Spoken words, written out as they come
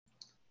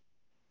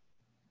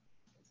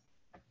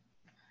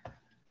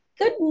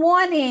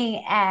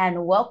morning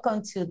and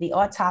welcome to the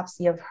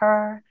autopsy of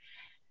her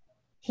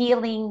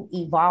healing,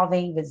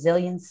 evolving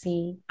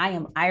resiliency. I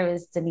am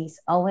Iris Denise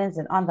Owens,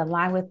 and on the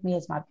line with me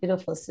is my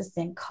beautiful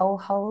assistant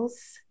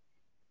co-host.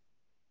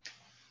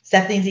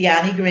 Stephanie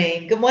Ziani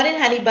Green. Good morning,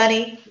 honey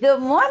bunny.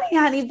 Good morning,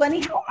 honey bunny.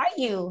 How are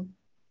you?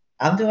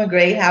 I'm doing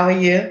great. How are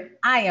you?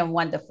 I am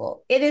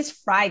wonderful. It is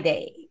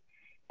Friday,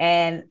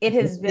 and it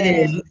has It been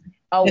is.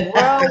 a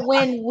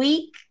whirlwind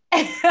week.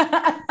 and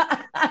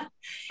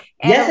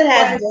Yes, of it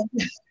has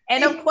course,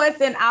 And of been.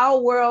 course, in our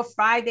world,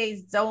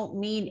 Fridays don't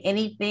mean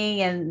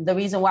anything. And the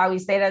reason why we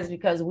say that is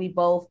because we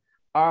both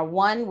are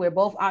one, we're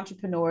both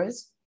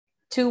entrepreneurs.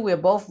 Two, we're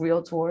both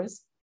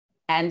realtors.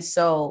 And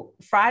so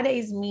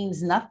Fridays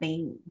means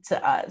nothing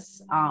to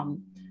us.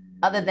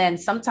 Other than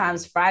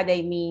sometimes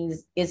Friday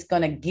means it's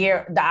gonna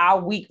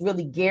our week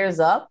really gears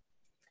up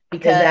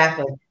because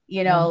Exactly.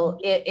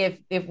 Mhm.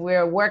 if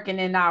we're working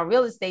in our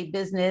real estate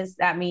business,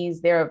 that means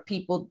there are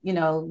people,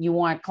 you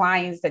want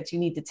clients that you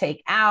need to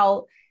take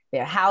out.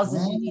 There are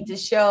houses you need Mhm. to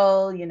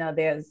show.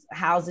 There's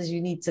houses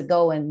you need to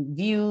go and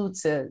view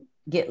to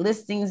get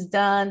listings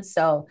done.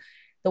 So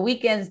the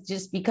weekends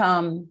just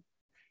become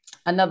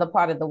another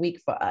part of the week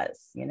for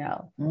us. And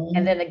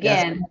then That's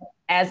again,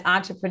 as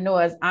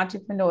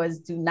entrepreneurs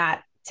do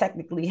not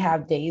technically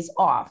have days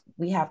off.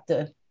 We have to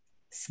no,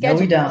 we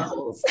schedule don't.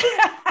 those.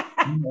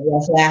 We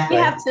Exactly.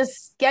 have to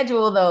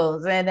schedule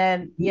those. And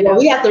then, Well,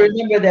 we have to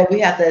remember that we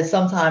have to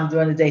sometime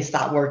during the day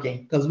stop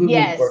working because we will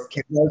yes, work,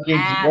 keep working,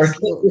 keep working.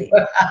 absolutely.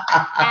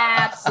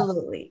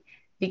 Absolutely.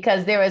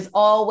 Because there is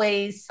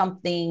always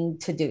something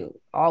to do.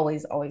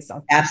 Always, always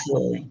something.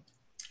 Absolutely.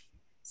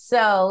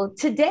 So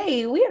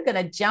today we are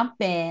going to jump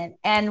in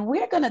and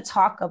we're going to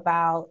talk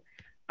about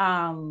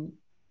um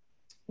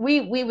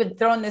we've been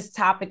throwing this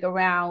topic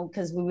around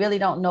because we really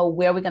don't know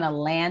where we're going to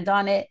land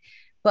on it,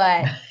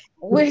 but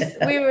we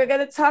were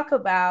going to talk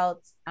about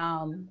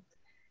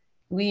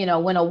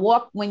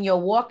when your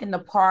walk in the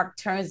park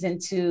turns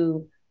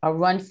into a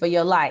run for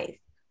your life,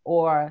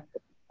 or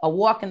a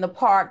walk in the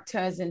park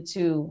turns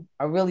into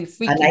a really A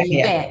freaky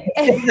nightmare.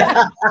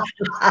 event.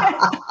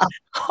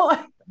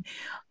 or,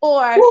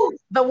 or Woo.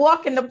 the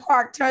walk in the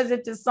park turns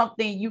into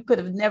something you could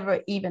have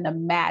never even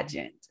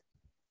imagined.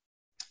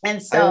 And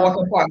I so, walk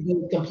in the park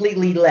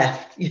completely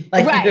left.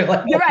 Like right, you're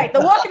like, you're right. The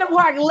walk in the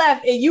park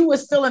left and you were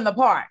still in the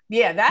park.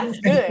 Yeah,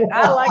 that's good.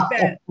 I like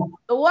that.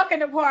 The walk in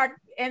the park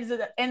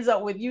ends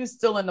up with you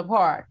still in the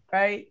park,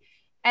 right?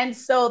 And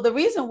so the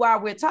reason why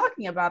we're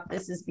talking about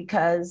this is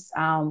because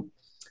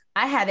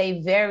I had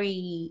a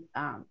very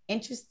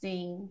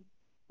interesting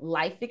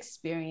life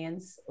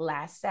experience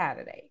last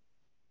Saturday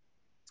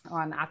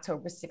on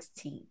October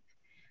 16th.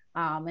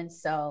 And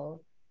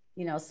so,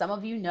 some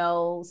of you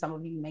know, some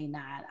of you may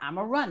not. I'm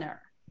a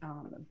runner.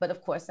 But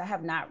of course, I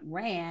have not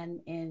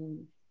ran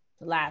in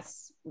the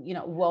last,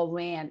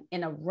 ran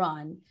in a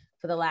run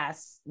for the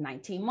last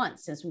 19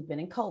 months since we've been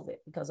in COVID,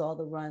 because all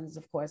the runs,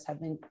 of course, have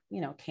been,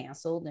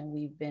 canceled, and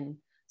we've been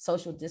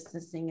social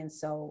distancing. And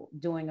so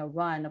doing a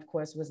run, of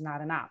course, was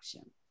not an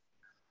option.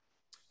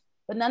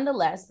 But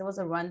nonetheless, there was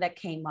a run that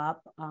came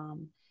up.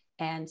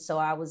 And so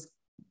I was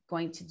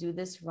going to do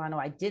this run,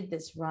 or I did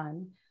this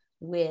run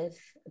with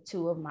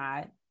two of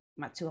my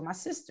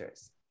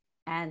sisters.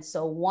 And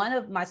so one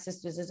of my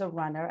sisters is a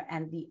runner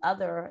and the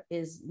other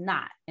is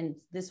not. And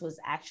this was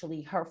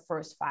actually her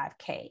first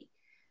 5K.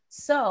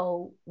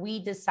 So we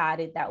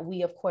decided that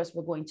we, of course,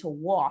 were going to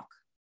walk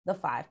the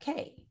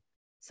 5K.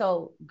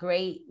 So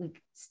great. We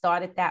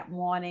started that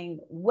morning.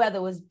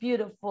 Weather was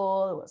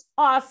beautiful. It was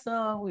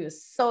awesome. We were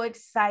so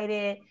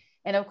excited.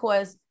 And of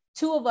course,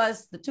 two of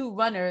us, the two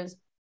runners,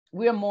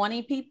 we're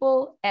morning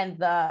people.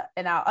 And our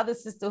other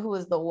sister, who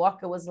is the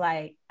walker, was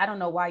like, I don't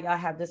know why y'all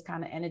have this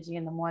kind of energy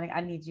in the morning.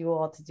 I need you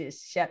all to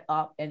just shut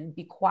up and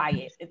be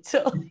quiet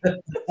until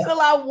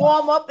I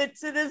warm up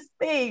into this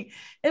thing.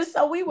 And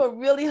so we were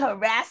really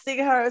harassing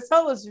her.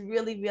 So it was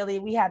really, really,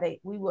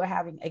 we were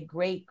having a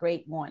great,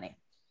 great morning.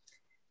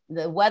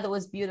 The weather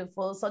was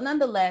beautiful. So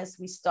nonetheless,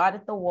 we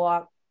started the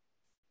walk,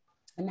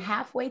 and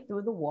halfway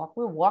through the walk,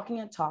 we're walking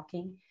and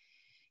talking.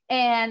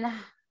 And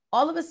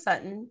all of a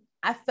sudden,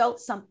 I felt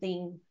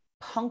something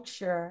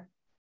puncture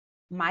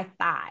my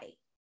thigh.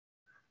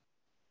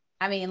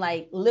 I mean,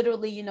 like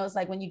literally, it's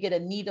like when you get a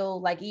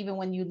needle, like even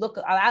when you look,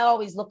 I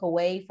always look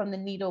away from the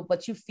needle,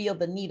 but you feel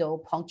the needle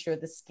puncture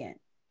the skin.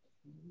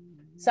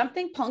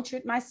 Something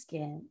punctured my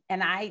skin,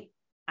 and I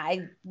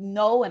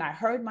know, and I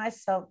heard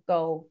myself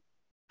go,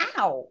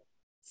 ow,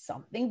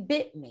 something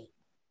bit me,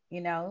 you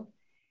know?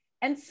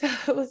 And so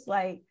it was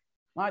like,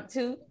 my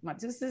two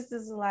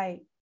sisters were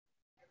like,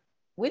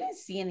 we didn't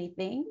see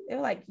anything. They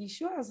were like, you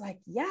sure? I was like,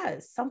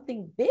 yes,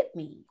 something bit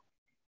me.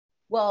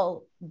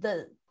 Well,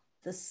 the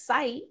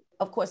site,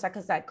 of course,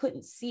 because I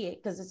couldn't see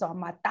it because it's on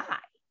my thigh.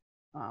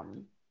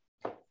 Um,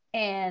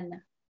 and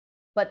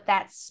but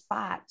that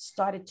spot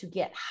started to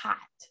get hot.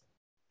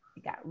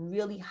 It got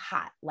really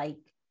hot, like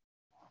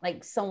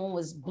someone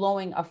was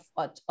blowing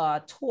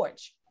a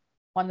torch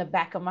on the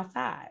back of my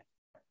thigh.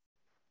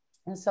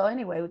 And so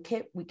anyway,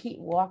 we keep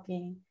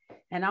walking,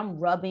 and I'm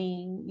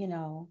rubbing,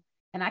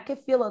 and I could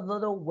feel a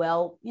little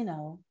welt,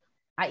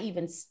 I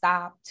even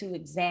stopped to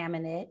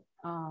examine it.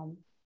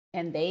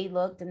 And they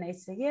looked and they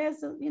said, yeah,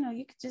 so,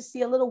 you could just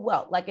see a little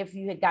welt, like if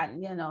you had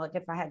gotten, like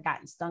if I had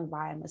gotten stung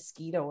by a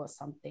mosquito or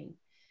something.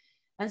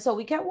 And so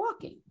we kept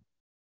walking.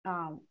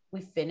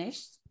 We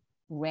finished,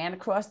 ran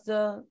across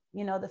the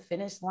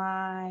finish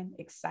line,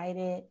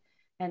 excited.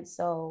 And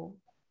so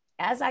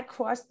as I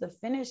crossed the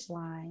finish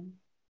line,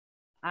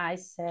 I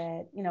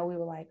said, we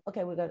were like,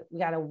 okay, we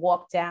got to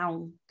walk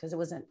down, because it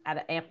wasn't at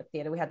an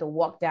amphitheater. We had to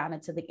walk down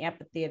into the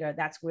amphitheater.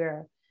 That's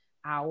where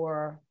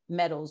our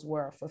medals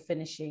were for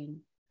finishing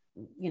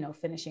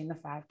the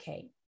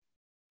 5K.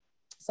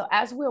 So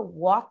as we're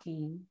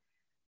walking,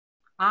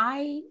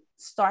 I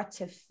start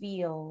to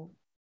feel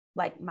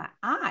like my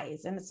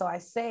eyes. And so I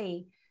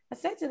said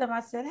to them,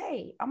 I said,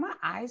 hey, are my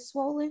eyes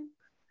swollen?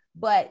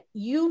 But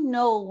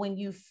when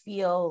you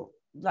feel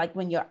like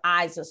when your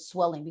eyes are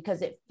swelling,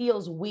 because it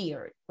feels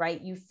weird, right?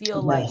 You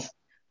feel like,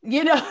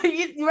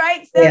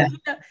 right? Yeah.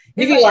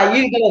 You feel like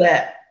you know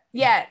that.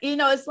 Yeah.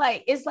 It's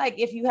like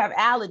if you have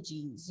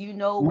allergies,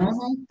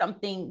 when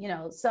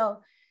something,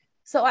 so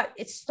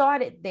it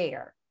started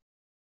there.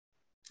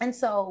 And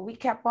so we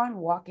kept on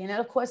walking. And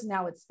of course,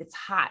 now it's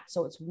hot,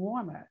 so it's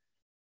warmer.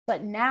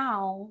 But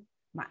now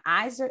my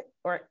eyes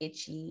are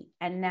itchy.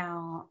 And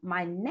now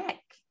my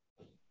neck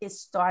is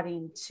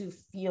starting to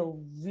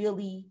feel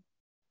really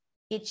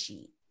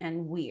itchy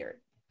and weird.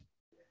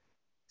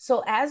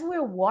 So as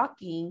we're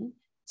walking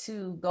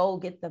to go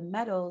get the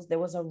medals, there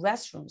was a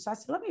restroom. So I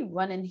said, let me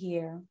run in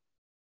here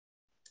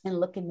and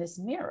look in this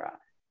mirror.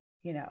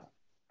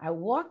 I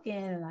walk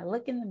in and I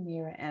look in the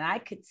mirror, and I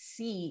could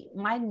see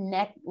my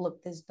neck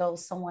looked as though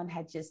someone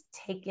had just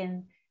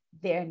taken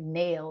their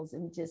nails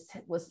and just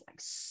was like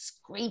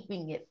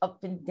scraping it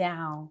up and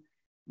down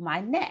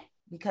my neck,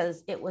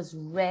 because it was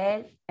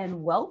red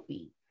and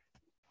welpy.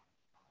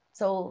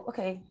 So,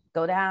 okay,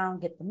 go down,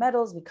 get the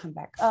medals, we come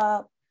back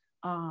up.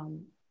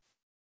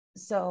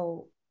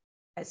 So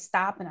I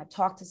stop and I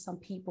talk to some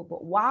people,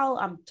 but while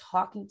I'm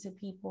talking to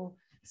people,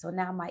 so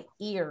now my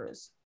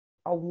ears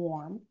are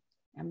warm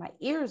and my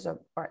ears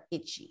are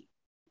itchy.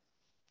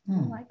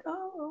 I'm like,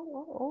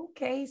 oh,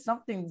 okay,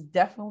 something's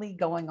definitely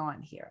going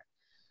on here.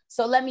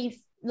 So let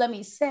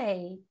me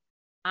say,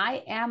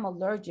 I am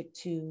allergic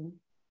to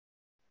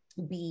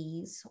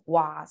bees,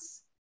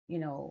 wasps,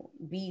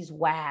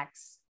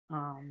 beeswax,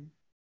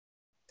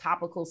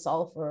 topical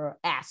sulfur,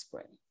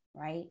 aspirin,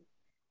 right?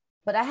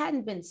 But I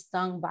hadn't been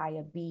stung by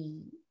a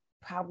bee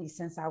probably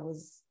since I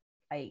was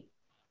like,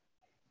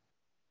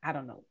 I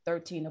don't know,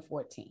 13 or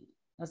 14.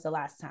 That's the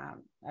last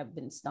time I've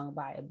been stung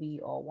by a bee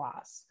or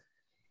wasp.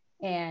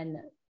 And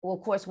well,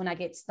 of course, when I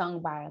get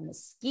stung by a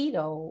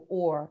mosquito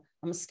or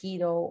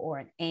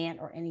an ant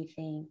or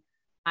anything,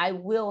 I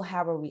will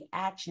have a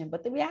reaction.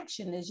 But the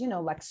reaction is,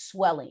 like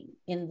swelling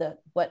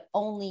but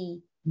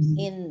only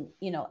in,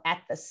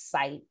 at the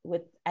site,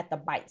 at the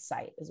bite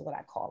site is what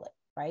I call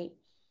it, right?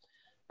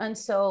 And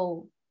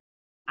so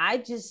I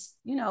just,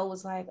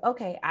 was like,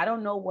 okay, I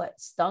don't know what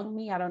stung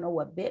me. I don't know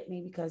what bit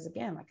me, because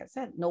again, like I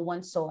said, no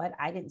one saw it.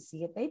 I didn't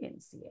see it. They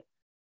didn't see it.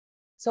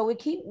 So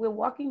we're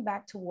walking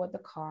back toward the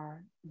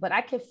car, but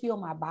I could feel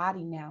my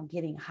body now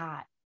getting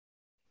hot,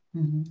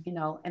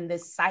 and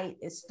this site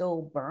is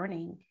still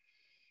burning.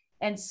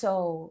 And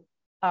so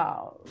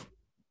Merck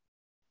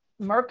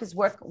is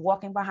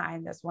walking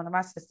behind us, one of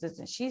my sisters,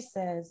 and she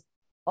says,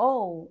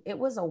 oh, it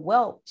was a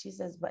welt. She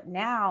says, but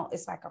now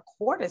it's like a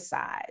quarter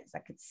size. I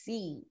could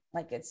see,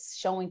 like it's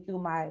showing through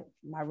my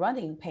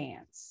running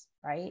pants,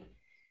 right?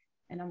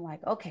 And I'm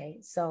like, okay.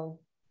 So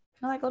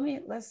I'm like,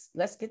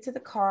 let's get to the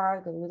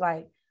car. We're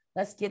like,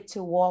 let's get to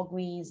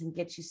Walgreens and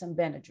get you some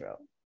Benadryl.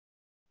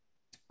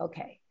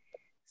 Okay.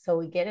 So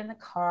we get in the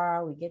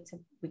car, we get to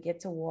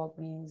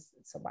Walgreens.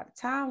 So by the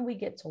time we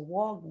get to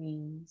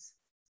Walgreens,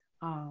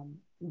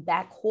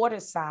 that quarter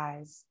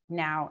size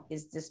now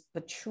is this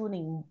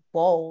protruding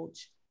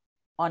bulge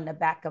on the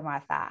back of my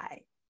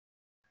thigh.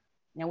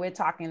 And we're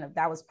talking,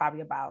 that was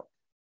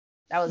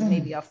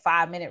maybe a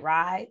 5-minute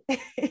ride.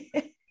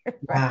 Right?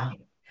 Wow.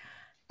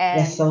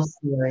 And that's so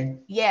scary.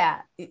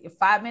 Yeah, a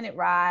 5-minute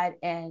ride.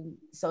 And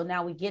so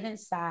now we get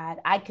inside.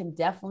 I can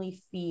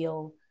definitely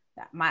feel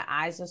that my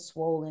eyes are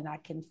swollen. I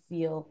can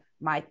feel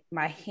my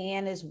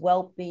hand is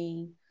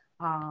whelping.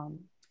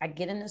 I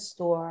get in the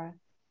store.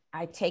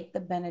 I take the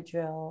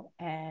Benadryl,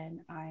 and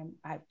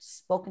I've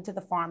spoken to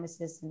the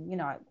pharmacist, and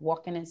I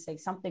walk in and say,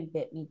 something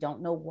bit me,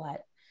 don't know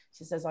what.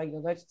 She says, are you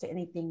allergic to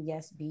anything?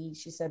 Yes, B.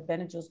 She said,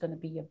 Benadryl is going to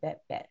be your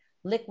bet.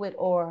 Liquid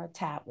or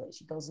tablet?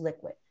 She goes,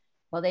 liquid.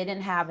 Well, they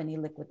didn't have any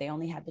liquid. They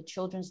only had the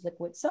children's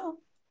liquid. So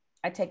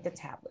I take the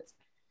tablets.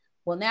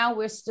 Well, now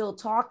we're still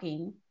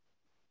talking.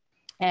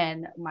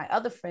 And my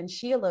other friend,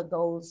 Sheila,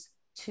 goes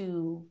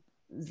to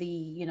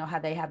the, how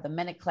they have the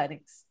many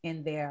clinics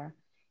in there.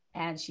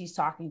 And she's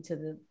talking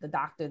to the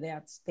doctor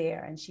that's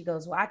there. And she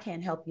goes, well, I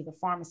can't help you. The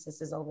pharmacist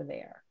is over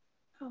there.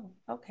 Oh,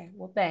 okay.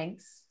 Well,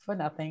 thanks for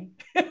nothing.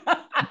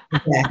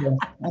 Exactly.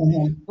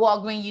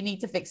 Walgreens, you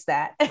need to fix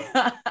that.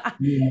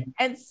 Yeah.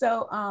 And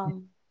so,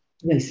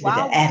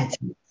 the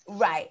attitude.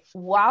 Right.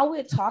 While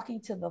we're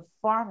talking to the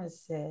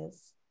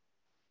pharmacist,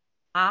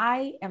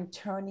 I am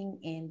turning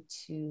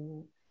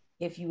into,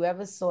 if you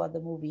ever saw the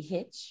movie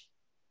Hitch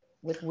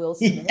with Will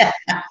Smith,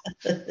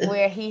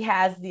 where he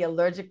has the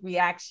allergic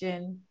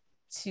reaction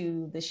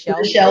to the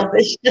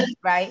shellfish,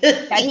 right?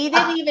 And he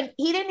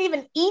didn't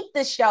even eat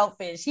the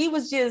shellfish. They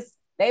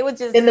were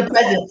just in the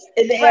presence,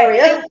 in the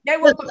area. They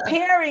were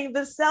preparing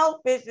the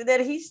shellfish, and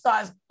then he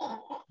starts,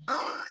 all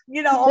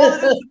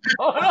of this is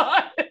going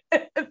on.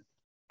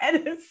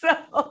 And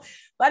so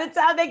by the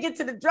time they get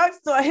to the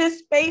drugstore,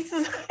 his face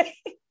is like,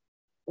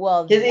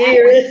 well, that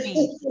was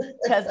me,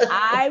 because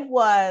I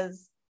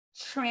was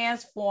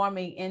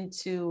transforming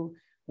into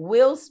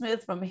Will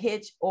Smith from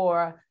Hitch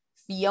or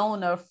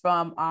Fiona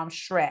from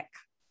Shrek.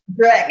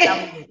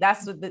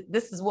 That's what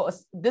this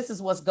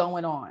is what's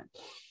going on.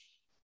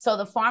 So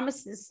the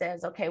pharmacist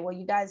says, okay, well,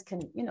 you guys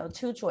can,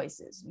 two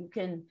choices. You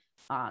can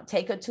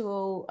take her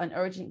to an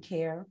urgent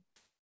care,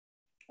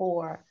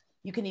 or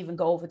you can even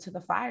go over to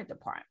the fire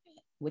department,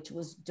 which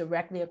was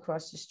directly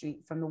across the street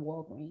from the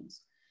Walgreens.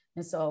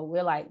 And so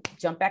we're like,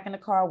 jump back in the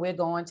car. We're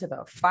going to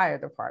the fire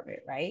department,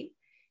 right?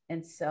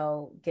 And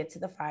so get to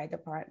the fire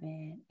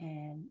department,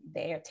 and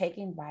they are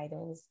taking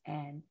vitals.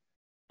 And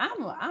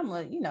I'm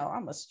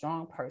a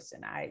strong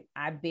person.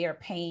 I bear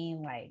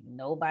pain like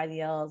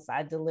nobody else.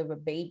 I deliver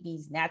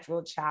babies,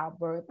 natural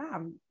childbirth.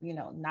 I'm,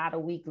 not a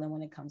weakling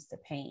when it comes to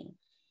pain.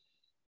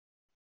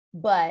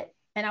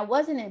 And I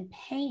wasn't in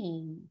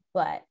pain,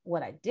 but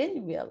what I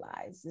didn't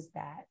realize is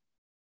that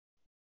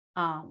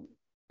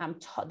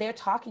they're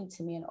talking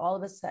to me, and all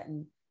of a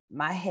sudden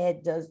my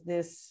head does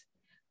this,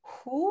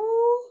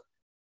 whoo,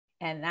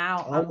 and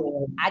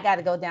now I got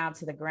to go down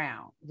to the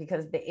ground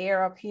because the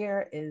air up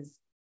here is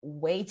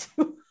way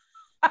too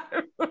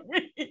high for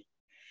me.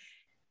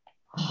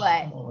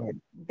 But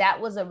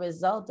that was a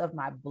result of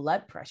my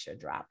blood pressure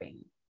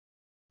dropping.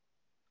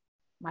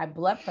 My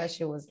blood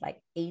pressure was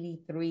like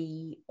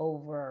 83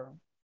 over,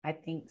 I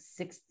think,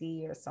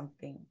 60 or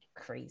something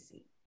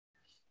crazy.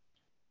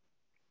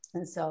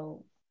 And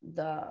so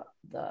the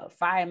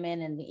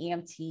firemen and the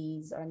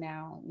EMTs are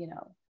now,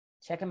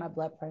 checking my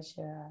blood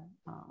pressure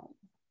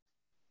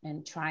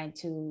and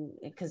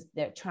because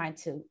they're trying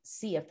to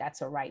see if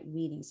that's a right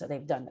reading. So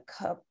they've done the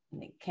cup,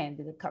 and they can't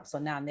do the cup. So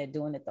now they're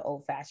doing it the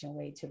old fashioned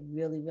way to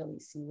really, really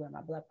see where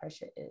my blood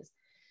pressure is.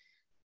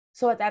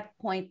 So at that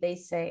point they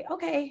say,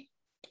 okay,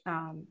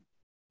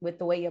 with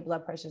the way your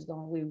blood pressure is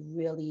going, we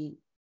really,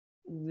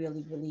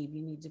 really believe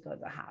you need to go to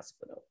the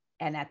hospital.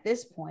 And at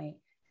this point,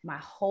 my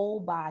whole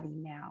body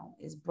now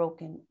is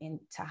broken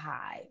into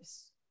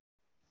hives.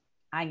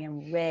 I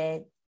am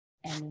red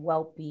and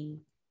whelpy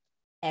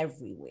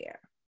everywhere.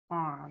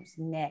 Arms,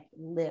 neck,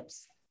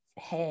 lips,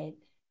 head,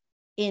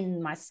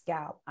 in my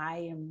scalp.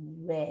 I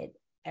am red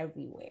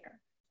everywhere.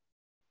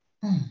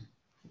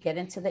 Get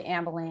into the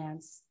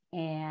ambulance,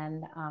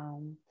 and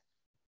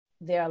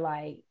they're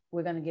like,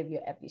 we're going to give you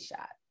an epi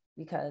shot,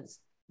 because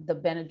the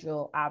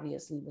Benadryl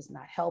obviously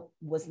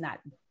was not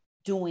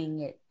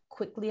doing it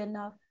quickly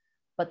enough,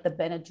 but the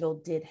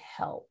Benadryl did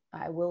help.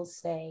 I will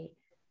say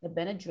the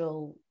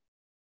Benadryl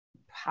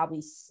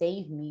probably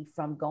saved me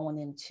from going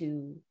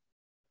into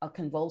a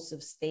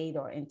convulsive state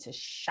or into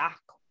shock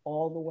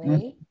all the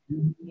way,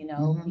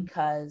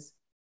 because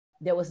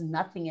there was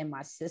nothing in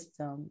my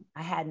system.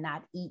 I had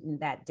not eaten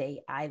that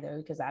day either,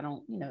 because I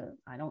don't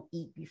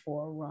eat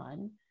before a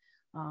run.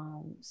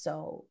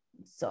 So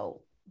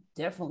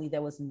definitely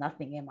there was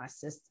nothing in my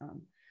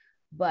system,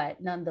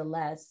 but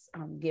nonetheless,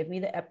 give me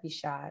the epi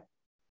shot.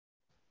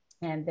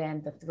 And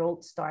then the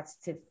throat starts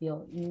to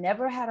feel,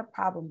 never had a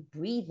problem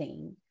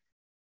breathing,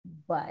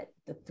 but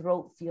the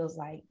throat feels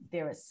like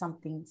there is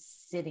something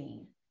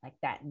sitting, like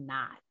that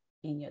knot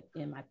in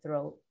my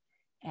throat.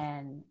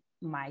 And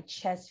my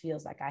chest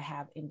feels like I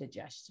have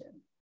indigestion.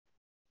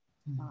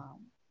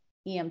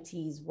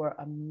 EMTs were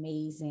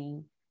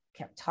amazing,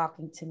 kept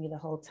talking to me the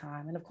whole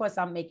time. And of course,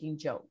 I'm making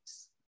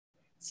jokes.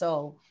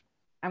 So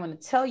I'm going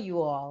to tell you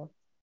all,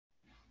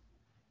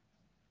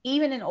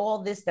 even in all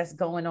this that's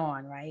going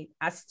on, right?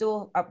 I'm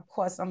still a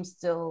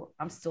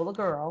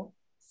girl.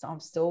 So I'm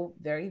still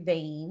very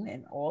vain,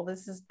 and all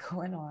this is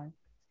going on.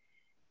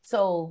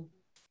 So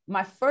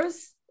my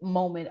first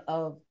moment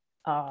of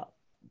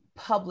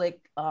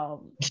public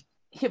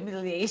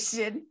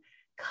humiliation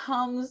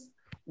comes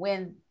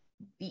when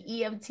the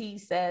EMT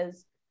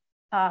says,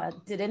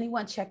 did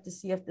anyone check to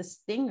see if the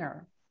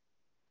stinger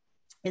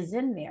is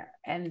in there?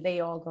 And they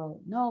all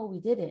go, no, we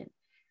didn't,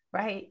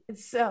 right? And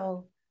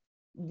so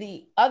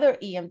the other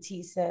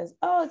EMT says,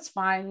 oh, it's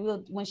fine.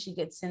 When she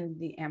gets in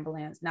the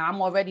ambulance. Now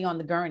I'm already on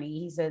the gurney.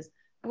 He says,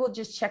 we'll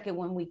just check it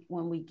when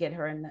we get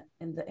her in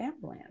the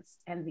ambulance.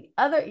 And the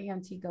other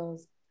EMT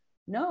goes,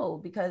 no,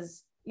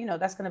 because,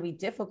 that's going to be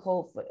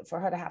difficult for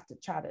her to have to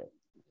try to,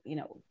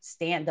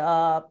 stand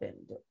up. And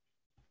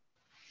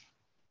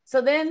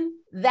so then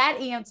that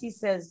EMT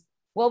says,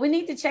 well, we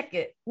need to check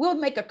it. We'll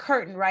make a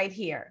curtain right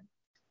here.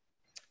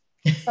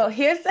 So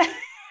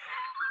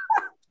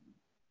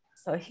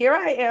So here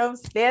I am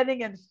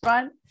standing in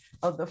front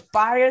of the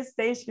fire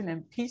station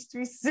in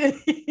Peachtree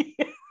City.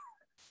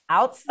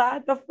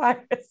 outside the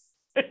fire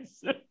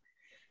station,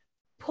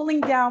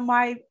 pulling down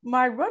my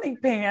running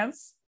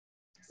pants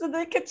so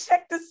they could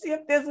check to see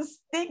if there's a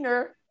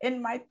stinger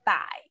in my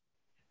thigh.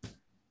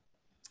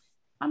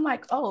 I'm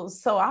like, oh,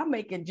 so I'm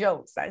making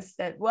jokes. I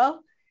said,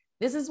 well,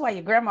 this is why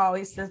your grandma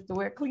always says to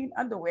wear clean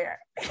underwear.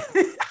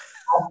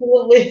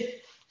 Absolutely.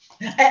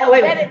 And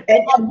wait a minute.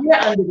 And your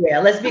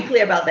underwear. Let's be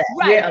clear about that.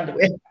 Right. Your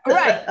underwear.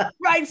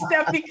 Right,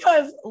 Steph,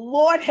 because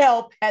Lord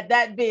help, had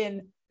that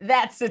been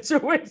that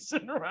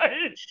situation,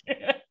 right?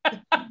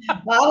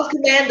 I was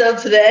commando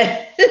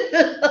today.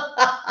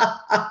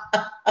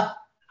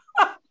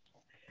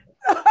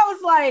 I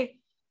was like,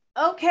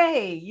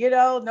 okay,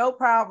 no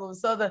problem.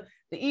 So the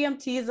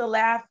EMTs are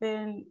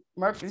laughing,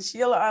 Murphy and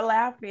Sheila are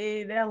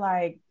laughing. They're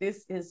like,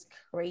 this is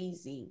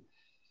crazy.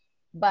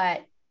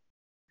 But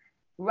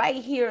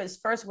right here is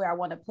first where I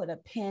want to put a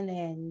pin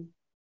in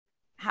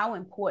how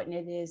important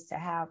it is to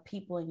have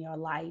people in your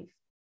life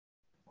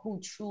who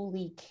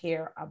truly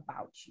care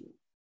about you.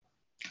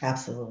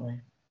 Absolutely.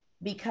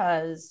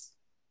 Because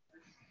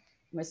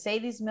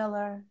Mercedes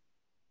Miller,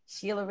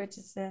 Sheila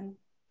Richardson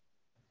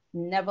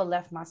never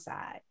left my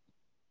side,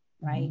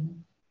 right? Mm-hmm.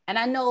 And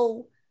I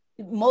know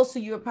most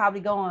of you are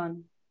probably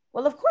going,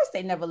 well, of course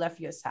they never left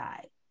your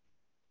side.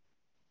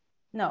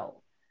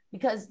 No,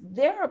 because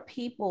there are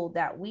people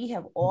that we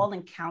have all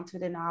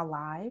encountered in our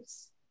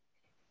lives,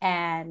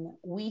 and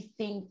we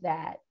think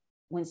that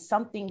when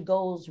something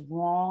goes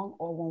wrong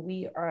or when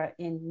we are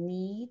in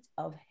need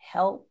of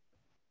help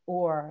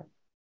or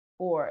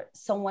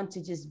someone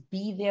to just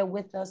be there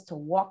with us, to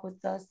walk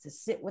with us, to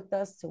sit with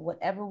us, to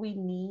whatever we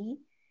need,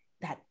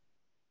 that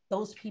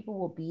those people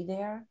will be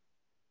there.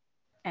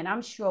 And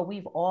I'm sure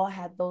we've all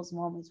had those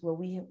moments where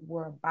we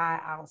were by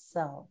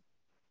ourselves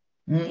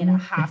in a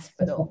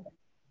hospital,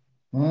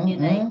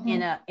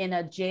 in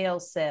a jail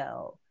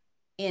cell,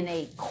 in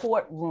a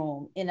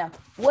courtroom, in a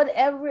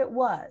whatever it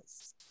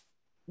was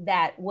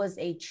that was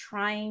a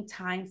trying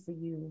time for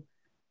you.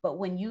 But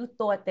when you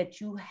thought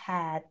that you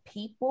had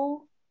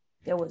people,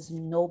 there was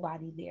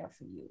nobody there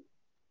for you.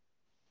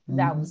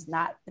 That was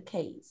not the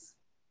case.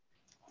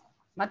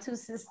 My two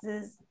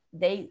sisters,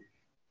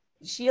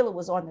 Sheila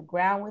was on the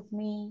ground with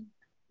me,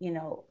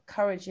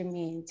 encouraging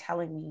me and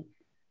telling me,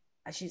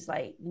 she's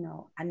like,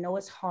 I know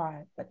it's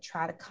hard, but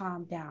try to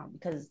calm down,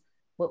 because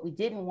what we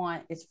didn't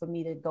want is for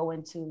me to go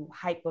into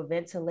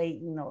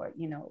hyperventilating or,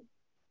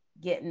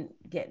 getting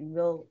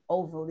real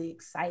overly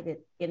excited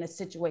in a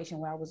situation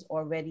where I was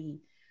already,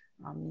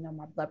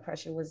 my blood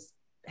pressure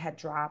had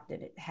dropped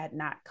and it had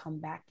not come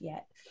back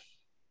yet.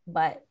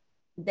 But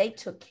they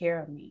took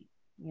care of me,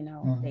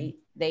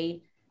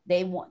 they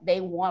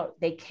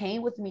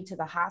came with me to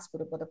the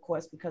hospital, but of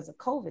course, because of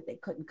COVID, they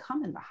couldn't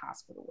come in the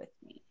hospital with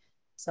me.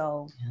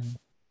 So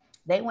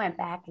they went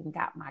back and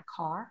got my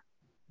car.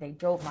 They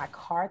drove my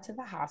car to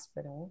the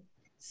hospital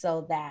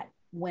so that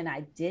when I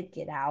did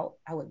get out,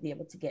 I would be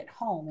able to get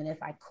home. And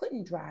if I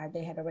couldn't drive,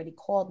 they had already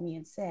called me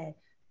and said,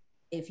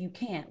 if you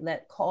can't,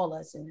 call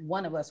us and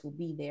one of us will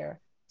be there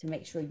to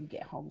make sure you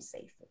get home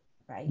safely,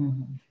 right?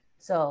 Mm-hmm.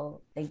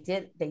 So they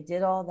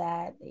did all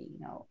that. They,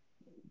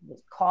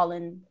 was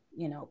calling,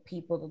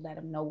 people to let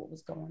them know what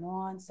was going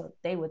on. So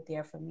they were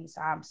there for me.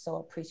 So I'm so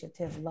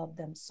appreciative, love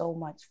them so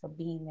much for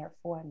being there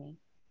for me.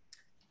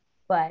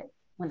 But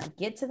when I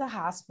get to the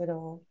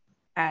hospital,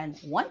 and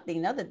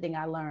another thing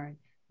I learned,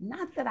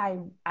 not that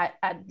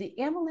the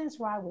ambulance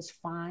ride was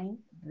fine.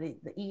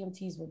 The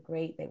EMTs were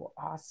great. They were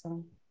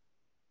awesome.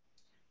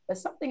 But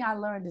something I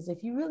learned is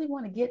if you really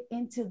want to get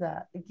in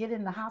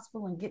the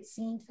hospital and get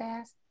seen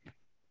fast,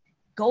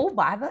 go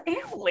by the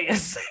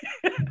ambulance.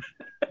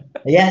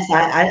 Yes,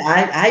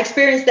 I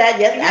experienced that.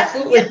 Yes,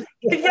 absolutely.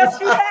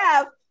 Yes, you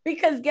have.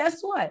 Because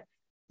guess what?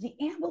 The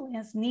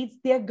ambulance needs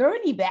their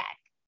gurney back.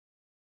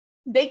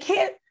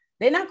 They're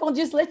not going to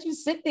just let you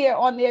sit there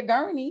on their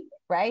gurney,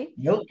 right?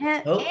 Nope.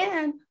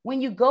 And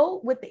when you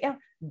go with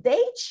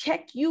they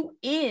check you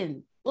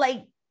in.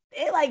 Like,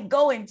 they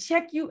go and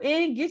check you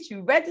in, get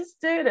you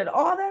registered and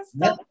all that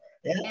stuff.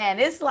 Yep. And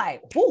it's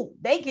like, whoo,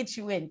 they get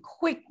you in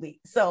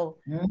quickly. So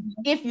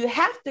if you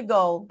have to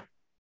go,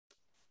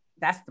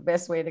 that's the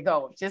best way to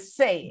go. Just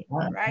say it,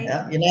 right?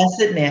 Yeah, you're not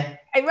sitting there.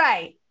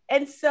 Right.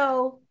 And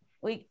so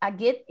I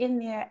get in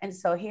there. And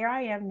so here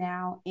I am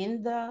now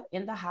in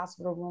the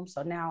hospital room.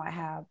 So now I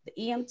have the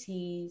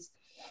EMTs,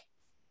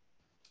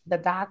 the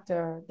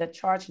doctor, the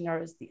charge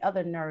nurse, the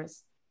other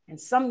nurse, and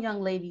some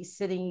young lady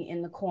sitting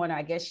in the corner.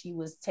 I guess she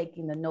was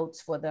taking the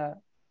notes for the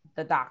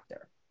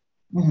doctor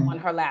on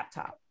her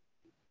laptop.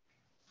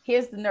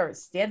 Here's the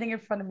nurse standing in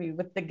front of me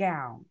with the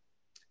gown.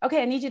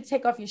 Okay, I need you to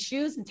take off your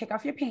shoes and take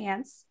off your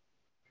pants.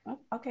 Oh,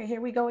 okay,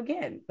 here we go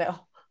again. The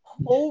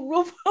whole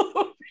room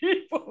of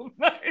people.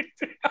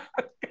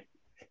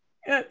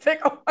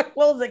 Take off my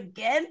clothes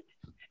again. And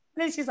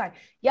then she's like,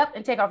 yep,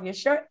 and take off your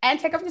shirt and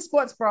take off your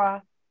sports bra.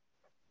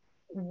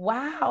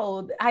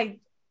 Wow. I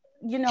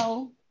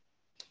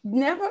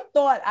never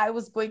thought I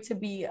was going to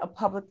be a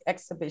public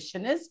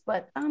exhibitionist,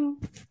 but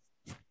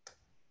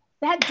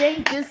that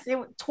day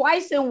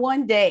twice in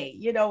one day,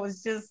 it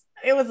was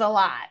a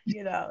lot,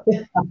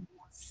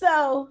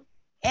 So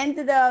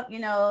ended up,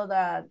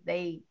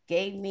 they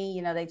gave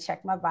me, they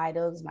checked my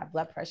vitals, my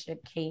blood pressure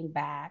came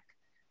back,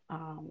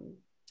 um,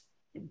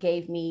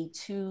 gave me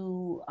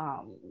two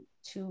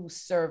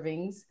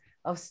servings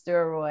of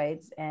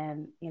steroids,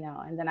 and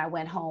then I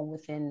went home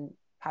within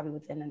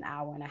an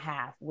hour and a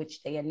half,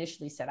 which they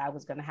initially said I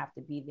was going to have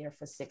to be there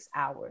for 6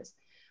 hours,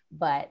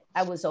 but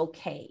I was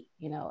okay.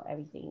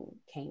 Everything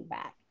came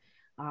back.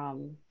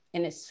 And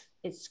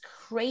it's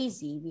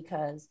crazy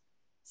because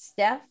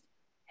Steph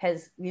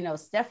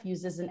Steph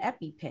uses an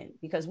EpiPen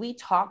because we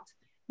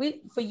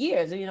for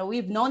years,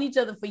 we've known each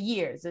other for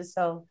years. And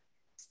so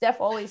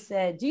Steph always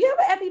said, "Do you have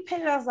an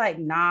EpiPen?" And I was like,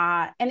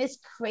 "Nah." And it's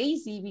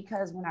crazy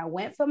because when I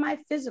went for my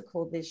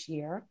physical this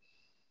year,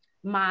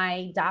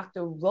 my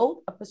doctor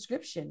wrote a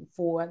prescription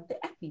for the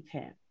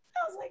EpiPen.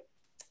 I was like,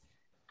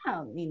 "I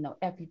don't need no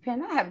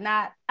EpiPen.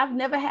 I've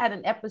never had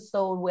an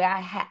episode where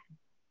I had."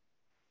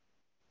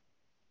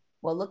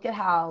 Well, look at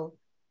how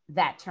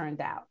that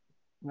turned out,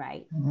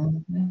 right?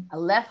 Mm-hmm. I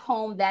left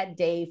home that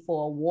day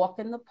for a walk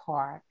in the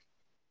park,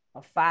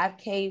 a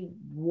 5K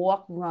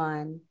walk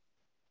run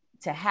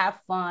to have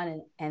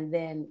fun, and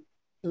then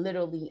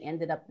literally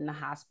ended up in the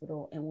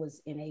hospital and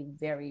was in a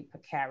very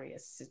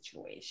precarious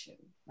situation,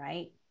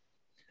 right?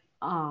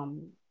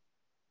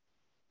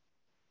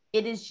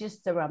 It is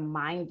just a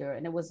reminder,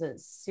 and it was a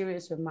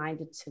serious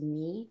reminder to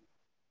me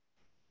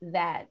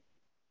that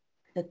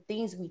the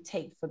things we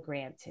take for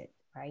granted,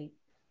 right?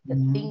 The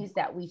things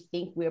that we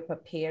think we're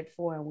prepared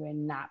for and we're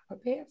not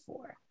prepared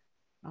for.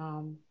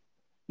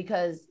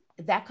 Because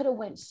that could have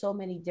went so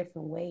many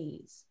different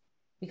ways.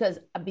 Because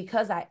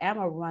I am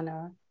a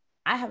runner,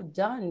 I have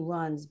done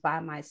runs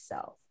by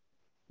myself.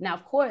 Now,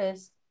 of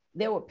course,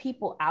 there were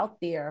people out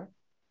there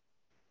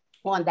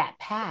on that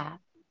path,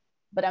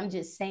 but I'm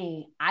just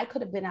saying I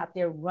could have been out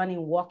there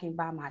running, walking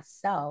by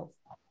myself,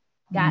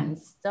 gotten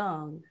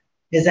stung.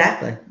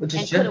 Exactly. Which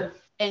is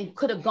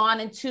could have gone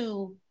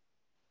into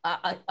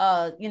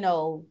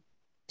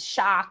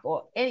shock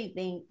or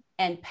anything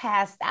and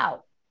passed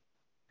out.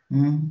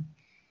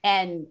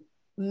 And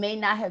may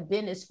not have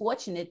been as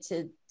fortunate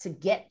to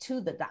get to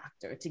the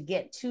doctor, to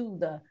get to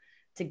the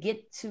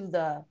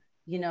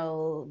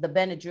the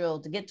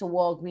Benadryl, to get to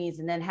Walgreens,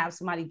 and then have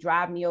somebody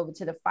drive me over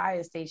to the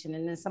fire station,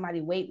 and then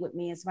somebody wait with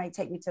me, and somebody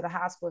take me to the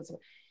hospital. So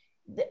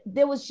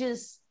there was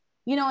just,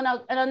 and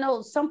I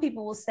know some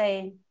people will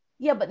say,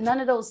 yeah, but none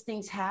of those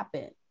things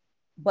happened.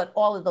 But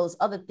all of those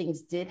other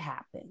things did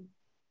happen.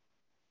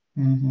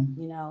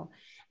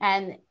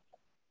 And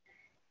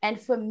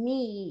for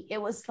me, it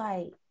was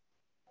like,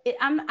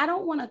 I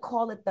don't want to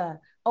call it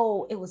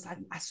it was like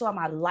I saw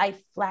my life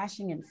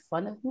flashing in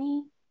front of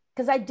me,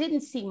 because I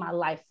didn't see my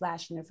life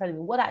flashing in front of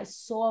me. What I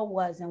saw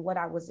was, and what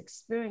I was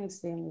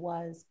experiencing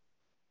was,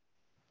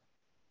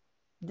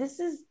 this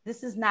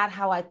is not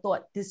how I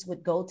thought this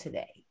would go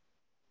today.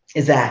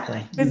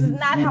 Exactly. This is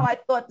not how I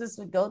thought this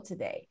would go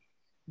today.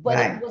 But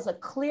right. It was a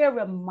clear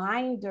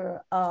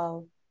reminder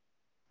of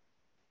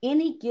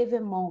any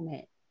given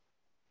moment.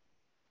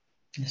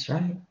 That's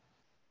right.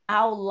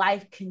 Our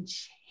life can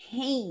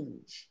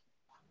change.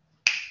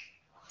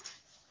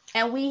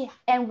 And we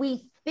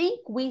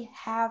think we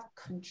have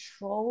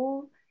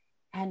control,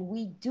 and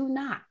we do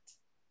not.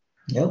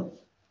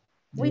 Nope.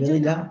 We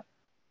really don't.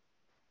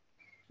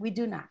 We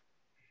do not.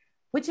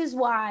 Which is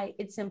why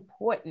it's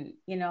important,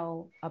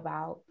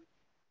 about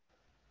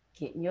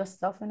getting your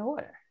stuff in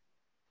order.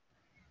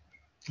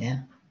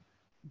 Yeah.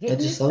 Getting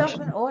your stuff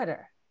in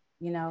order,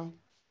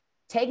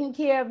 taking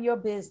care of your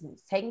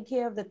business, taking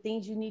care of the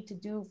things you need to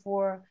do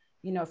for,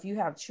 if you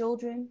have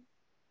children,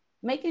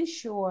 making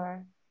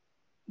sure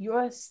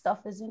your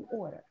stuff is in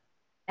order.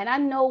 And I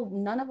know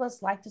none of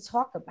us like to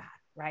talk about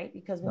it, right?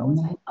 Because we're always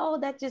like, oh,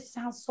 that just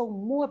sounds so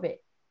morbid.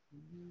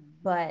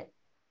 But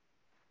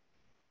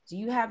do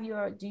you have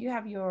a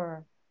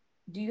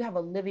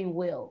living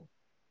will?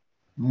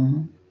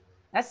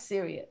 That's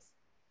serious.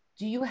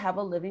 Do you have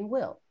a living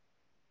will?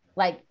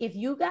 Like, if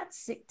you got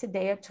sick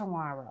today or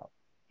tomorrow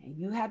and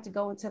you had to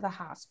go into the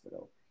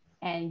hospital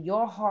and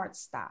your heart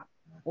stopped,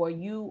 or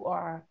you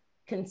are,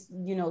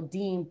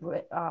 deemed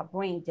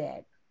brain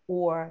dead,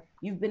 or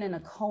you've been in a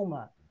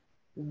coma,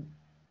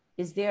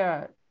 is there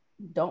a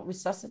don't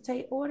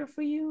resuscitate order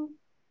for you?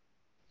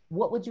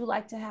 What would you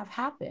like to have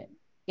happen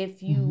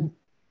if you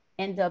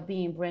end up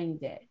being brain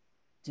dead?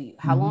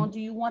 How long do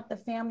you want the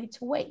family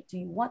to wait? Do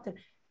you want them?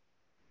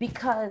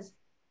 Because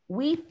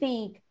we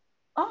think,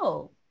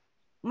 oh,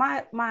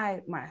 my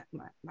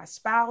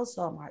spouse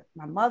or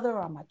my mother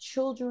or my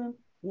children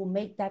will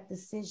make that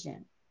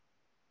decision.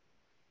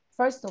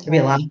 First of all, there'll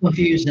be a lot of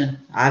confusion.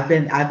 I've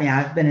been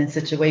in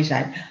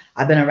situations.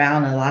 I've been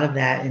around a lot of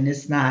that, and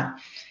it's not,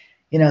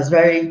 it's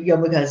very,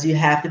 because you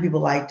have the people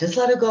like, just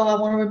let her go.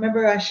 I want to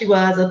remember how she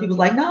was. Other people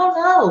like,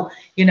 no,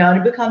 and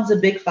it becomes a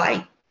big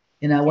fight.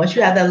 Once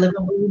you have that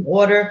living room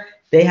order,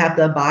 they have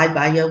to abide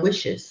by your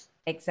wishes.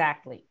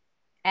 Exactly.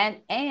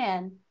 And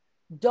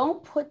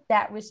don't put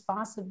that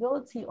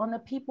responsibility on the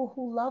people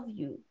who love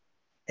you.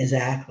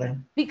 Exactly.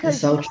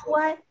 Because you know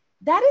what?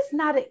 That is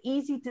not an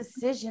easy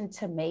decision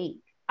to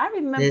make. I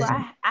remember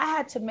I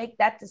had to make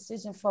that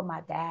decision for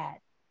my dad.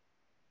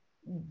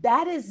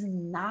 That is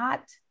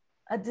not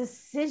a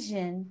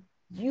decision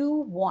you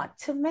want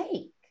to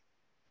make.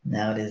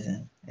 No, it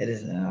isn't. It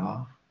isn't at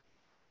all.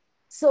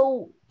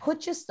 So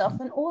put your stuff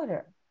in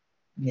order.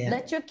 Yeah.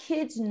 Let your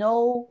kids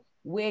know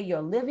where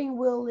your living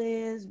will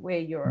is, where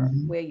your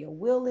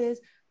will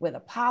is, where the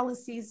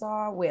policies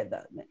are, where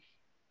the And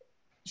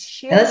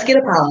share. let's get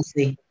a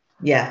policy.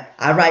 Yeah,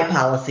 I write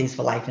policies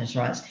for life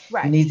insurance. You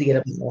Right, need to get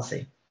a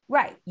policy.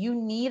 right. You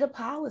need a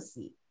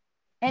policy.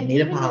 You And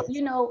need a even,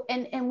 policy.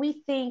 and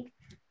we think,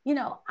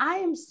 I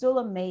am still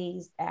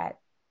amazed at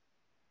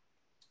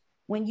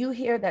when you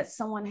hear that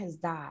someone has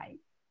died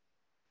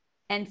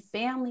and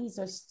families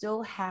are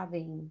still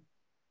having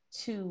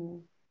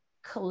to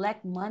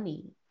collect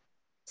money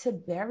to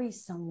bury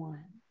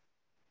someone.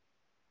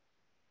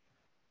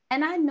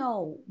 And I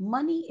know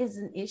money is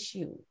an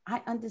issue.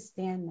 I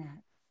understand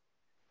that.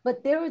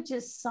 But there are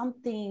just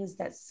some things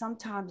that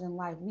sometimes in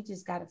life we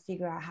just got to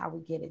figure out how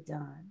we get it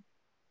done.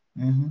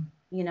 Mm-hmm.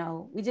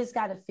 We just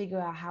got to figure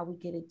out how we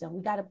get it done.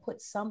 We got to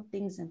put some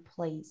things in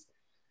place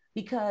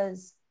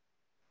because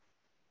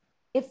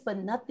if for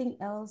nothing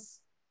else,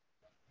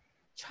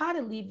 try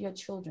to leave your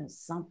children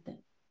something.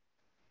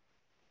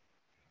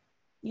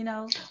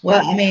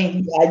 Well, I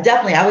mean,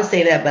 I would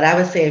say that, but I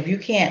would say if you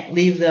can't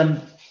leave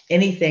them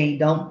anything,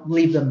 don't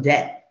leave them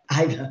debt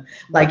either.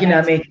 Like,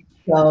 That I mean,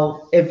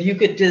 so if you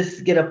could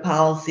just get a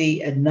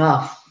policy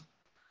enough,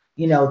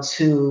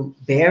 to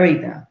bury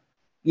them,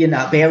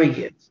 bury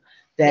you,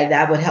 yes,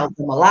 that would help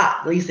them a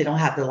lot. At least they don't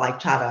have to like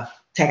try to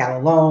take out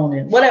a loan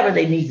and whatever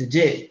they need to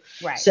do.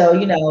 right,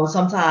 So,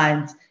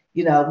 sometimes,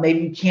 maybe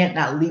you can't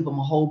not leave them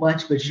a whole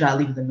bunch, but you're not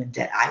leaving them in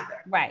debt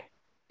either. right,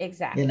 You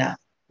exactly. know,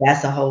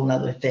 that's a whole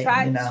nother thing,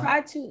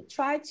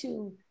 Try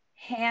to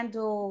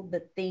handle the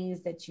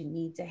things that you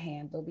need to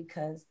handle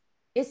because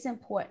it's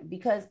important.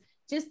 Because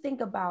just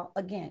think about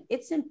again,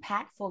 it's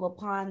impactful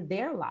upon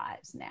their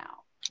lives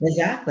now.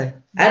 Exactly.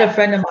 I had a That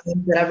friend of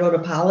mine that I wrote a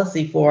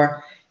policy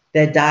for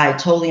that died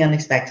totally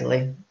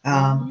unexpectedly,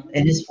 mm-hmm,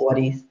 in his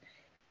 40s.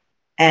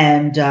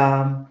 And,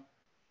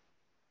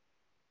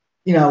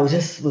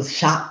 just was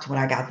shocked when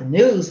I got the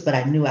news, but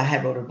I knew I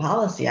had wrote a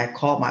policy. I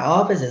called my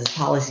office. Is the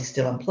policy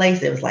still in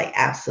place? It was like,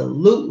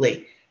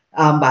 absolutely.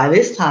 By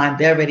this time,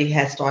 they already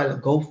had started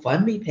a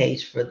GoFundMe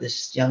page for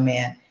this young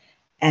man.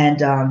 And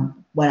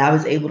when I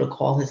was able to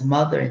call his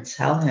mother and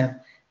tell him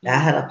that I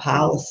had a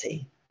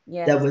policy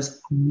that yes,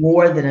 was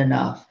more than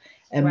enough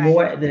and right,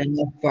 more than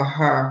enough for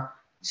her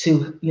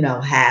to,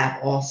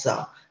 have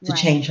also to right,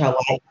 change her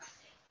life.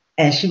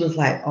 And she was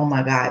like, oh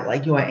my God,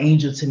 like you're an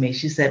angel to me.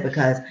 She said,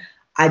 because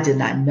I did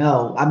not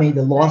know. I mean,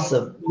 the loss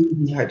right, of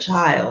losing her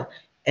child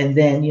and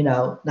then,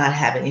 not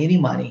having any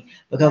money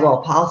because right,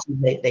 all the policies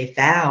they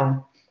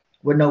found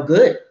were no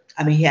good.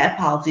 I mean, he had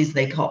policies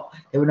they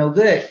were no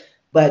good,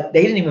 but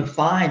they didn't even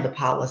find the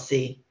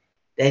policy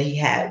that he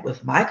had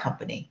with my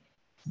company.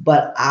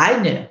 But I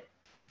knew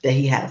that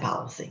he had a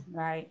policy.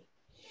 right.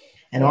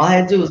 And all Yeah, I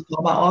had to do was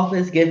call my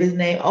office, give his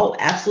name. Oh,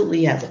 absolutely,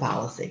 he has a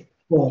policy.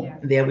 Boom. yeah,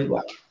 And there we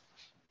were.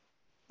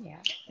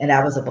 yeah, And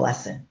that was a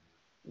blessing.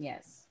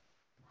 yes.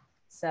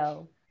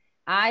 So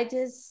I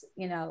just,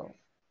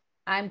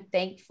 I'm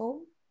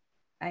thankful.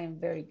 I am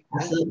very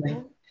Absolutely.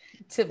 grateful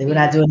to They were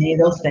not doing be, any of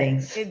those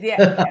things. yeah,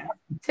 yeah,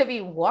 to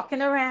be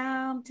walking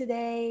around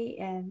today,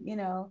 and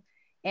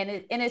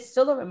it's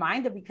still a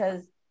reminder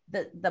because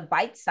the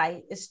bite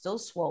site is still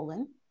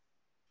swollen.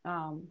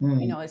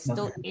 It's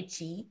still Okay.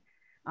 itchy,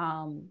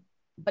 um,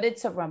 but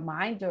it's a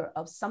reminder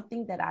of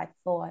something that I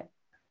thought.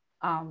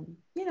 I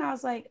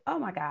was like, oh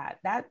my God,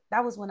 that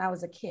was when I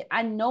was a kid.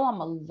 I know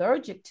I'm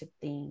allergic to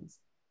things,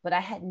 but I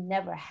had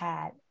never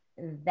had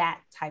that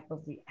type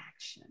of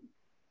reaction.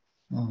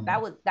 Mm.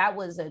 That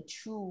was a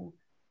true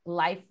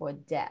life or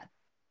death.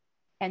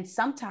 And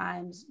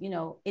sometimes,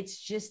 it's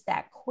just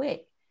that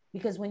quick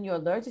because when you're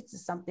allergic to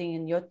something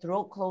and your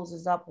throat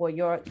closes up or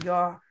your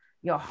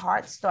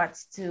heart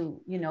starts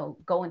to,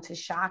 go into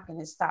shock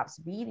and it stops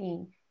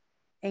beating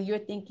and you're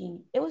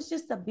thinking it was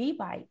just a bee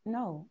bite.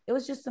 No, it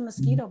was just a Mm.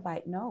 mosquito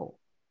bite. No,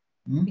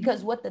 Mm.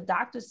 because what the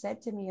doctor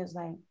said to me is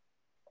like,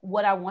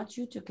 what I want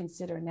you to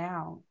consider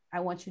now,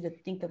 I want you to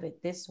think of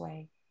it this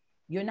way.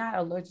 You're not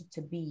allergic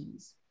to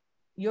bees.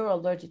 You're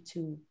allergic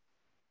to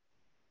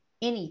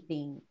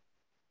anything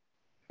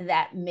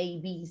that may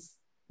be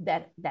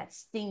that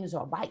stings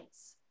or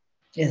bites.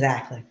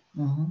 Exactly.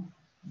 Hmm.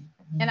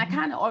 And I Hmm.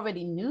 kind of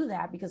already knew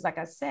that because, like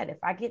I said, if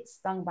I get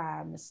stung by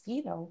a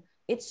mosquito,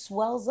 it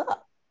swells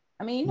up.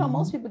 I mean,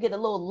 most Hmm. people get a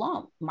little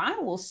lump.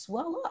 Mine will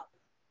swell up.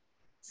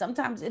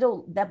 Sometimes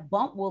that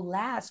bump will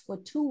last for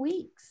 2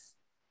 weeks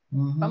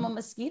from a Hmm.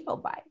 mosquito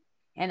bite.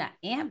 And an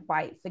ant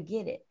bite,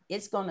 forget it.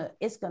 It's gonna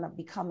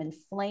become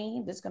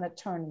inflamed. It's gonna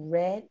turn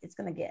red. It's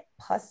gonna get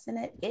pus in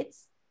it.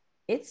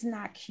 It's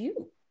not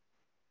cute,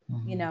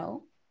 you Hmm.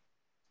 know.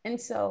 And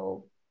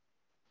so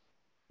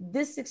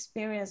this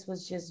experience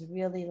was just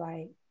really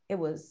like it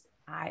was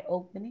eye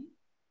opening.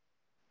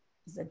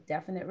 It's a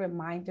definite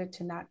reminder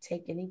to not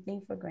take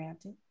anything for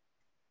granted.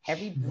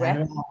 Every Not breath,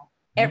 at all.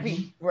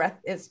 Every breath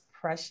is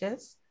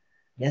precious.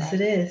 Yes,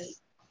 Right. it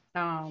is.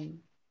 And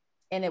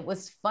it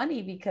was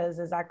funny because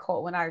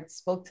when I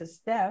spoke to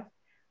Steph,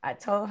 I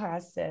told her, I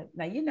said,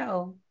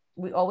 now,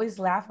 we always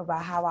laugh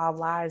about how our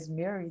lives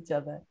mirror each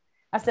other.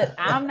 I said,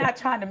 I'm not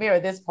trying to mirror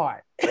this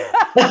part.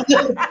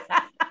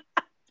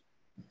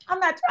 I'm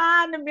not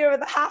trying to mirror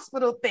the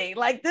hospital thing.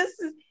 Like,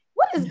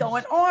 what is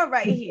going on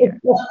right here?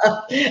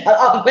 Wait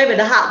a minute,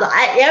 the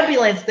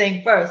ambulance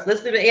thing first.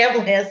 Let's do the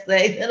ambulance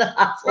thing in the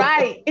hospital.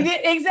 Right.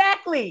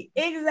 Exactly.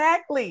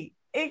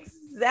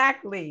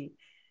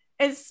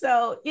 And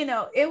so,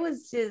 it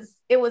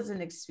was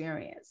an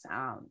experience.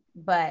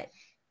 But,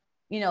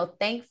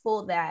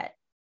 thankful that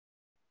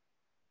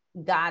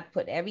God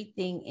put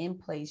everything in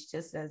place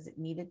just as it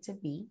needed to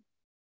be.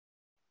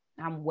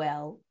 I'm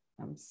well,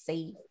 I'm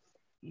safe,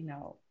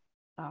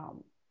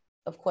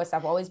 of course,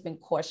 I've always been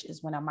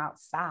cautious when I'm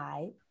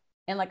outside.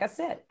 And like I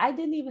said, I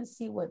didn't even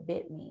see what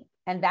bit me.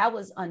 And that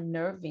was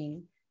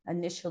unnerving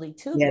initially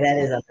too. Yeah, that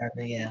is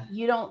unnerving. Yeah.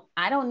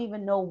 I don't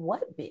even know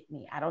what bit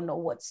me. I don't know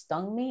what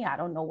stung me. I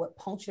don't know what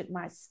punctured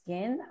my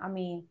skin. I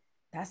mean,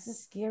 that's a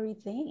scary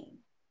thing,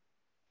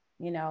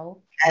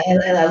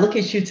 And I look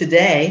at you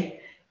today,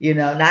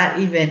 not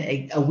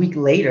even a week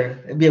later,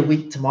 it'll be a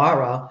week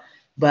tomorrow,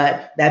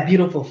 but that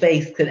beautiful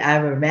face, could I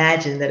ever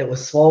imagine that it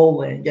was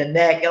swollen, your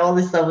neck, and all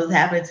this stuff was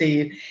happening to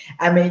you?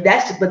 I mean,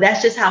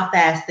 that's just how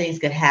fast things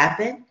could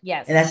happen.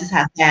 Yes. And that's just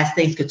how fast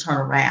things could turn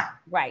around.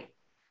 Right.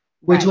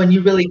 Which, when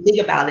you really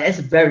think about it, it's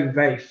very,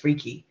 very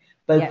freaky.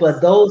 But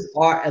those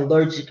are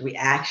allergic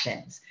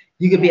reactions.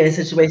 You could be in a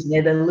situation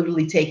where they're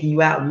literally taking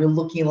you out and you're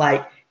looking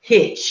like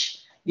Hitch,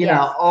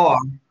 or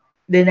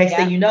the next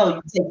thing you know,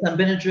 you take some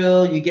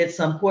Benadryl, you get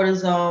some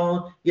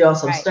cortisone,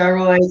 some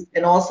steroids,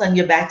 and all of a sudden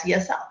you're back to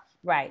yourself.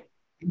 Right.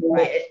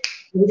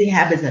 Everything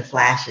happens in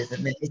flashes,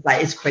 and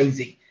it's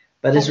crazy,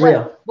 but it's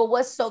real. But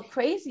what's so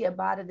crazy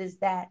about it is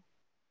that,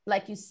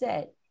 like you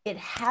said, it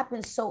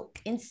happens so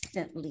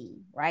instantly,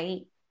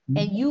 right?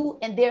 Mm-hmm.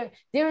 And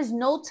there is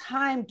no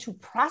time to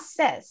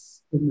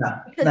process. No,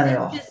 not at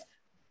all.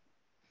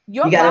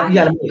 Your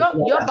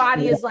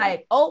body is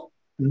like, oh,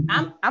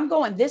 mm-hmm. I'm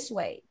going this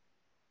way.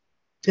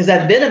 Because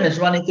that venom is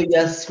running through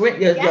your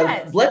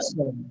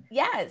bloodstream.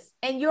 Yes.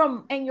 And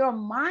your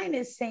mind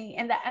is saying,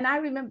 and I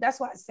remember, that's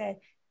why I said,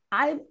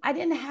 I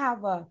didn't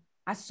have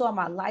I saw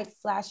my light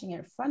flashing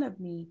in front of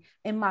me.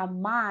 In my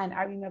mind,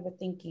 I remember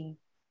thinking,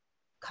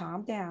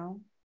 calm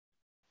down,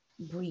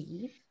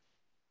 breathe,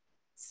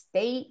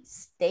 stay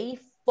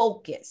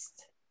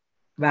focused.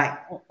 Right.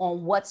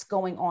 On what's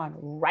going on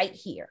right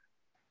here.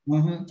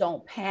 Mm-hmm.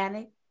 Don't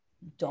panic.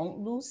 Don't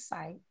lose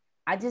sight.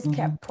 I just mm-hmm.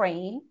 kept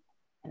praying.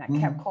 And I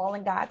mm-hmm. kept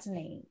calling God's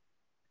name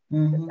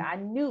because mm-hmm. I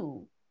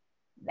knew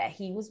that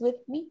He was with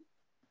me.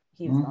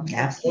 He was going to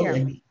take care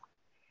of me.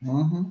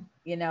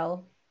 Mm-hmm.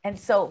 And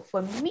so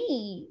for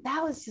me,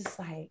 that was just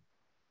like,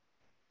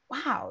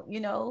 wow,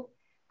 And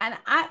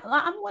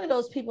I'm one of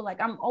those people, like,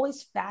 I'm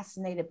always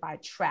fascinated by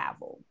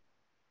travel.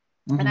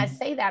 Mm-hmm. And I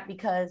say that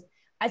because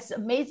it's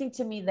amazing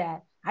to me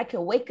that I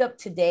could wake up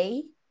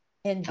today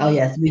and be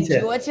in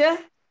Georgia,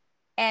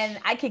 and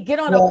I could get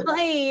on a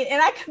plane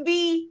and I could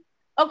be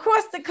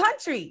across the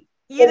country,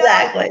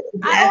 Exactly.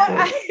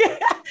 I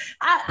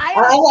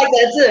like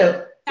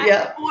that too.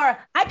 Yeah. Or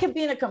I could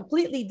be in a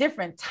completely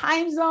different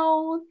time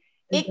zone.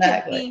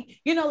 Exactly.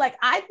 It could be, like,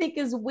 I think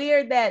it's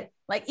weird that,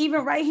 like,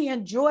 even right here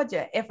in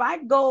Georgia, if I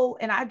go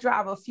and I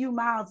drive a few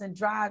miles and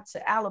drive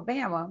to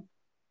Alabama,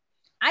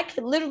 I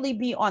could literally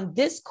be on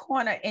this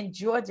corner in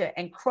Georgia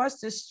and cross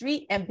the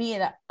street and be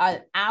in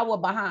an hour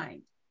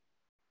behind.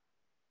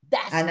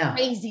 That's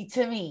crazy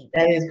to me.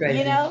 That is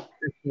crazy.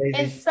 Crazy.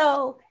 And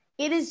so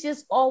it is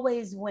just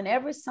always,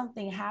 whenever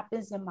something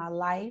happens in my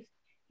life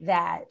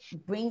that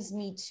brings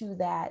me to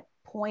that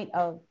point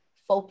of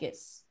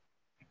focus,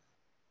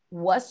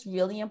 what's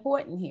really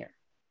important here,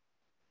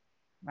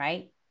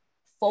 right?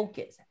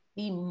 Focus.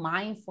 Be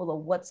mindful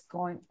of what's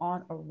going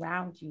on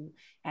around you,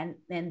 and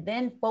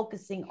then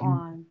focusing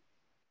on,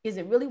 is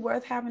it really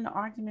worth having an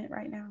argument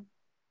right now?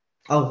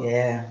 Oh,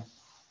 yeah.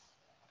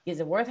 Is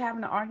it worth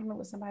having an argument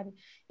with somebody?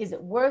 Is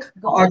it worth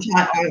going?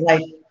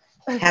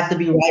 Have to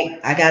be right.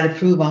 I got to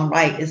prove I'm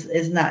right.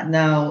 It's not.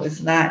 No,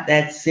 it's not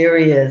that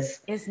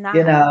serious. It's not.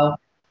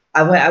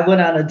 I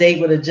went on a date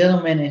with a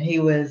gentleman, and he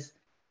was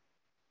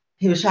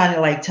trying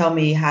to tell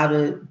me how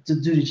to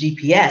do the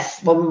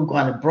GPS. Well, we were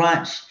going to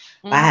brunch.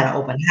 Mm-hmm. I had an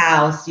open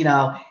house,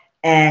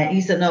 and he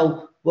said,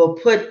 no, we'll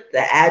put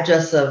the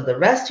address of the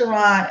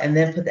restaurant and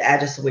then put the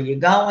address of where you're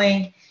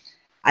going.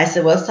 I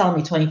said, well, it's telling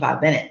me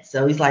 25 minutes.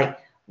 So he's like,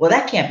 well,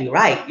 that can't be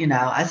right.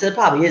 I said, it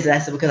probably isn't. I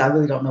said, because I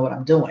really don't know what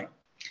I'm doing.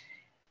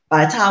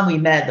 By the time we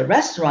met at the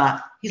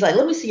restaurant, he's like,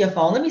 let me see your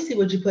phone. Let me see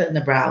what you put in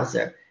the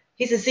browser.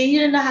 He said, see, you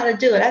didn't know how to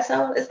do it. I said,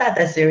 oh, it's not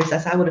that serious. I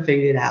said, I would have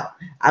figured it out.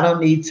 I don't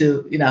need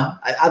to,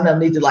 I don't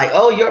need to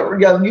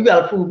you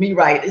got to prove me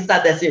right. It's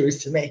not that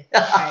serious to me.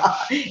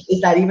 Right.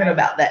 It's not even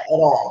about that at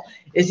all.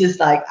 It's just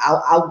like,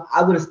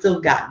 I would have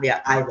still gotten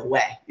there either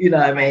way. You know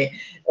what I mean?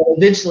 And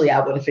eventually I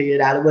would have figured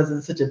it out. It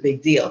wasn't such a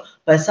big deal.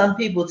 But some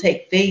people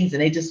take things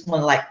and they just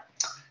want to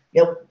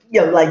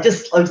like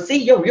just like, see,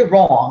 you're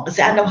wrong.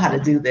 See, I know how to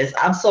do this.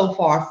 I'm so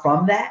far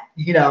from that,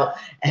 it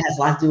has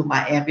a lot to do with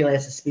my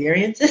ambulance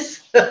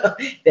experiences that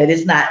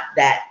it's not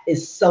that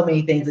it's so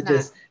many things It's that not.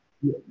 just,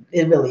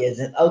 it really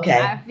isn't. Okay.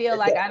 I feel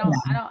like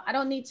I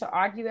don't need to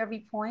argue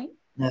every point.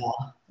 No,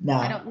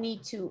 I no. don't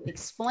need to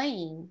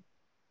explain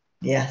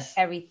Yes.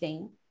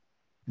 everything.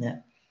 Yeah.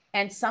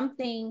 And some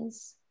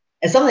things,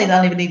 And some things I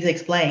don't even need to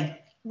explain. It's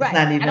right.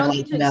 not I even don't like,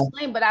 need to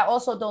explain, but I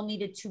also don't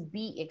need it to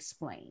be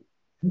explained.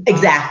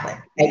 exactly.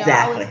 You know,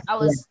 I was Exactly. I Yeah.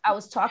 was I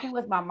was talking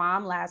with my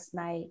mom last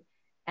night,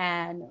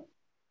 and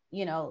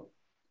you know,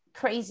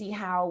 crazy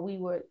how we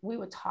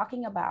were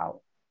talking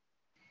about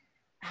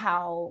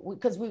how,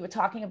 because we were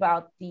talking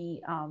about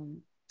the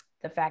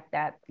fact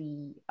that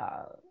the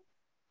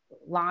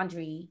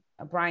Laundry,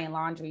 Brian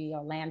Laundry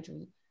or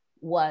Landry,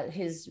 was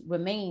his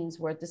remains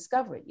were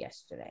discovered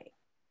yesterday.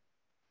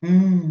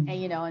 Mm.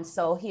 And and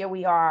so here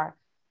we are.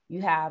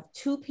 You have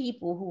two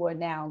people who are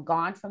now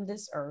gone from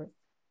this earth,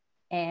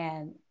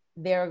 and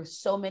there are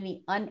so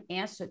many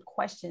unanswered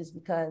questions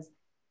because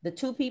the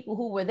two people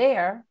who were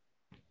there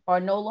are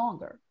no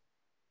longer.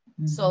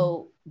 Mm-hmm.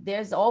 So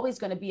there's always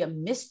going to be a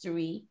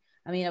mystery.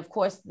 I mean, of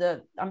course,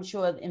 I'm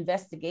sure the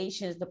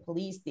investigations, the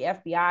police, the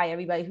FBI,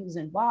 everybody who's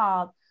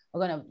involved are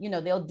going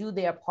to, they'll do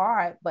their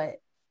part, but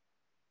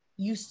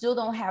you still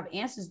don't have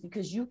answers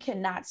because you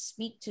cannot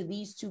speak to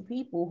these two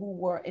people who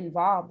were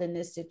involved in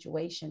this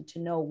situation to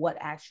know what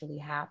actually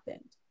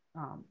happened.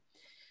 Um,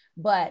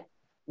 but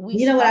we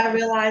You know what I started.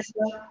 realized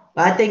though?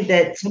 I think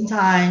that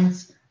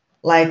sometimes,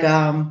 like,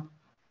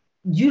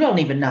 you don't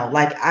even know.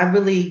 Like, I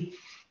mean,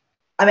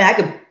 I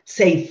could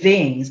say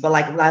things, but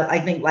like, I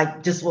think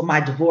like just with my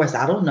divorce,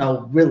 I don't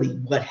know really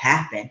what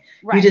happened.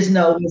 You Right. just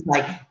know it's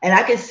like, and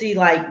I could see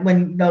like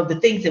when the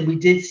things that we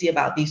did see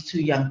about these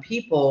two young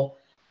people.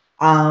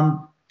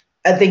 Um,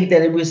 I think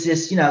that it was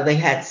just, they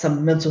had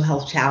some mental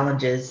health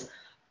challenges.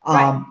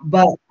 Right.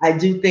 But I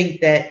do think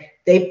that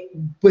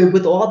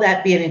with all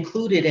that being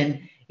included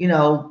and,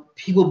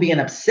 people being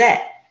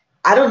upset,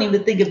 I don't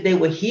even think if they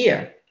were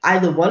here,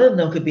 either one of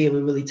them could be able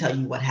to really tell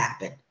you what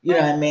happened. You know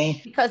Right. what I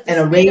mean? Because the And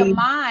a state of rage,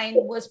 mind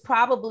was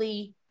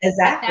probably at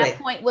that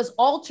exactly, point was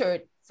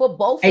altered for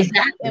both of them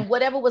exactly, and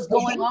whatever was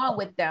going exactly, on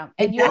with them.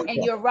 And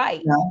exactly. you're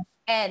right. You know,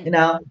 And you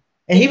know,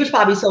 and he it was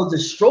probably so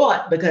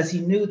distraught because he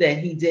knew that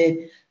he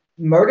did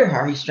murder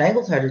her. He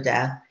strangled her to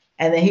death.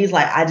 And then he's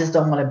like, I just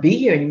don't want to be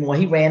here anymore.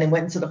 He ran and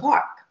went into the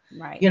park,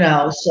 right,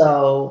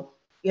 so,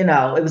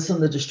 it was from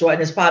the distraught.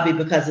 And it's probably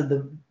because of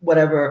the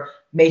whatever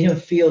made him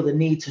feel the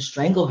need to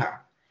strangle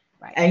her.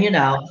 right, And,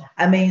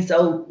 I mean,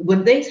 so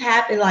when things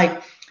happen,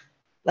 like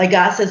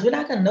God says, we're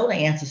not going to know the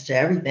answers to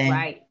everything.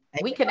 right.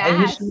 We can And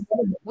you ask. should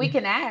We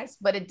can ask,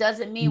 but it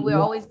doesn't mean we're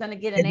know. always going to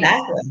get an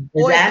answer, Exactly.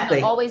 or it's going to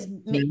Exactly. always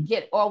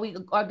get, or we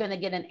are going to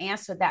get an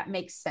answer that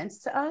makes sense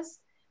to us,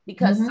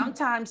 because Mm-hmm.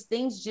 sometimes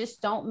things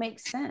just don't make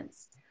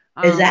sense.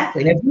 Um,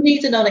 Exactly. And if you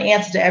need to know the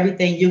answer to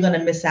everything, you're going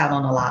to miss out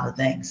on a lot of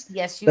things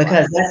yes, you are.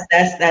 because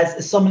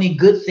that's so many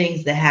good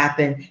things that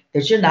happen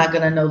that you're not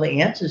going to know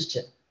the answers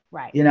to,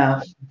 Right, you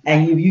know.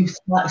 And right, you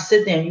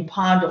sit there and you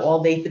ponder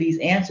all day for these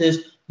answers,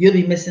 you'll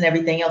be missing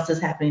everything else that's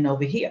happening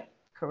over here,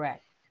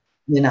 correct.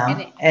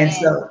 And And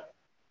so,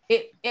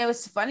 it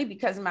was funny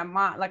because my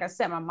mom, like I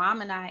said, my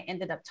mom and I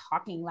ended up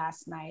talking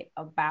last night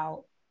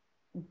about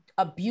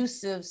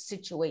abusive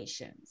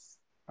situations,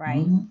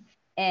 right? mhm,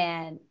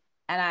 And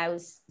I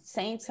was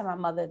saying to my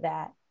mother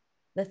that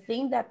the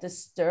thing that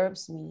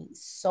disturbs me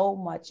so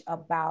much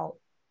about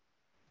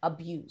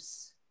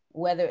abuse,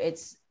 whether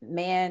it's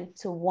man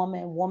to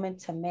woman, woman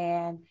to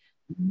man,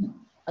 mhm,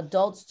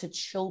 adults to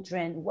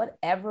children,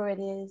 whatever it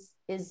is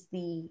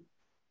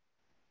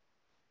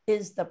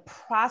the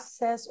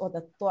process or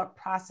the thought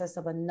process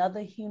of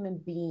another human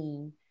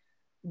being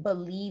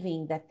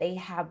believing that they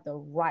have the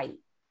right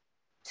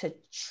to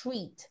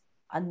treat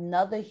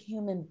another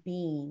human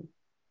being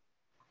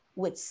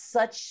with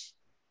such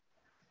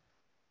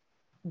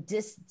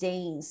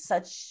disdain,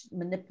 such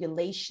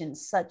manipulation,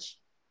 such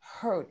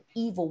hurt,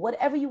 evil,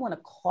 whatever you want to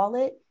call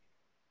it.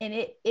 And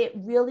it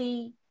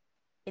really,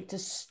 it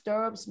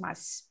disturbs my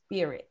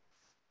spirit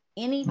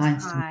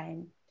mine's too.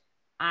 anytime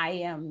I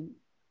am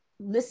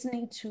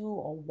listening to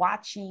or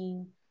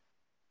watching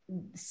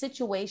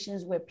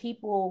situations where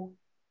people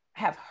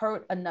have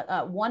hurt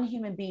one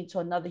human being to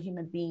another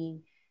human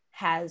being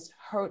has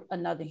hurt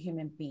another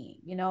human being,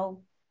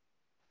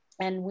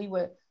 and we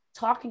were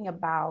talking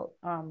about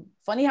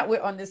funny how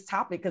we're on this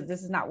topic because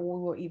this is not what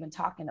we were even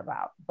talking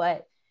about,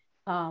 but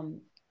my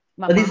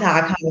But these are mom.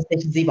 how our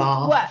conversations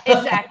evolve. Well,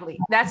 exactly,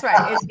 that's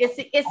right.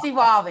 It's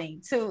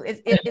evolving too.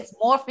 It's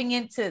morphing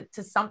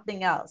into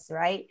something else,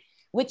 right?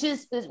 Which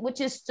is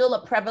still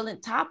a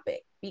prevalent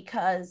topic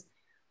because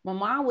my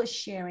mom was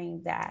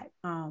sharing that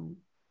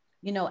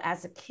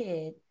as a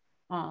kid,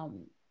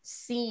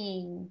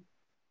 seeing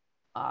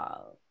uh,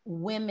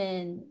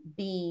 women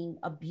being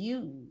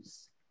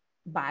abused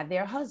by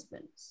their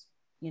husbands,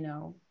 you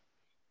know,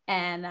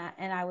 and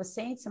I was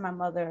saying to my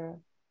mother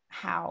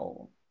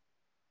how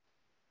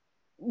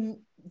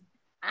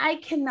I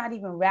cannot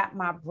even wrap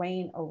my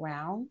brain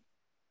around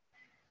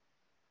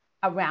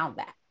around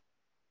that.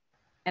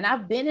 And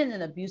I've been in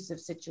an abusive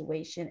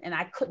situation and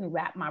I couldn't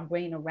wrap my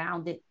brain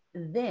around it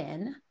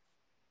then,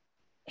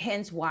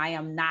 hence why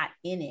I'm not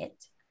in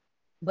it.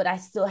 But I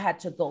still had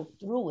to go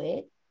through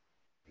it,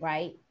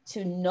 right?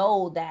 To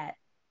know that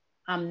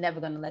I'm never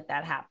going to let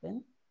that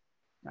happen,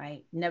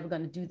 right? Never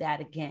going to do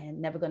that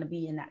again, never going to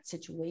be in that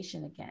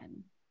situation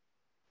again.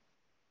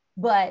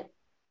 But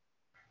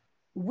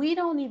we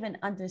don't even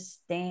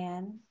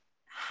understand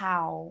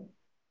how,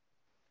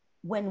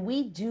 when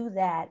we do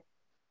that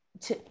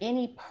to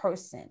any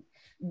person,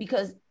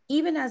 because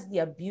even as the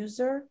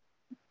abuser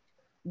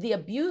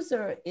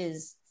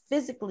is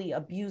physically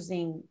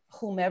abusing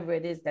whomever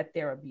it is that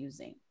they're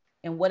abusing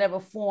in whatever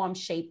form,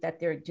 shape that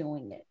they're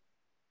doing it.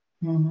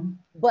 Mm-hmm.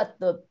 But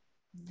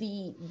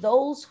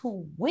those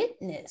who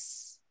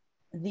witness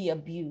the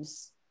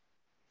abuse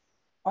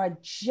are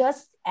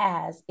just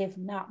as, if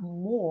not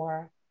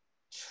more,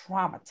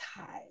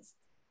 traumatized.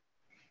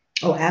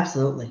 Oh,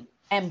 absolutely.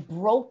 And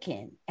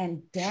broken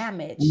and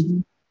damaged, mm-hmm.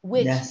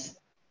 which yes.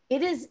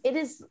 it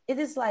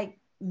is like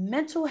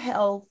mental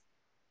health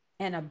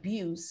and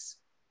abuse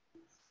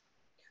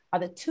are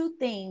the two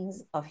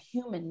things of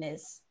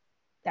humanness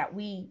that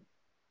we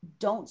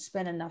don't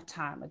spend enough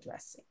time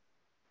addressing.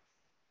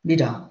 We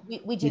don't.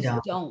 We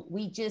just don't.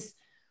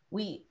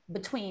 We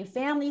between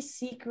family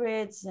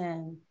secrets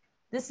and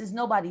this is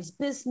nobody's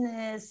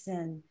business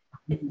and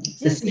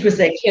the secrets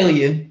that kill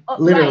you,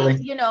 literally.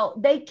 Right, you know,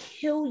 they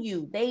kill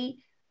you.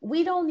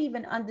 We don't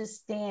even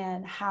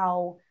understand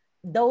how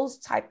those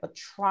type of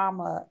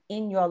trauma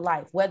in your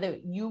life, whether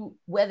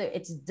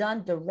it's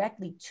done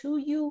directly to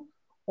you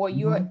or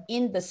you're mm-hmm.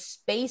 in the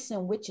space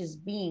in which is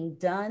being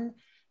done,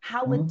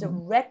 how mm-hmm. it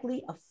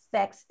directly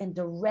affects and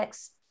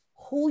directs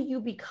who you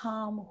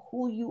become,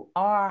 who you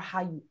are,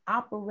 how you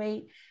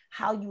operate,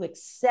 how you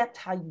accept,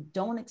 how you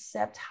don't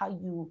accept, how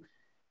you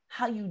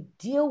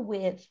deal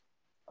with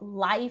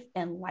life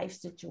and life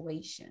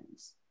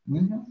situations.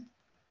 Mm-hmm.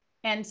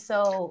 And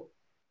so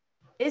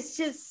it's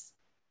just,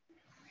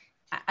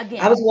 again.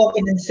 I was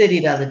walking in the city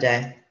the other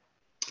day.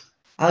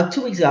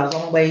 2 weeks ago, I was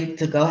on my way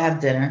to go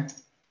have dinner.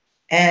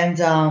 And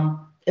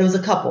it was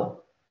a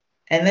couple.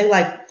 And they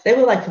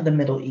were like from the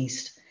Middle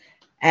East.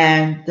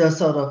 And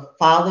the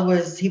father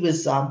was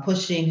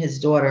pushing his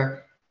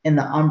daughter in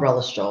the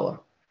umbrella stroller.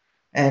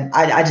 And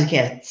I just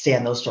can't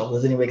stand those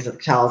strollers anyway, because the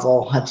child's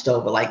all hunched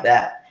over like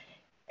that.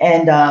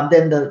 And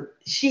then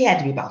she had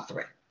to be about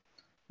 3.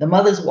 The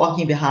mother's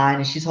walking behind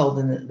and she's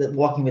holding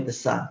walking with the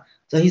son.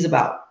 So he's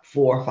about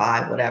 4 or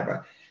 5,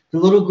 whatever. The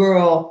little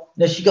girl,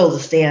 she goes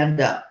to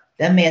stand up.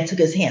 That man took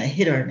his hand and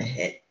hit her in the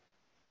head.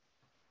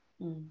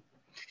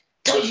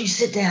 Told you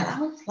sit down.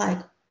 I was like,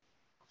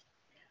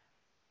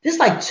 this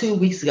like 2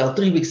 weeks ago,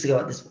 3 weeks ago,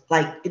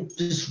 it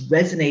just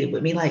resonated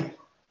with me. Like,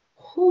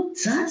 who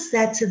does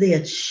that to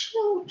their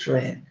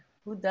children?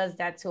 Who does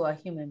that to a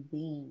human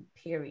being,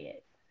 period?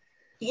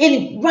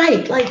 And,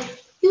 right, like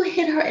you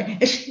hit her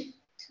and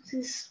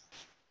she's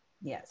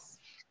yes,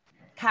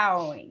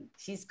 cowering.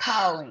 She's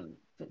cowering,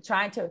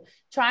 trying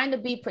to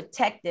be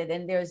protected,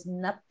 and there's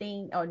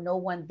nothing or no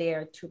one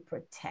there to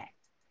protect.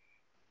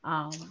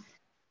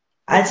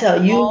 I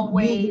tell you,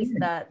 always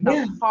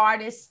the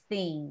hardest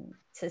thing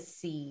to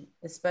see,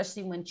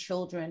 especially when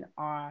children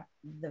are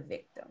the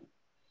victim.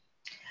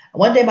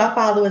 One day my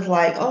father was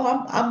like,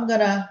 "Oh, I'm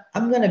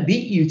gonna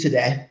beat you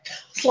today."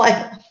 It's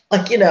like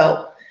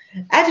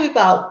actually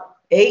about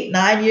 8,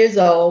 9 years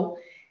old,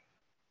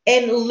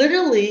 and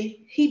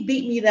literally he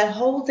beat me that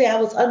whole day. I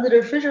was under the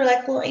refrigerator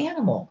like a little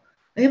animal,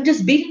 and him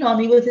just beating on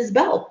me with his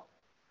belt,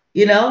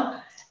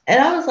 And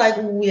I was like,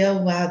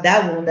 well, wow,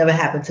 that will never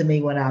happen to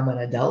me when I'm an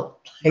adult.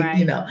 Like,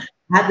 right.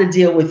 I have to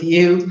deal with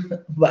you,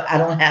 but I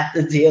don't have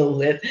to deal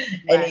with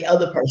any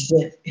other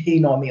person,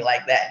 on me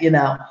like that,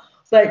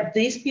 But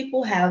these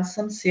people have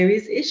some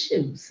serious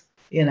issues,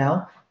 beating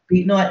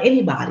on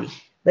anybody.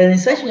 But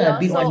especially when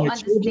beating on your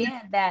children.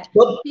 Understand that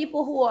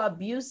people who are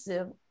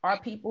abusive are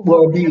people who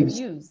are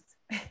abused.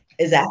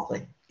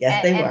 Exactly.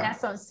 Yes, they were. And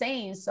that's what I'm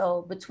saying.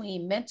 So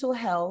between mental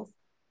health,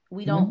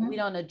 we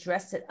don't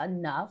address it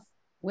enough.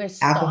 We're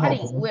starting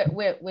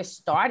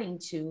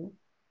to.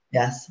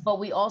 Yes. But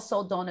we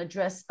also don't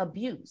address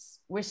abuse.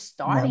 We're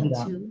starting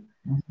to,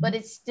 but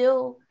it's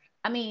still,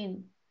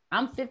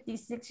 I'm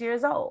 56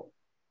 years old.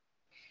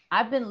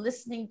 I've been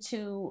listening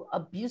to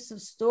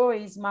abusive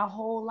stories my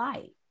whole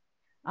life.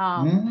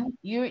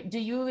 Do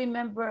you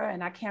remember,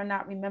 and I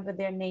cannot remember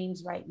their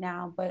names right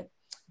now, but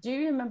do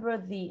you remember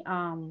the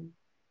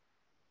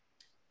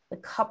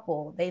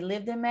couple? They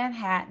lived in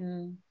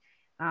Manhattan.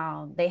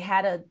 They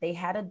had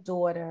a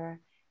daughter,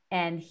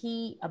 and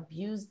he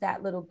abused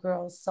that little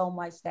girl so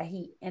much that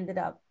she ended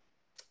up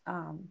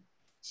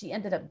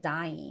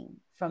dying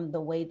from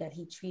the way that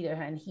he treated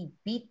her. And he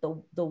beat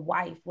the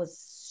wife.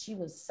 She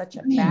was such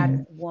a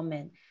battered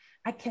woman.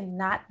 I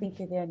cannot think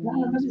of their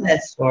names.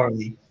 That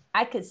story.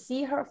 I could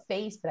see her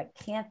face, but I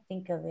can't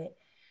think of it.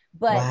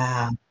 But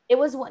it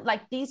was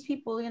like these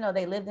people,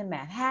 they lived in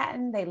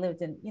Manhattan. They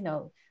lived in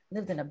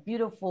a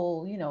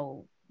beautiful,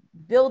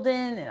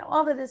 building and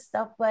all of this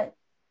stuff. But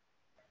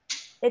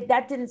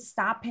that didn't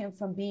stop him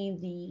from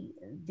being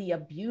the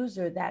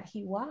abuser that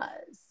he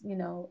was, you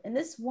know. And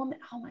this woman,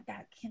 oh my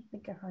God, I can't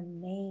think of her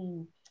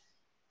name.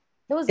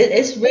 There was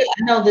It's real.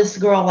 I know this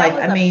girl, that like,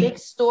 was I a mean, big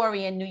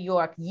story in New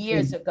York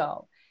years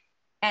ago.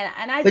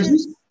 And but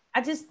you,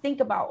 I just think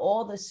about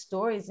all the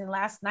stories. And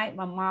last night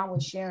my mom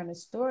was sharing a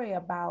story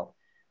about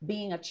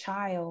being a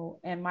child,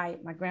 and my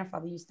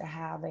grandfather used to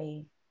have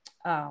a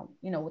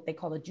you know, what they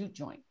call a juke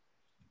joint.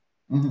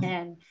 mhm.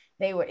 And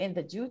they were in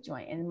the juke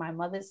joint, and my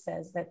mother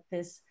says that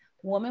this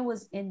woman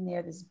was in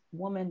there, this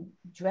woman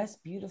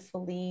dressed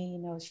beautifully, you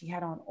know, she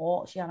had on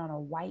a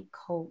white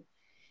coat,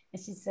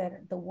 and she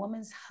said the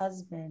woman's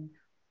husband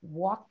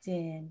walked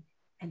in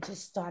and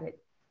just started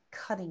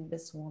cutting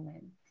this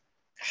woman.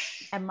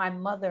 And my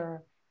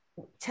mother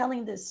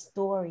telling this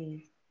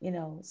story, you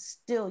know,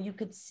 still you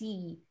could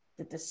see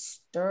the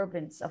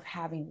disturbance of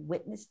having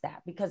witnessed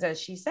that, because as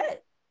she said,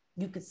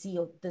 you could see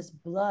this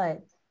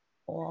blood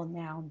all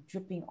now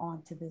dripping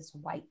onto this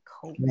white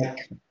coat.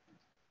 Like,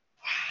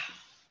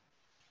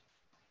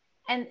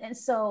 And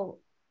so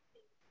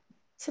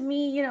to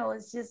me, you know,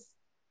 it's just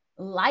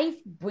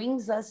life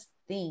brings us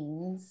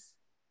things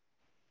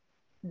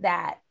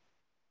that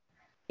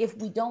if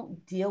we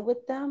don't deal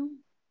with them,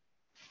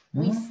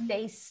 we mhm.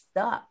 stay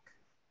stuck.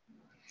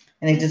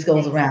 And it We just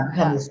goes stay around, stuck.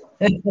 becomes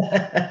it's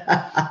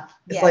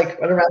Yes. like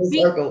run around in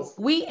We circles.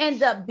 we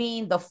end up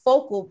being the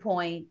focal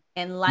point,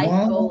 and life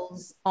Mhm,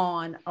 goes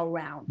on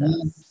around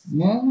mhm, us,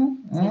 mhm,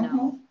 you mhm.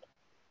 know.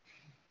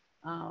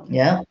 Um,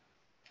 Yeah. so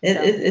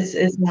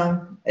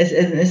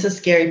It's a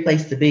scary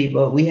place to be,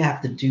 but we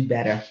have to do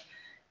better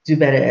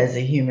as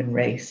a human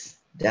race.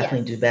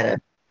 Definitely do yes,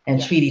 better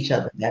and treat yes, each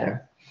other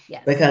better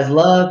yes, because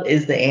love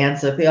is the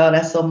answer. Oh,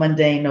 that's so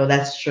mundane. No,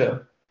 that's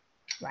true.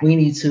 right, We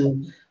need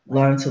to right,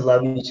 learn to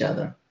love each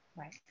other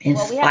right. in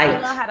Well, we have to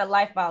spite. learn how to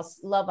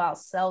love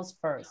ourselves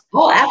first,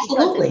 Oh, because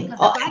absolutely.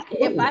 Oh, if I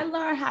absolutely.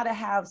 learn how to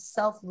have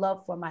self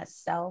love for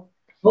myself,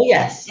 Oh,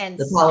 yes.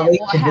 The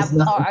toleration is or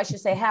nothing. I should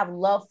say have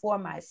love for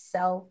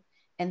myself,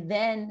 and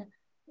then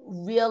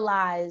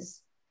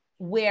realize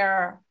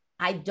where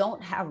I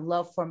don't have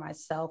love for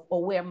myself,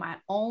 or where my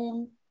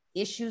own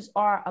issues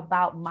are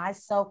about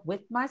myself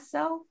with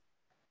myself,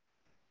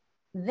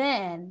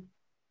 then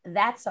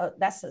that's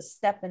a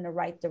step in the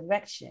right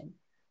direction.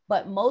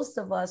 But most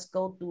of us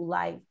go through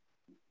life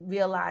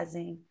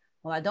realizing,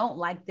 well, I don't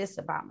like this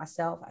about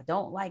myself, I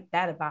don't like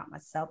that about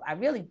myself, I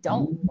really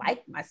don't Mhm,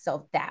 like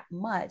myself that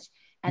much.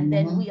 And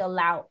then we mhm.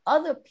 allow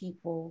other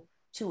people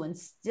to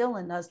instill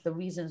in us the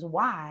reasons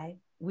why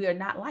we are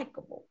not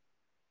likable.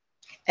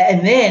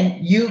 And then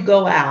you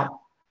go out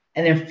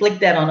and inflict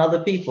that on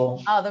other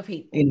people. Other You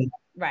people, know,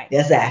 right?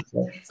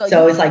 exactly. So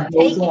So it's like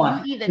goes you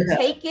on. either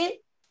take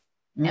it,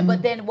 and but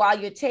Mhm. then while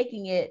you're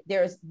taking it,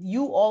 there's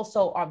you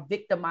also are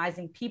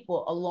victimizing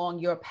people along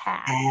your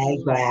path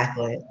in life.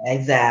 Exactly.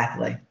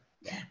 Exactly.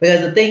 Yeah,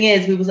 Because the thing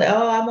is, people say,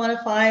 "Oh, I want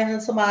to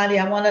find somebody.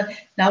 I want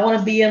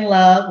to be in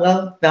love."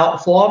 Well,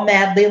 fall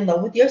madly in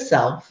love with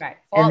yourself, right.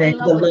 and Fall then in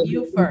love the with love,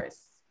 you first.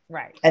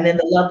 Right.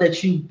 the love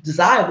that you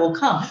desire will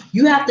come.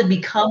 You have Right. to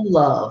become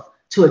love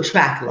to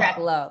attract Track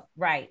love. love.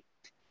 Right.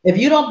 If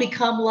you don't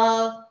become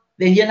love,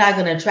 then you're not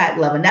going to attract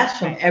love, and that's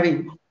from Right.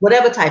 every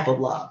whatever type of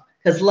love,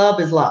 because love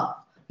is love.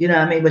 You know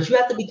what I mean? But you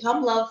have to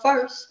become love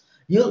first.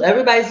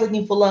 Everybody's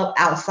looking for love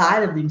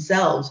outside of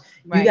themselves.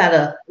 You Right.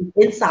 gotta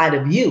inside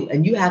of you,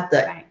 and Right. you have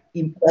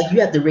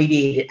to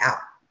radiate it out,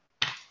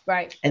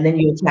 Right. and then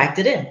you attract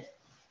it in.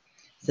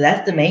 So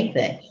that's the Right. main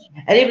thing.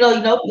 And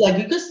even though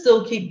like you could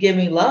still keep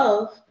giving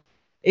love,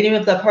 and even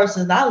if that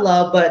person's not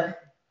love, but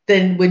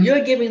then when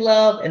you're giving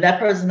love and that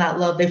person's not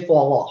love, they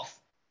fall off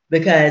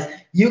because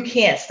you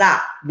can't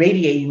stop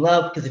radiating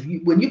love. Because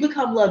when you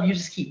become love, you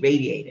just keep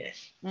radiating it,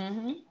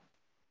 Mm-hmm.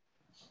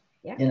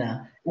 Yeah. you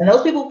know. And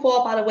those people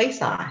fall by the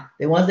wayside.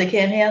 The ones that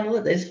can't handle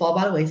it, they just fall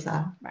by the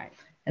wayside, Right.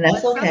 and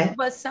that's okay.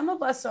 But some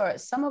of us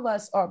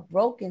are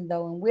broken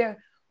though, and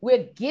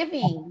we're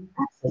giving,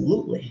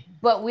 Absolutely.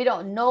 but we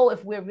don't know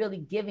if we're really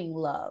giving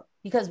love,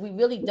 because we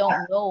really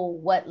don't know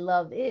what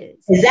love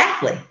is.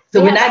 Exactly.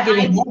 So we're not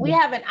giving We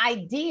love. have an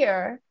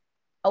idea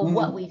of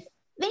what Mhm. we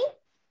think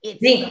it's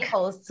Think.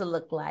 supposed to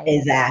look like, but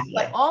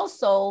Exactly.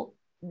 also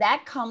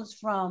that comes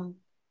from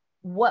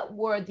what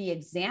were the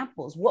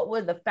examples, what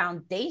were the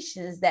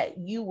foundations that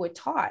you were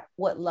taught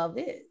what love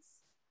is,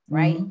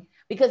 right? Mhm.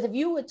 Because if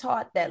you were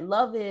taught that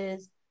love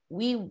is,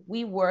 we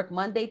work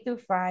Monday through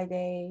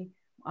Friday,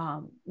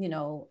 you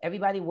know,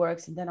 everybody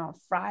works, and then on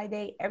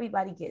Friday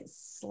everybody gets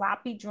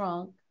sloppy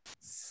drunk,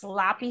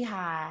 sloppy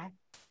high,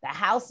 the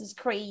house is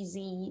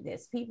crazy,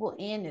 there's people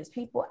in, there's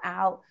people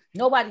out,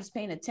 nobody's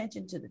paying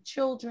attention to the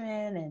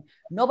children, and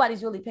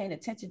nobody's really paying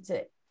attention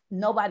to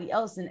nobody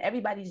else, and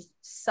everybody's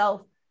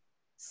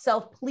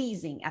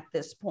self-pleasing at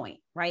this point,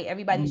 right?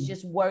 Everybody's Mhm.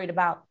 just worried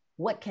about,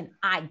 what can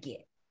I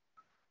get,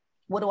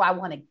 what do I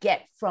want to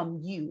get from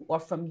you, or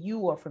from you,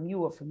 or from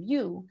you, or from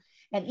you.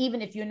 And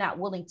even if you're not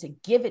willing to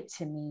give it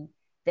to me,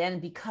 then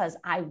because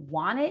I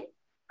want it,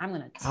 I'm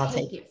going I'll to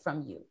take take it. it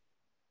from you,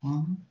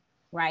 Mhm.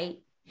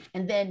 right?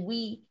 And then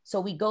we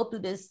go through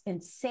this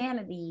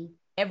insanity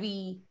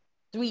every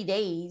 3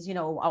 days,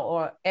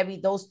 or every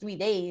those 3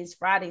 days,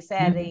 Friday,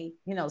 Saturday,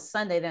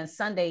 Sunday, then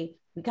Sunday,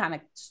 we kind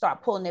of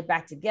start pulling it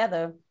back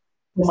together.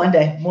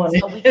 Monday morning.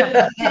 So we can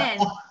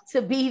pretend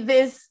to be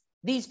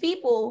these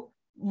people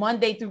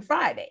Monday through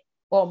Friday,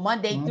 or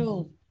Monday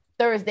through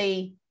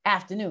Thursday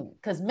afternoon.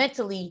 Because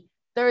mentally,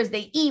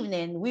 Thursday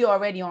evening, we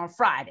already on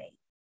Friday.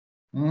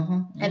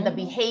 And the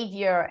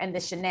behavior and the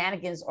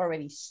shenanigans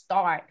already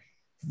start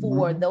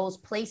for those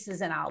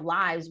places in our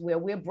lives where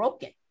we're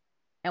broken.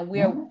 And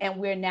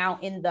we're now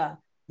in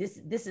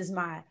this is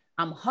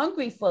I'm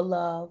hungry for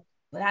love,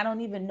 but I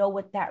don't even know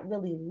what that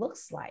really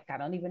looks like. I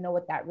don't even know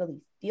what that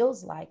really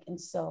feels like. And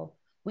so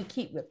we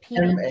keep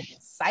repeating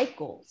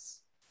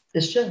cycles.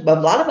 It's true. But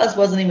a lot of us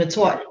wasn't even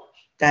taught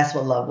that's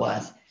what love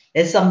was.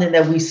 It's something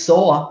that we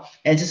saw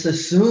and just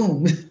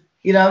assumed,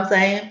 you know what I'm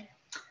saying?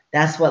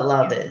 That's what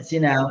love is,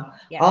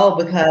 Yes. Oh,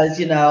 because,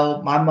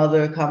 my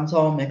mother comes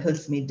home and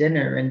cooks me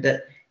dinner and,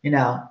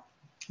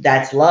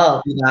 that's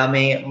love. I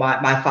mean,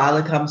 my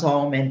father comes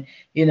home and,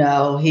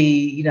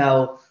 he,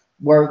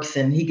 works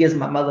and he gives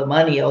my mother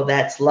money. Oh,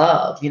 that's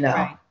love,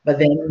 Right. But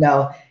then,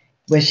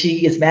 when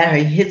she gets mad,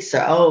 he hits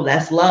her. Oh,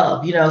 that's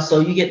love, So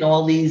you're getting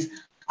all these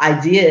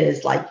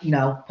ideas, like,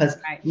 because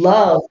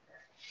love,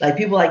 like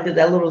people like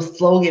that little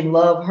slogan,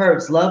 love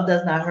hurts. Love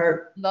does not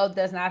hurt. Love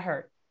does not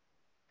hurt.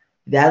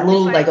 That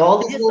little, like all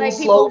these just little like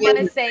people want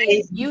slogans. to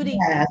say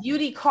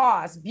beauty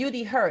costs,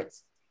 beauty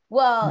hurts.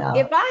 Well, No.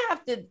 if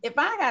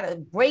I gotta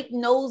break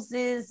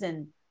noses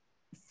and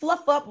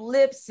fluff up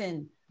lips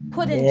and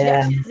put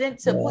injections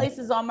into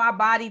places on my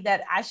body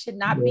that I should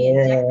not be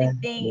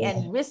injecting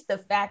and risk the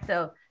fact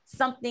of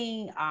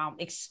something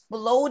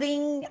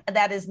exploding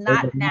that is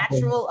not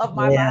natural of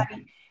my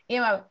body,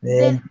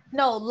 then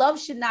no, love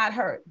should not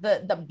hurt.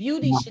 The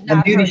beauty should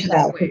not hurt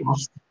that way.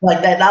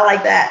 Like that, not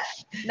like that.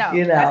 No,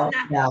 that's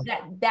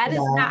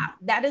not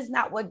that is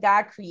not what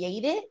God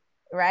created,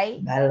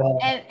 right? Not at all.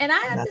 And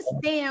I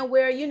understand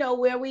where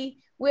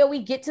where we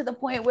get to the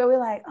point where we're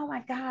like, oh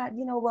my God,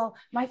 well,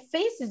 my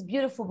face is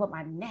beautiful, but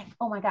my neck,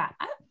 oh my God.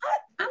 I'm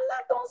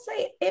not gonna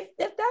say if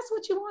that's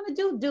what you want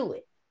to do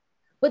it.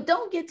 But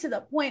don't get to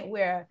the point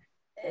where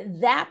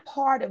that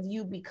part of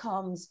you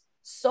becomes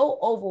so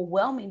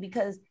overwhelming,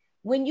 because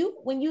when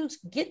you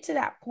get to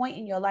that point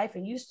in your life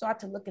and you start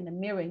to look in the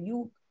mirror and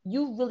you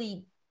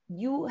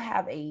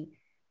have a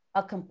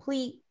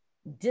complete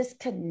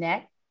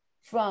disconnect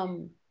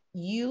from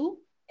you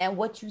and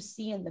what you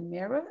see in the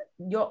mirror,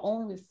 your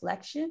own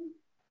reflection,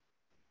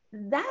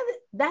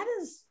 that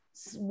is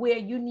where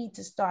you need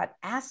to start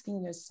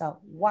asking yourself,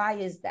 why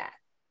is that?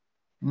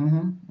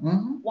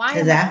 Why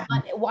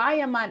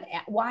am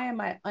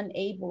I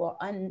unable or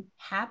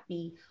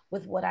unhappy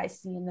with what I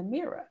see in the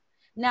mirror?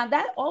 Now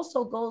that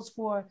also goes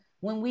for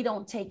when we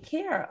don't take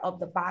care of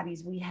the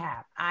bodies we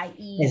have,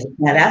 i.e.,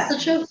 that's the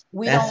truth.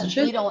 We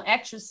don't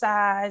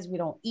exercise, we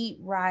don't eat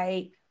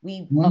right,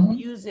 we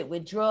abuse it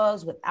with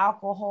drugs, with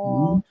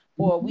alcohol,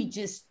 or we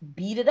just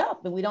beat it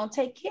up and we don't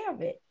take care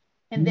of it.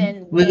 And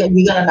then we're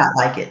gonna not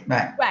like it,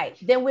 right? Right.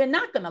 Then we're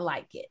not gonna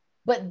like it.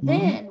 But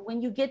then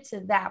when you get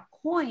to that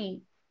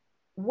point,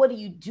 what do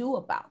you do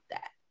about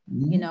that?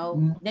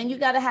 Then you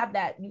got to have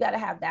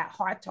that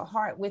heart to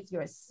heart with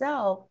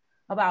yourself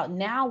about,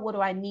 now what do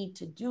I need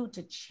to do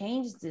to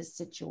change this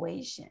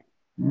situation?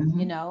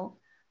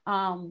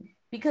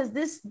 Because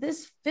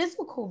this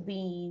physical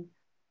being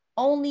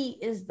only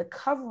is the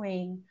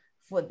covering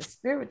for the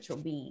spiritual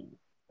being.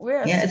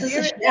 We're a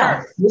spirit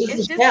first.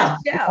 It's just a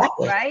shell,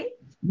 right?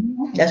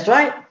 That's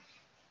right.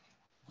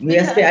 I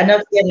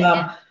never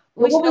forget.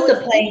 What was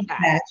the plane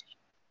crash?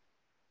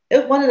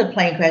 One of the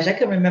plane crash, I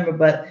couldn't remember,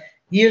 but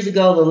years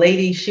ago, the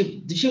lady,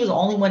 she was the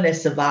only one that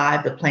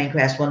survived the plane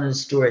crash, one of the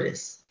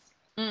stewardess.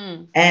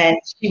 And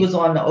she was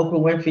on the Oprah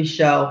Winfrey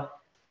show,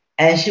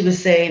 and she was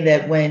saying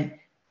that when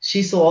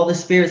she saw all the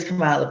spirits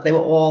come out, they were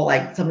all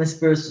like, some of the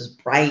spirits was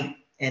bright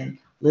and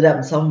lit up,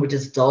 and some were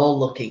just dull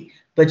looking,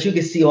 but you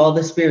could see all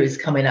the spirits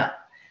coming up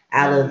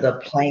out of the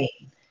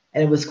plane,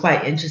 and it was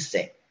quite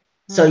interesting.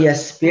 So your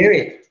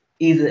spirit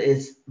either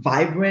is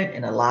vibrant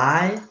and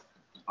alive,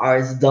 or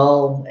it's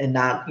dull and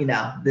not,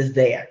 is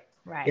there,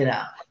 right?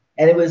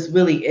 And it was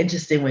really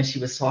interesting when she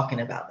was talking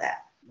about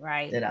that,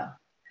 right?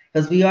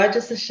 Because we are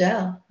just a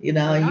shell,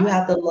 and you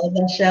have to love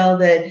that shell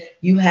that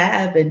you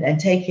have and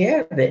take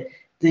care of it,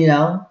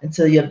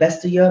 until your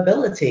best of your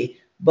ability.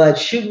 But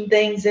shooting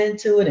things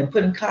into it and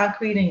putting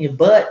concrete in your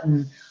butt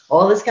and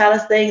all this kind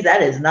of things,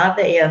 that is not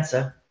the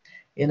answer.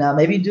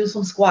 Maybe do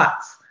some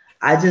squats.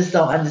 I just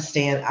don't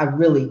understand. I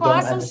really don't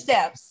understand. Some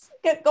steps.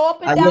 Go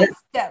up and down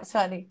steps,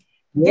 honey.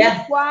 Do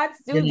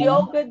squats, do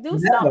yoga, do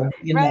something.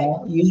 Right?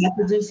 You have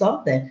to do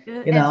something.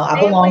 I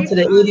belong to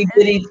the itty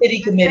bitty titty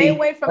committee,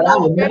 but I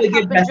would never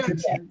get breast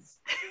injections.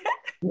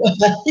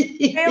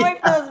 Stay away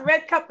from those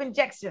red cup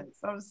injections.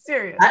 I'm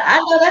serious. I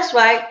know that's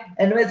right.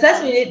 And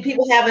especially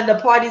people having the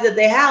parties at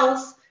their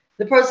house,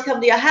 the person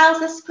come to your house,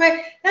 that's great.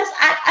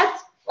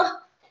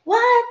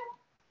 What?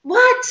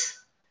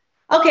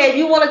 Okay, if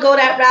you want to go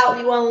that route,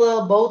 you want a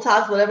little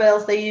Botox, whatever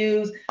else they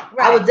use,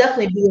 I would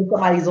definitely be in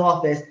somebody's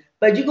office.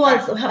 But you go in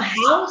a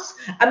house,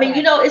 I mean,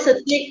 you know, it's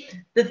a thing,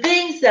 the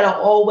things that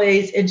are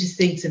always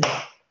interesting to me.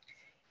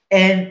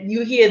 And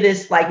you hear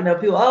this, like, you know,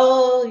 people,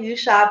 oh, you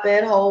shop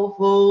at Whole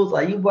Foods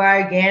or you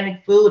buy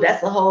organic food,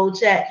 that's a whole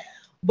chat.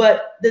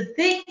 But the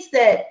things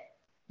that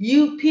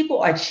you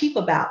people are cheap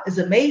about is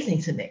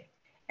amazing to me.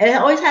 And it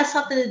always has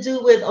something to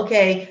do with,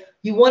 okay,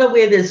 you want to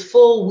wear this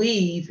full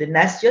weave and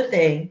that's your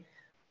thing,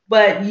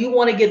 but you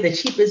want to get the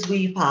cheapest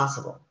weave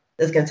possible.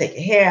 That's going to take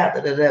your hair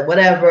out,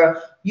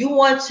 whatever. You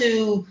want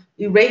to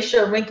erase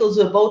your wrinkles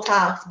with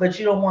Botox, but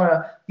you don't want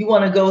to, you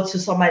want to go to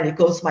somebody to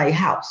go to my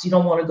house. You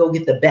don't want to go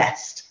get the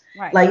best.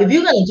 Right. Like if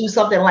you're going to do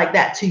something like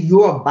that to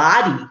your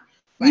body,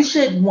 you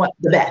should want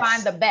the best.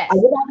 Find the best. I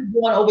would not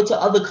be going over to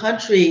other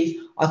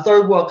countries or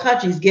third world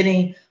countries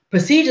getting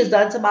procedures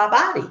done to my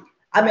body.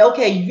 I mean,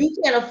 okay, you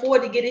can't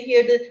afford to get it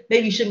here,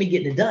 maybe you shouldn't be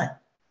getting it done.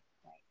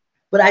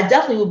 But I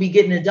definitely will be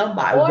getting it done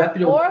by a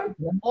reputable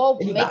or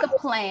make a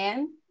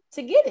plan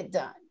to get it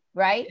done,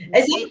 right?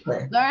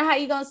 Exactly. Learn how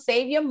you're going to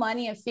save your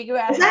money and figure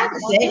out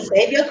exactly.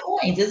 Save your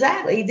coins.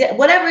 Exactly.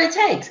 Whatever it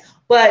takes.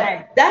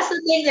 But that's the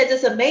thing that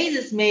just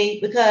amazes me,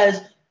 because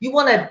you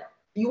want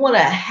to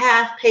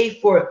have paid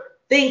for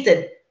things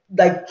that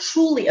like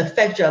truly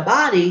affect your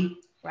body.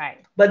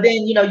 Right. But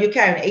then, you know, you're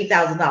carrying an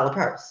 $8,000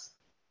 purse.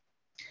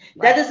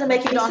 That doesn't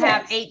make any sense. You don't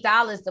have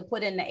 $8 to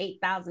put in the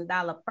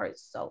 $8,000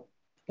 purse. So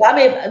I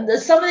mean,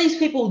 some of these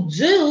people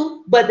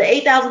do, but the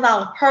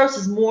 $8,000 purse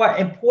is more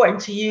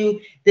important to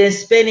you than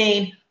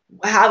spending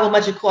however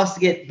much it costs to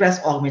get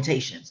breast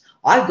augmentations.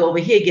 I go over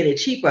here, get it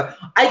cheaper.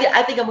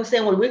 I think I'm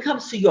saying when it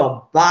comes to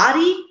your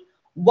body,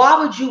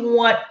 why would you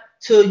want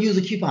to use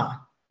a coupon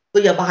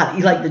for your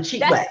body, like the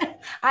cheap way?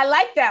 I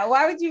like that.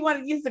 Why would you want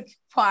to use a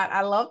coupon?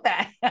 I love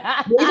that.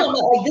 You know,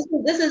 like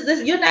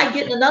this. You're not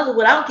getting another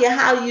one. I don't care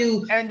how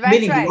you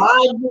many line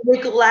you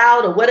wrinkle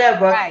out or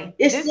whatever. Right.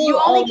 It's still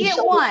you only get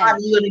one.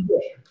 You're gonna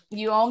get.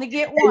 You only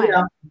get one. You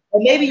know,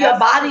 and maybe your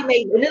body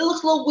may, and it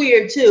looks a little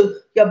weird too.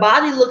 Your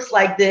body looks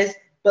like this,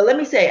 but let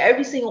me say,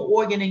 every single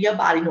organ in your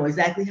body know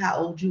exactly how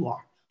old you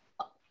are.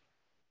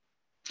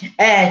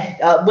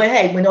 And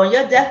when on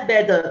your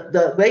deathbed,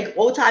 the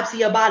autopsy of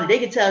your body, they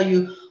can tell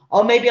you,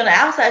 or maybe on the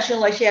outside she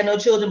looked like she had no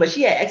children, but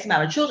she had X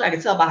amount of children. I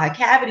can tell by her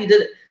cavity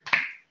that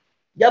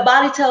your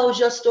body tells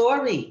your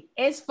story.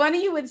 It's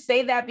funny you would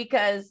say that,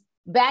 because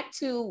back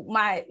to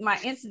my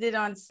incident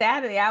on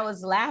Saturday, I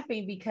was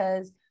laughing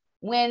because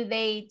when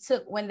they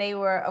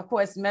were, of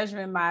course,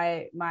 measuring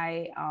my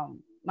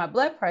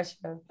blood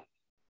pressure,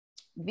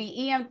 the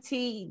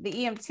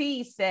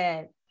EMT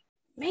said,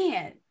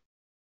 "Man,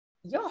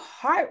 your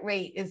heart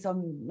rate is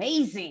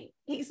amazing."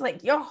 He's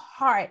like, "Your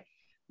heart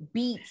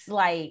beats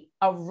like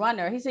a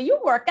runner." He said, "You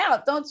work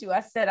out, don't you?"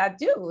 I said, "I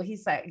do."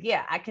 He's like,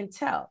 "Yeah, I can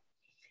tell."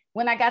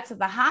 When I got to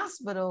the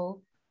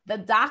hospital, the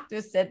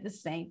doctor said the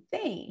same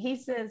thing. He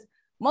says,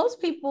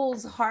 most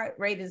people's heart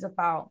rate is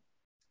about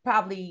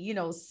probably,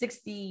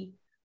 60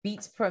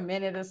 beats per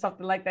minute or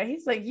something like that.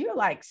 He's like, "You're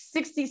like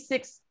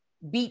 66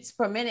 beats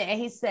per minute." And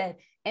he said,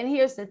 and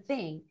here's the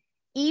thing,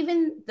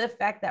 even the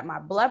fact that my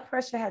blood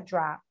pressure had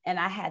dropped and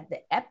I had the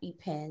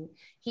EpiPen,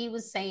 he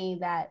was saying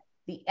that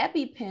the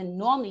EpiPen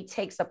normally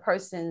takes a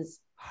person's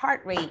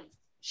heart rate,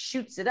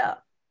 shoots it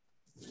up.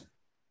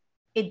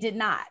 It did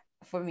not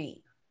for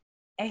me.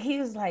 And he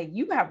was like,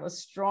 "You have a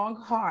strong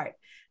heart."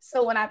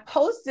 So when I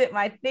posted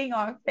my thing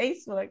on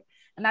Facebook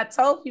and I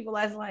told people,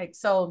 I was like,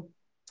 so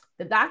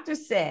the doctor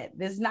said,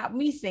 this is not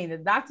me saying, the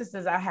doctor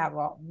says I have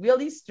a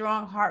really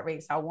strong heart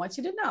rate. So I want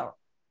you to know,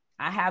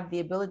 I have the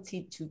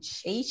ability to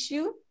chase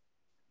you,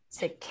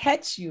 to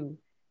catch you,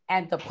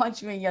 and to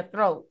punch you in your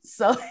throat.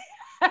 So, so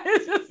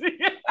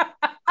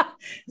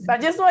I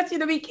just want you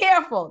to be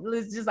careful.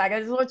 It's just like, I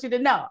just want you to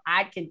know,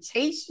 I can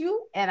chase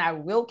you and I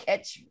will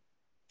catch you.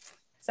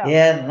 So,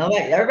 yeah, no,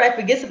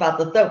 everybody forgets about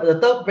the throat. The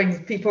throat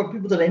brings people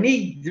to their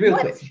knees real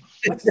quick.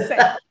 What you say?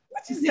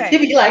 What you say? You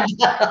be like,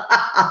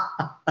 yeah,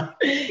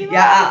 if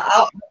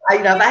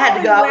I had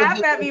to go,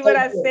 laugh at me when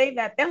I say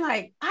that. They're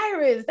like,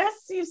 "Iris, that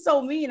seems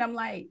so mean." I'm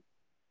like,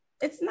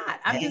 it's not.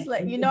 I'm just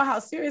letting you know how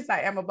serious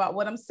I am about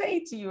what I'm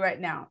saying to you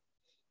right now.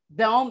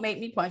 Don't make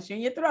me punch you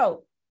in your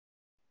throat,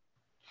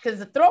 because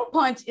the throat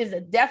punch is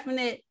a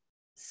definite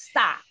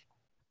stop.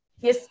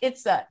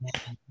 It's a.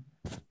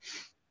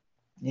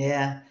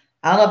 Yeah.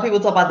 I don't know. People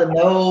talk about the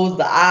nose,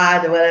 the eye,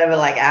 the whatever.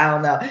 Like, I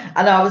don't know.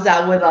 I know I was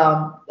out with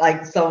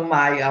like some of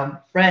my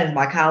friends,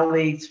 my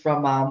colleagues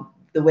from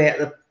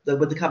with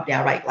the company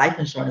I write life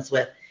insurance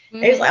with.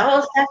 Mm-hmm. They was like,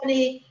 "Oh,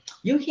 Stephanie,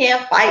 you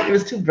can't fight." It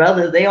was two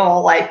brothers. They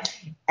all like,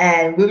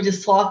 and we were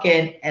just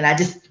talking, and I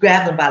just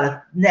grabbed him by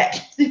the neck.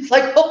 He was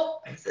like,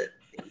 "Oh," I said,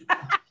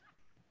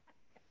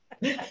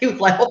 he was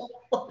like,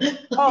 "Oh,"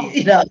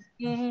 you know.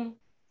 Mm-hmm.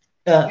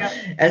 I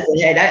said,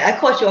 "Hey, I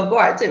caught you off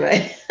guard too,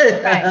 right?"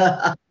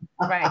 Right.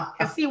 Right.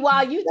 Because see,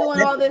 while you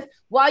doing all this,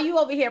 while you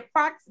over here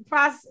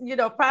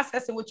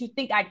processing what you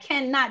think I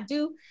cannot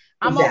do,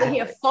 I'm over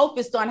here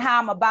focused on how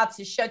I'm about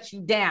to shut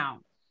you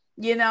down.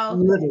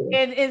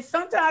 And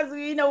sometimes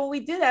when we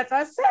do that, so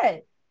I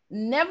said,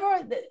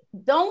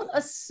 don't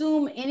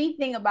assume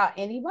anything about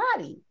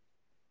anybody.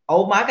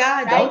 Oh my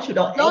God, right? don't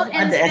ever Don't,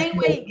 in the same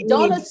underestimate way,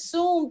 don't any.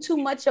 assume too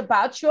much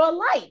about your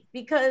life,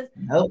 because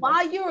Nope.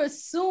 while you're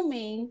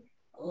assuming,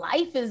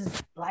 life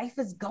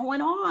is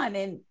going on,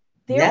 and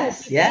there will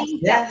Yes, be yes,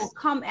 things that will yes.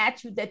 come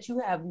at you that you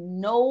have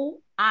no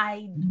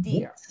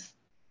idea.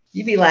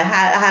 You be like,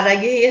 how'd I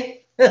get here?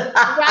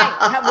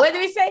 Right. What did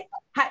we say?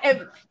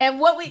 And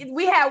what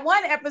we had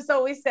one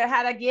episode, we said,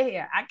 how'd I get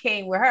here? I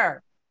came with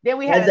her. Then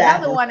we had another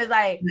Exactly. one, is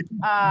like,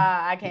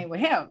 I came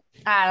with him.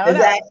 I don't know.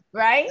 Exactly.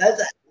 Right.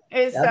 That's,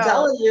 And I'm so,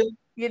 telling you,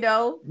 you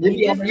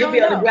just you'll don't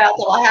be on the know. ground.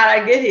 So how'd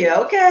I get here?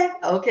 Okay.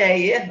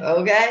 Okay. Yeah.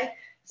 Okay.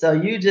 So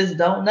you just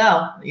don't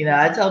know. You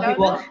I just tell don't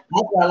people, know.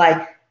 I feel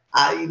like,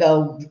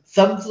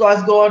 something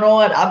starts going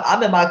on.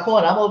 I'm in my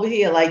corner. I'm over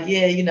here like,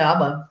 yeah,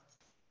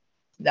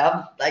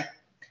 I'm like,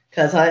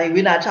 cause honey,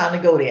 we're not trying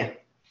to go there.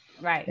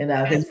 Right. And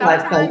Cause,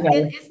 sometimes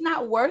it's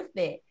not worth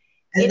it.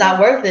 it's not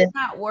worth it. It's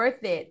not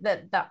worth it.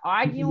 The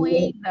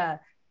arguing,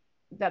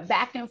 the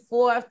back and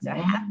forth to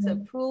have to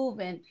Mhm. prove,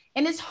 and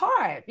it's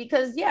hard,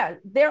 because yeah,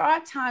 there are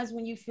times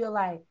when you feel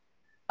like,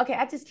 okay,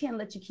 I just can't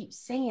let you keep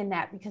saying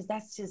that, because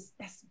that's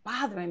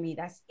bothering me,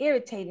 that's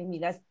irritating me,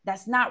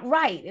 that's not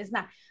right. It's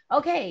not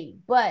okay.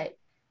 But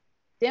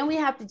then we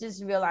have to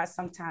just realize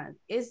sometimes,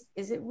 is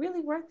it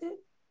really worth it?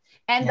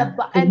 And Yeah. the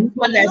When and you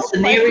the run that real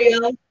question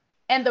scenario,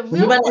 and the when you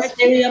real run that question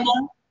scenario,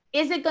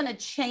 is it going to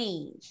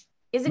change?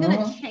 Is it going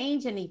to mm-hmm.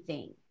 change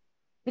anything?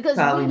 Because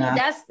Probably really,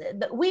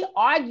 not. we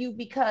argue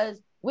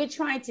because we're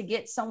trying to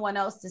get someone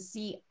else to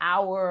see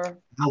How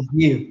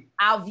view.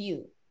 our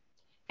view,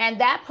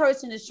 and that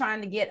person is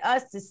trying to get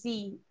us to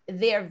see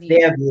their view.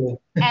 Their view.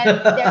 And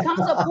there comes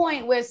a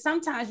point where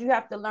sometimes you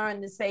have to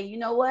learn to say, you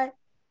know what,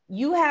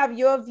 you have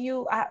your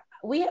view.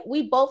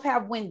 We both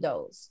have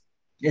windows.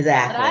 What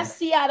I Exactly.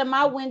 see out of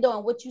my window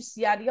and what you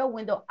see out of your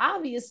window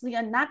obviously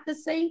are not the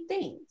same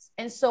things.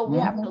 And so we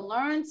have to Mm-hmm.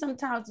 learn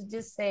sometimes to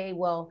just say,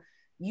 well,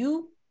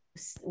 you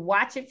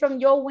watch it from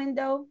your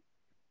window.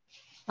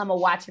 I'm going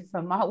to watch it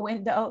from my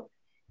window.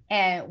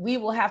 And we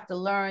will have to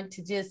learn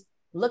to just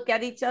look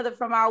at each other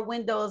from our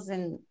windows,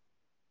 and,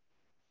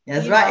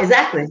 That's right.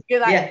 Exactly. you're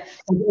like, Yeah.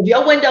 If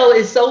your window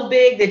is so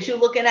big that you're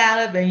looking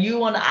at it, and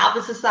you on the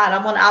opposite side,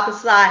 I'm on the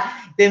opposite side,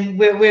 then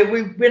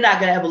we're not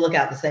gonna ever look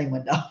out the same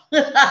window.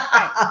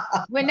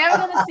 right. We're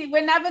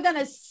never going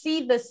to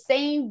see the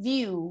same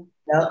view,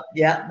 No,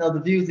 yeah, no, the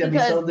view's gonna be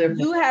because so different.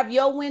 you have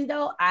your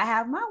window, I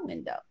have my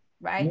window,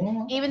 right?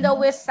 Even though Mm-hmm.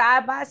 we're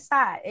side by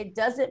side, it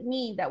doesn't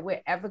mean that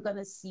we're ever going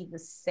to see the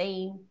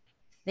same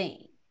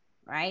thing,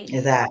 right?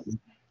 Exactly.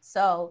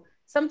 So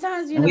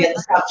sometimes, And we have to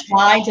like I stop said,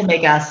 trying to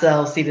make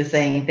ourselves see the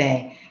same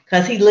thing.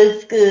 Because he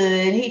looks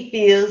good, he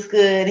feels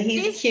good,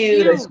 he's she's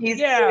cute, or cute. she's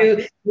Yeah.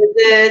 cute with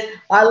this.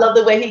 I love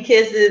the way he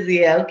kisses.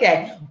 Yeah,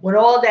 okay. When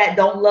all that,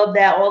 don't love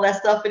that, all that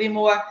stuff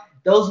anymore,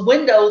 those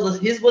windows,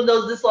 his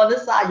windows this on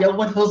this side, your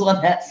windows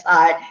on that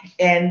side,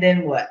 and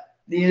then what?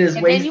 You just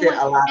And then wasted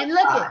a lot and of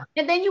look it, time.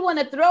 and then you want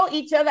to throw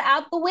each other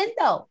out the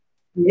window.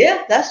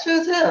 Yeah, that's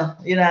true too,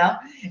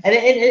 And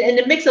in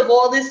the mix of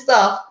all this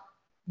stuff,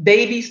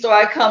 babies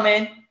start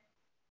coming,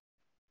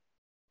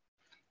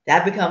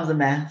 that becomes a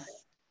mess.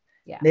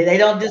 Yeah. They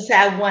don't just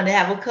have one, they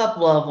have a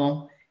couple of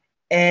them.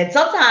 And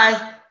sometimes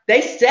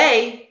they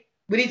stay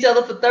with each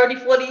other for 30,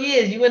 40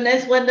 years. You in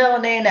this window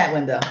and they in that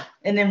window.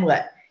 And then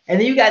what? And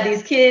then you got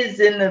these kids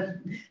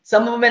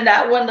some of them in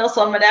that window,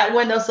 some in that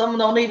window, some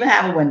don't even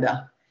have a window.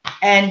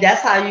 And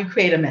that's how you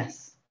create a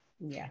mess.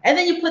 Yeah. And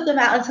then you put them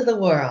out into the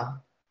world.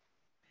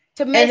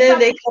 To And mess then up,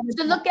 they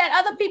to look at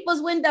other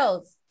people's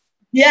windows.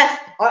 yes,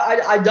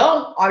 I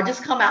don't, or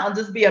just come out and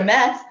just be a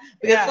mess.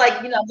 Because Yeah.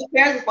 like, the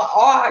parents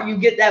are, you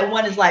get that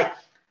one is like,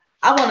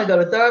 I want to go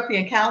to therapy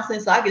and counseling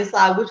so I can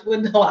decide which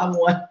window I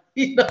want.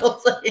 You know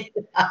what I'm saying?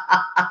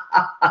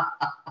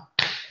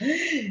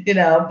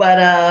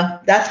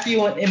 But that's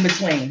few in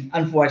between,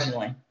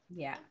 unfortunately.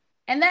 Yeah.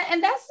 And that's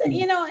and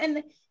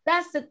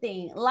that's the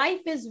thing.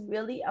 Life is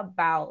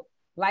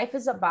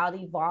about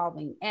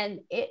evolving. And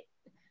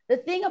the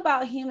thing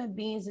about human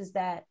beings is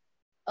that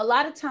a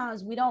lot of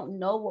times we don't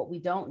know what we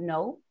don't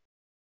know.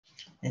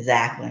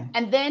 Exactly.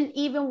 And then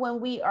even when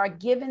we are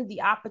given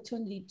the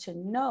opportunity to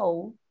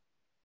know,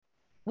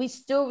 we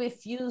still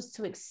refuse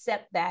to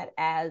accept that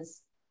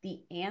as the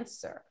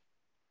answer,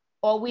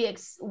 or we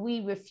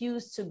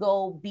refuse to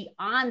go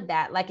beyond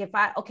that. Like if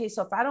I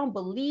don't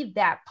believe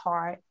that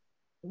part,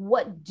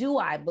 what do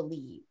I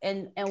believe?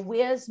 And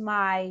where's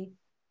my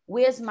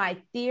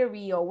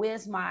theory, or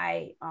where's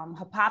my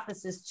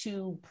hypothesis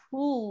to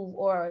prove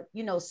or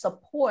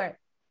support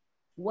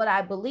what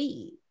I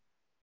believe?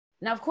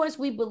 Now, of course,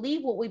 we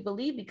believe what we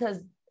believe because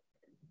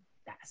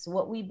that's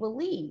what we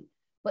believe.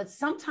 But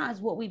sometimes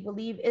what we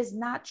believe is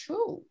not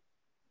true.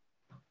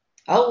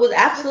 Oh, it was It's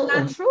just not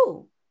absolutely.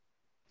 true.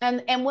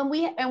 And when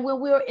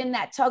we're in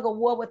that tug of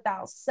war with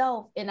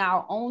ourselves, in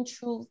our own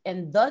truth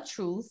and the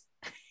truth,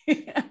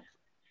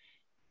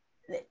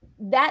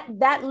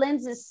 that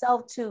lends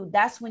itself to,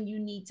 that's when you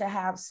need to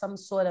have some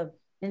sort of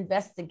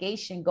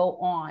investigation go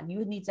on.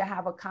 You need to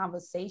have a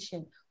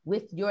conversation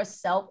with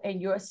yourself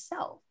and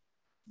yourself.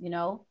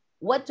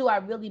 What do I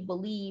really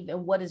believe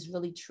and what is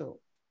really true?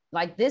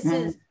 Like, this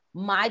is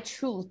my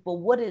truth, but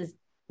what is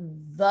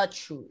the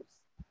truth?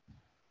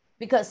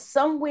 Because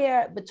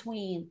somewhere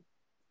between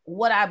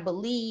what I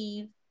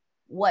believe,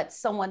 what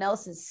someone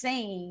else is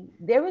saying,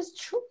 there is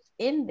truth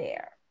in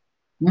there.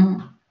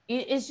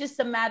 It's just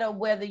a matter of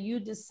whether you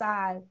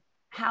decide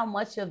how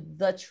much of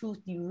the truth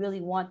you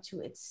really want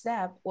to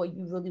accept or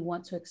you really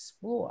want to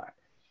explore.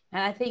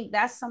 And I think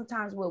that's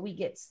sometimes where we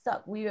get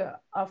stuck. We are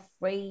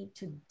afraid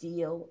to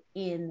deal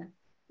in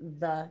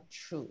the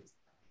truth.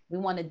 We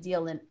want to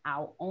deal in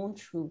our own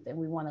truth and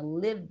we want to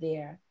live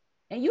there.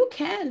 And you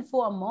can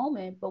for a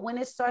moment, but when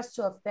it starts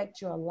to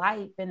affect your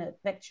life and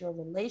affect your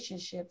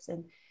relationships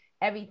and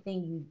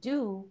everything you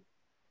do,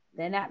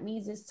 then that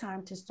means it's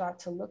time to start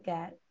to look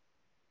at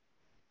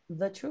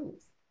the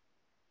truth.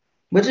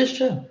 Which is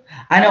true.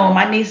 I know when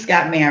my niece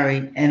got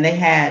married and they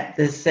had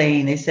this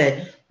saying, they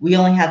said, we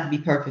only have to be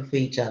perfect for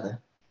each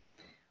other,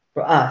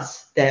 for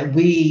us,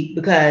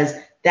 because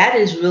that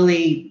is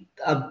really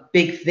a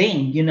big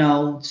thing,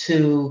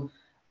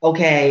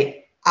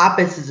 okay,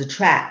 opposites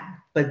attract,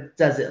 but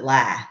does it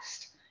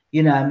last?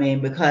 You know what I mean?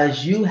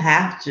 Because you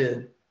have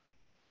to,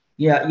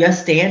 your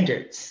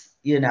standards,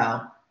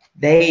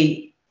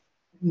 they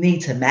need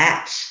to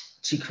match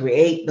to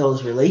create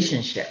those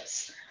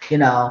relationships,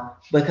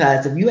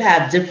 because if you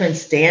have different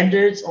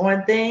standards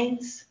on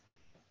things,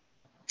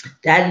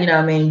 that,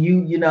 I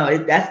mean,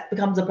 that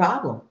becomes a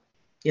problem,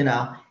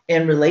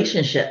 in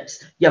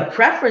relationships. Your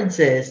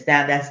preferences,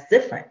 now that's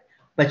different,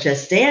 but your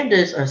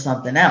standards are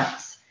something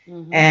else.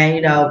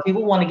 And,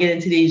 people want to get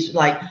into these,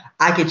 like,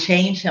 I could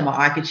change him or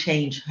I could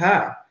change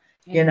her,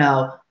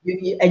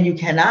 and you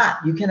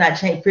cannot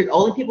change.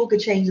 Only people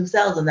could change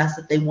themselves, and that's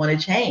if they want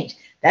to change.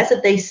 That's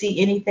if they see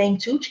anything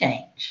to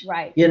change,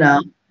 right?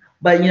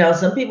 But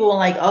some people are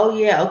like, oh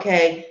yeah,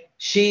 okay,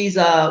 she's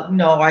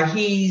or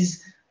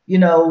he's,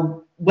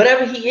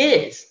 whatever he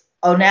is.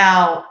 Oh,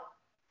 now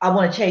I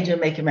want to change him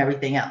and make him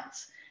everything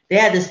else. They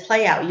had this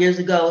play out years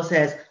ago. It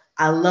says,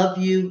 I love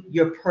you,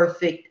 you're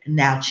perfect,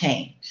 now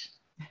change.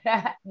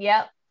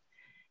 Yep.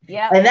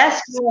 And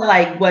that's kind of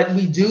like what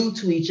we do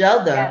to each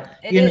other,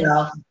 and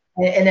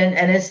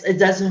it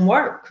doesn't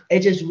work.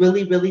 It just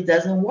really, really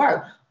doesn't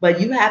work.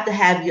 But you have to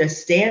have your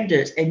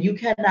standards, and you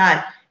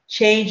cannot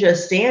change your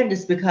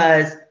standards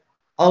because,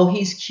 oh,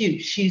 he's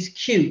cute, she's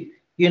cute,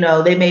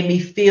 they made me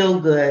feel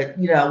good,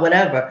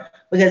 whatever.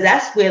 Because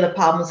that's where the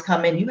problems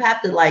come in. You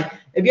have to, like,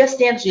 if your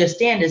standards are your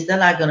standards, they're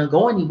not going to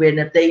go anywhere. And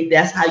if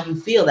that's how you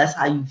feel, that's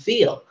how you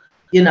feel,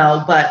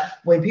 But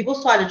when people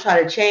start to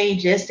try to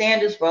change their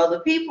standards for other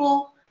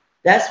people,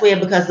 that's where,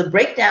 because the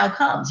breakdown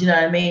comes, you know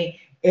what I mean?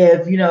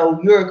 If,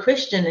 you're a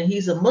Christian and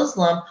he's a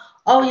Muslim,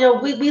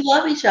 oh, we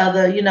love each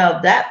other,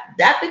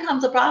 that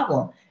becomes a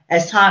problem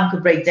as time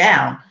could break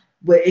down,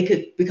 where it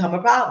could become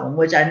a problem,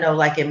 which I know,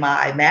 like in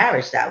my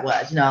marriage, that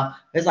was,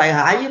 it's like,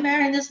 how are you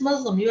marrying this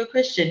Muslim? You're a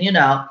Christian,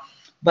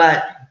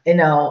 but,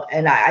 and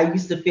I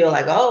used to feel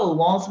like, oh,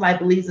 long as somebody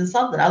believes in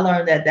something, I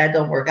learned that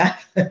don't work out,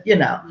 as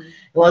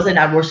long as they're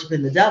not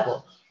worshiping the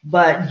devil.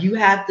 But you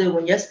have to,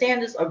 when your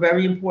standards are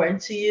very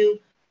important to you,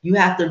 you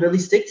have to really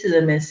stick to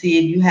them and see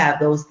if you have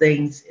those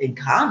things in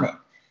common,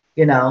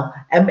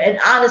 and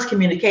honest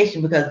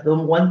communication, because the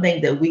one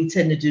thing that we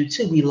tend to do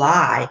too, we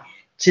lie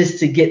just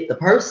to get the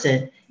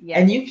person. Yes.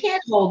 And you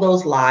can't hold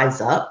those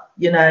lies up,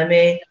 you know what I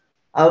mean?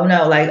 Oh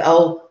no, like,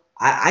 oh,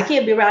 I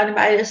can't be around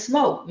anybody that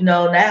smoke,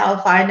 now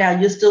I find out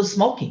you're still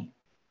smoking,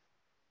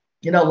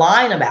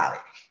 lying about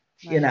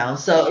it, right.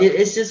 So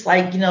it's just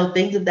like,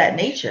 things of that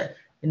nature,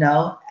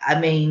 I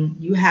mean,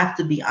 you have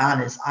to be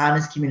honest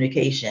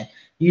communication.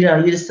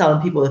 You're just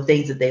telling people the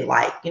things that they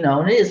like,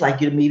 and it is like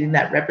you're meeting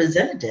that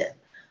representative.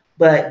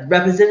 But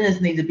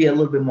representatives need to be a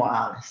little bit more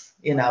honest,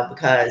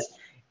 because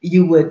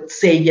you would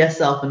save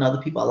yourself and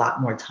other people a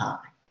lot more time.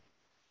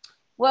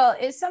 Well,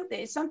 it's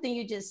something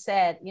you just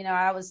said.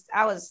 I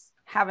was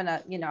having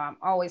I'm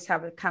always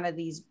having kind of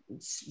these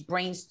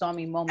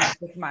brainstorming moments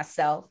with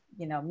myself,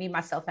 me,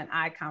 myself, and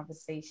I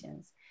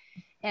conversations.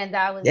 And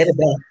I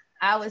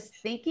was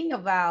thinking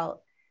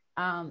about,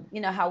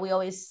 how we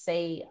always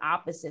say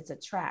opposites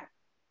attract.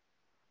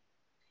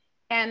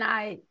 And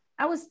I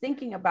was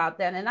thinking about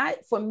that. And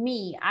for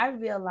me, I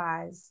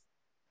realized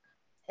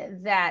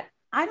that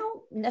I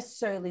don't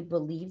necessarily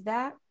believe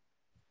that.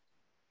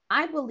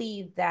 I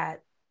believe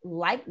that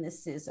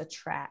likenesses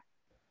attract,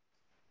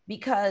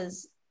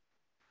 because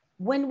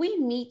when we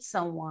meet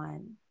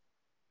someone,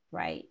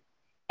 right?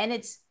 And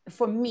it's,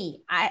 for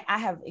me, I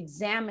have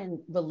examined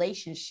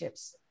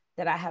relationships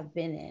that I have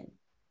been in.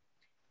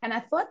 And I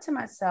thought to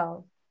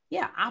myself,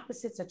 yeah,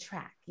 opposites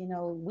attract,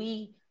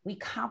 we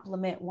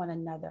complement one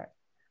another.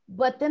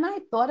 But then I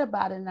thought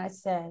about it and I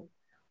said,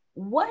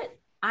 what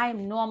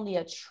I'm normally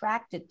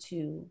attracted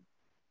to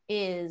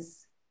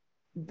is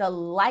the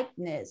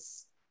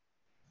likeness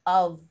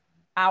of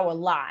our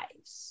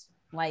lives.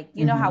 Like,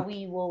 how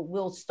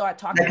we'll start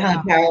talking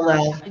about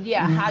parallel.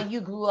 Yeah, how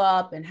you grew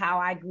up and how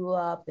I grew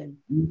up. And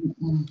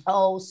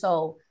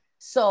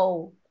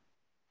so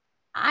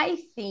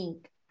I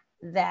think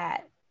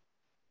that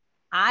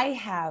I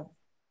have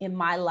in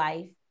my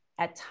life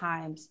at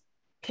times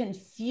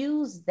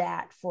confuse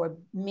that for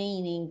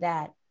meaning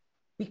that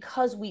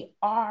because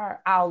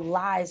our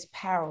lives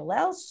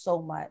parallel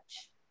so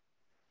much,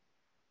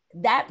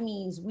 that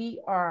means we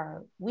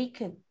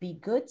could be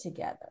good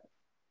together.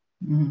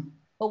 Mm-hmm.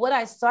 But what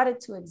I started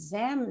to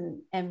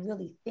examine and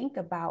really think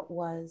about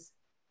was,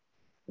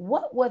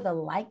 what were the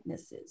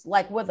likenesses?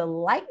 Like, were the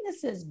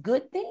likenesses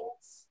good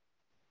things?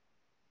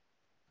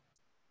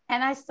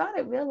 And I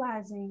started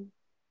realizing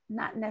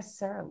not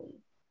necessarily.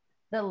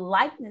 The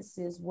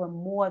likenesses were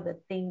more the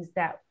things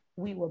that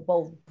we were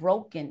both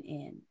broken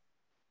in,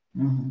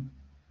 mm-hmm.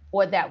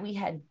 or that we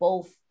had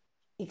both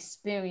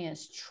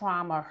experienced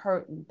trauma,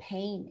 hurt, and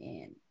pain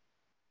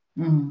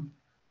in. Mm-hmm.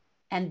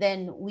 And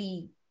then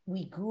we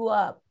grew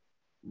up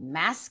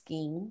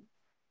masking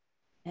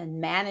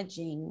and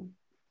managing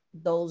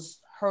those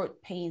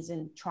hurt, pains,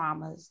 and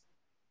traumas,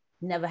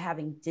 never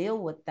having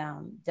dealt with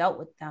them.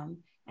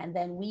 And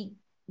then we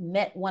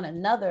met one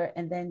another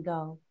and then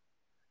go,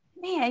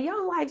 man,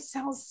 your life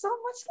sounds so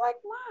much like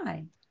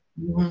mine.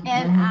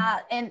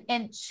 Mm-hmm.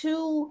 And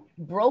two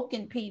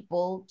broken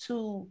people,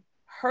 two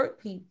hurt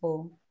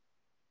people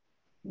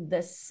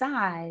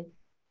decide,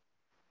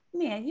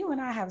 man, you and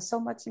I have so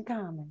much in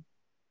common.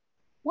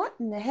 What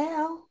in the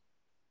hell?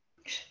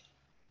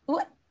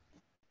 What?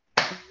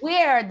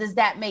 Where does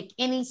that make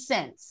any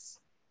sense?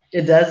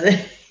 It doesn't.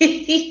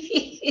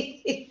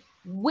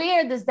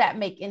 Where does that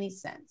make any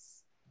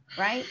sense?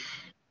 Right?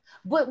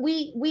 But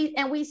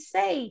we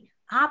say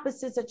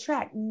opposites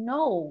attract.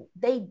 No,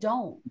 they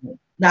don't.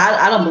 No,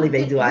 I don't believe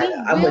they do.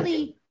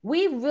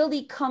 We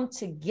really come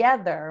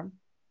together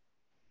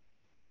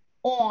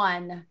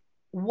on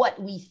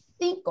what we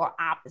think are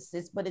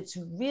opposites, but it's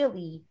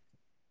really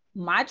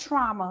my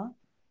trauma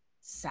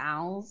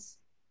sounds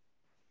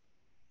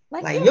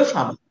like your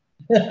trauma.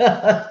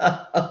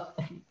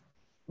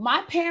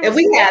 My parents. And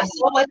we have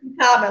so much in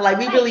common. Like,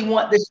 we really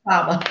want this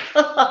trauma.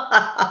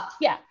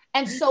 Yeah.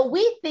 And so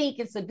we think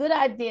it's a good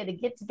idea to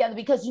get together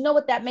because you know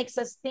what that makes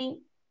us think?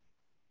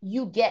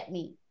 You get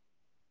me.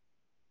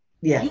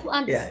 Yeah. You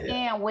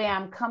understand where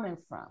I'm coming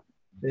from.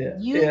 Yeah.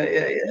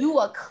 You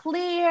are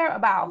clear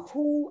about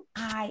who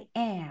I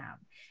am.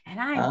 And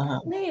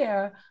I'm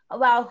clear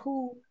about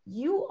who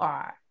you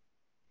are.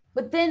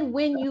 But then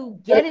when you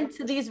get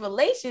into these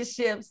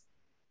relationships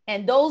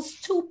and those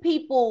two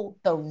people,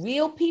 the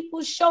real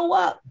people show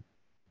up,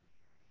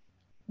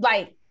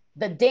 like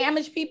the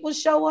damaged people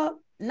show up,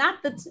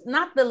 not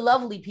the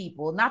lovely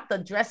people, not the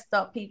dressed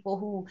up people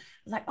who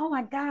like, oh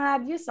my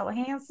God, you're so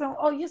handsome.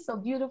 Oh, you're so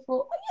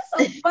beautiful. Oh,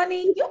 you're so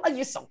funny.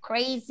 You're so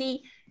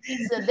crazy.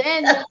 So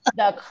then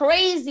the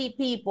crazy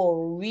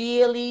people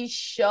really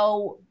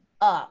show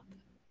up.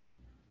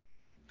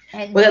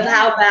 And because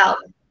how about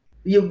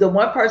the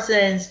one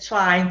person's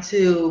trying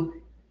to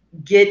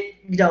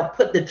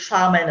put the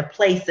trauma in a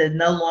place that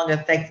no longer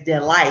affects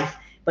their life,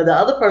 but the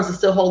other person's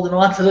still holding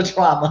on to the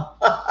trauma.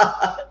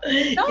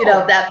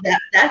 No.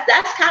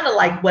 That's kind of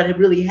like what it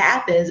really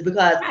happens,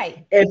 because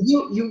if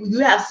you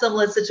have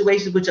similar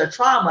situations with your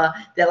trauma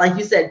that, like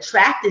you said,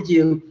 attracted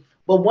you,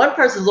 but one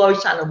person's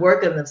always trying to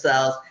work on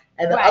themselves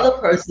and the other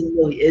person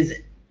really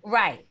isn't.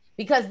 Right.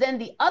 Because then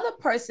the other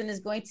person is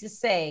going to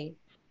say,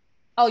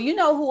 oh, you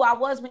know who I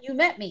was when you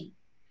met me.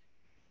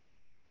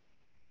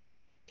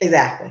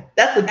 Exactly.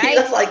 That's the key.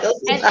 That's like,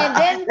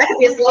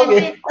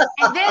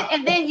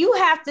 and then you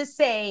have to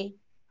say,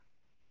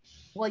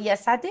 well,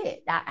 yes, I did.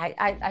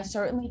 I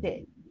certainly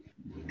did.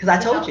 Because I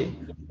told you.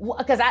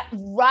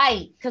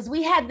 Because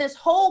we had this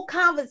whole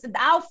conversation.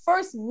 Our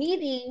first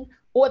meeting,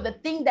 or the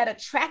thing that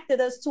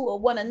attracted us to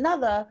one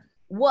another,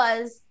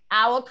 was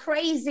our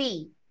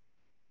crazy.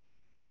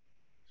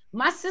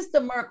 My sister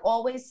Merck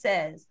always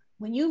says,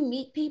 when you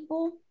meet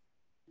people,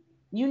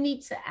 you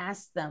need to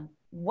ask them,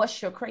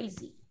 what's your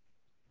crazy?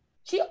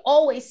 She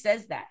always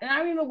says that. And I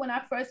remember when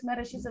I first met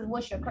her, she said,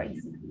 what's your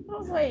crazy? I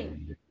was like,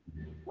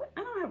 what?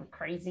 I don't have a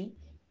crazy.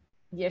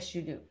 Yes,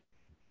 you do.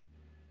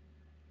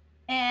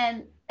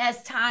 And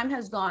as time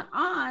has gone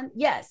on,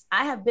 yes,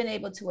 I have been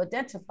able to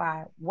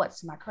identify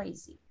what's my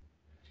crazy.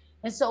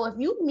 And so if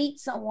you meet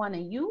someone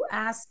and you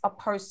ask a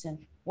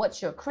person,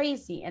 what's your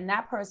crazy? And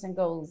that person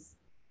goes,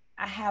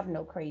 I have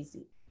no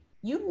crazy.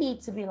 You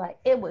need to be like,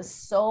 it was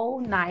so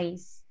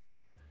nice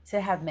to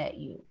have met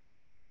you.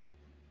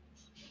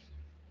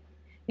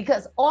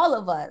 Because all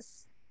of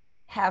us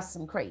have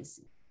some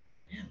crazy.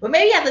 But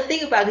maybe you have to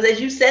think about it, because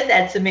as you said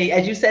that to me,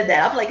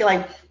 I'm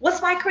like,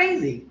 what's my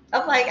crazy?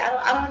 I'm like,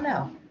 I don't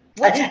know.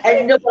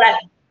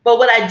 But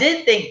what I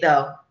did think,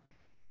 though,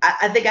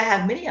 I think I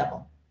have many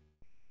of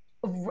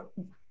them.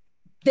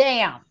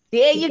 Damn,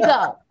 there you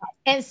go.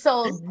 And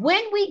so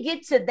when we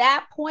get to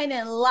that point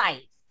in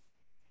life,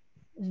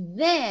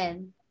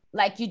 then,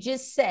 like you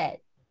just said,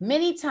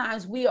 many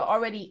times we are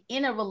already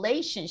in a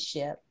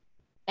relationship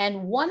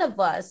and one of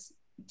us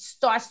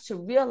starts to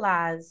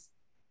realize,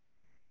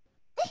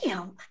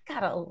 damn, I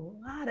got a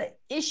lot of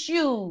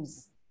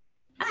issues.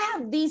 I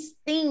have these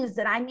things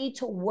that I need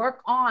to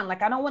work on.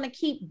 Like, I don't want to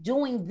keep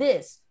doing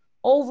this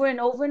over and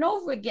over and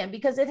over again,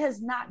 because it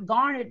has not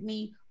garnered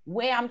me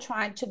where I'm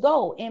trying to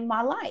go in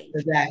my life.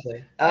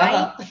 Exactly. Right.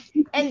 Uh-huh.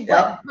 And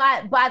Yep.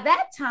 but by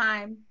that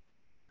time,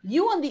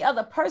 you and the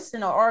other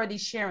person are already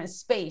sharing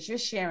space. You're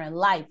sharing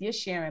life. You're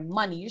sharing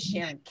money. You're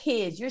sharing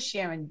kids. You're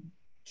sharing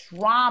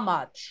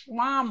trauma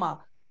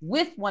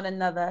with one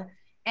another.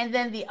 And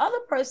then the other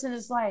person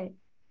is like,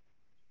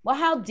 well,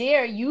 how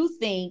dare you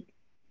think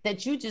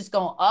that you just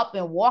gonna up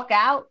and walk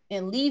out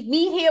and leave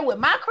me here with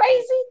my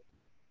crazy?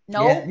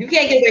 No. Yeah, you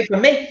can't get away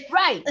from me.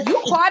 Right.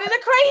 You part of the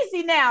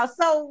crazy now.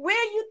 So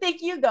where you think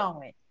you're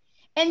going?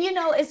 And you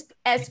know, it's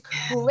as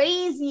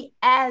crazy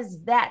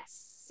as that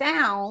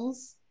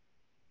sounds,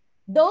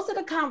 those are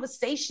the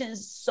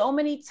conversations so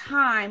many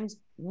times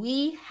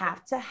we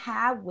have to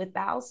have with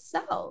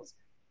ourselves.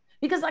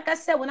 Because, like I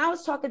said, when I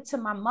was talking to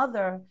my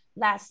mother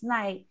last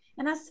night,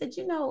 and I said,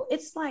 you know,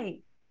 it's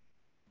like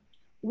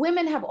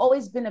women have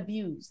always been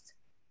abused.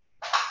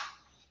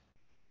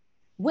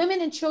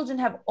 Women and children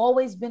have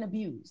always been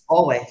abused.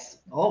 Always,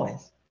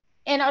 always.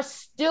 And are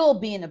still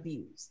being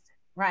abused,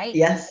 right?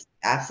 Yes,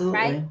 absolutely.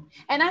 Right.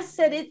 And I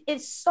said,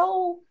 it's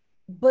so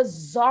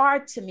bizarre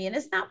to me. And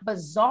it's not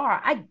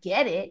bizarre. I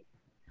get it,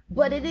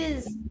 but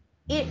it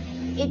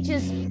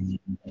just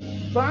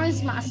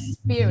burns my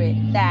spirit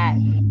that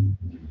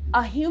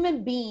a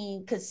human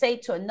being could say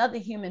to another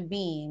human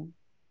being,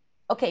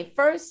 okay,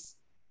 first,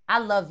 I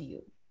love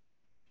you.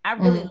 I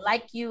really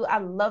like you. I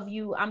love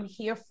you. I'm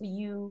here for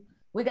you.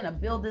 We're going to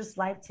build this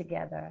life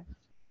together.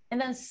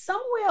 And then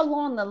somewhere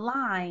along the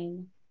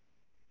line,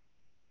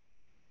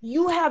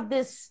 you have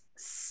this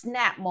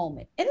snap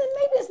moment. And then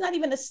maybe it's not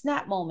even a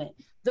snap moment.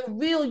 The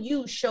real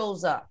you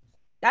shows up.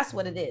 That's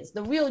what it is.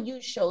 The real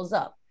you shows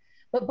up.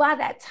 But by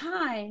that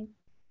time,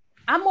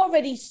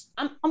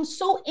 I'm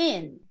so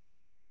in.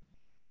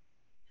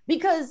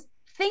 Because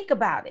think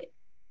about it.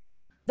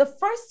 The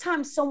first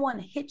time someone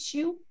hits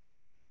you,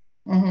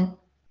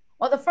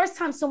 or the first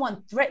time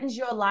someone threatens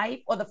your life,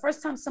 or the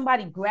first time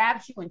somebody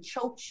grabs you and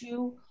chokes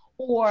you,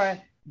 or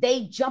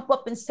they jump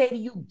up and say to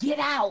you, get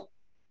out,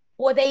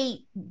 or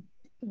they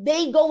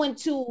go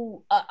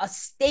into a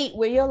state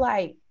where you're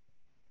like,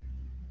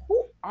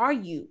 who are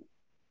you?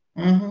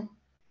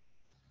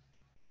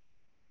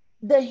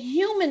 The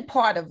human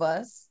part of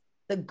us,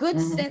 the good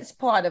sense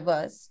part of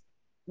us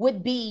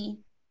would be,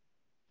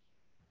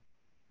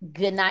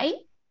 good night,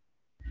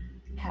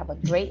 have a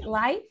great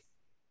life,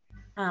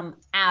 I'm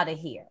out of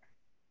here.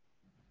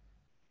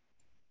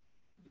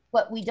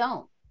 But we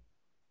don't.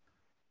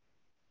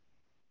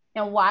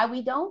 And why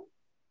we don't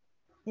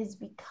is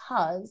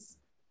because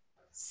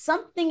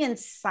something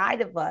inside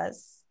of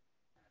us,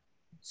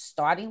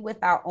 starting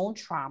with our own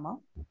trauma,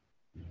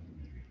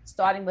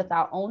 starting with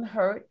our own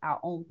hurt, our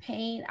own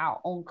pain,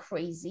 our own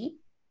crazy,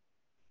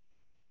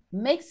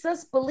 makes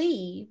us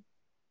believe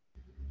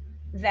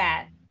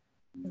that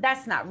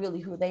that's not really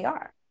who they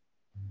are.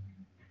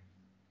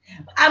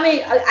 I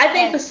mean, I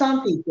think for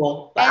some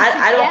people, but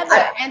I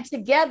don't. And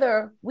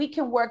together we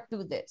can work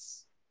through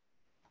this.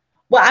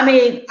 Well, I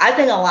mean, I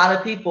think a lot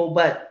of people,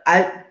 but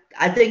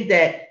I think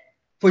that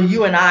for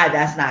you and I,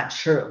 that's not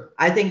true.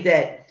 I think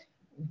that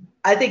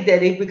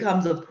it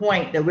becomes a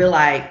point that we're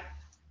like,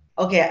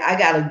 okay, I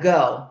gotta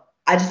go.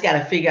 I just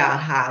gotta figure out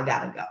how I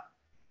gotta go.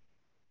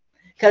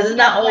 Because it's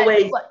not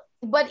always.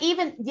 But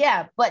even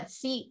but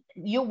see,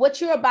 what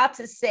you're about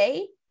to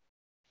say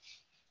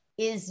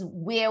is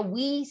where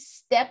we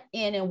step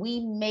in and we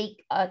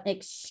make an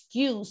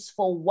excuse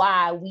for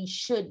why we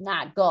should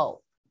not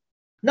go.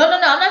 No.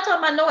 I'm not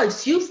talking about no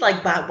excuse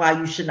like why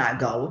you should not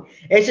go.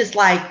 It's just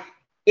like,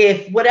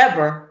 if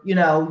whatever,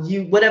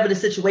 whatever the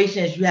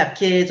situation is, you have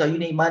kids or you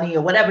need money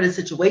or whatever the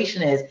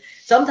situation is,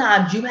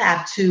 sometimes you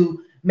have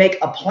to make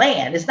a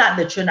plan. It's not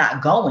that you're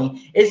not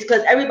going. It's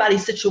because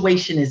everybody's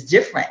situation is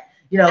different.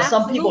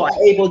 Some people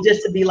are able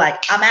just to be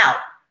like, I'm out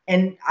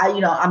and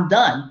I'm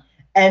done.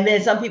 And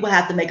then some people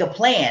have to make a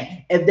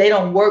plan. If they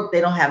don't work, they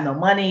don't have no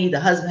money. The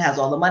husband has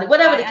all the money,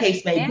 whatever the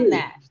case may be.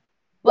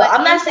 But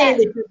I'm not saying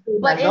that.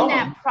 But in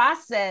that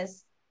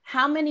process,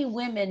 how many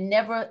women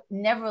never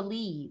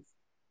leave?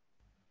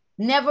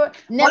 Never.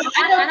 Well,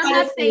 I'm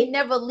not saying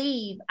never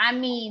leave. I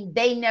mean,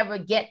 they never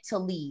get to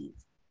leave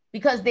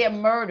because they're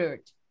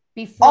murdered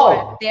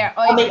before they're.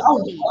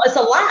 It's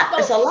a lot.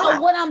 It's a lot.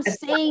 So what I'm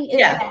saying is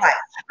that. Right.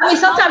 I mean,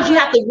 sometimes you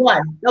have to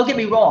run. Don't get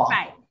me wrong.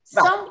 Right.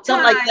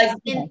 Sometimes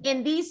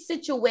in these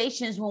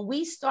situations, when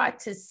we start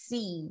to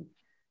see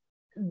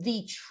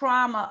the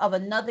trauma of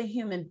another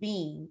human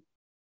being,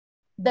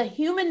 the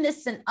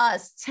humanness in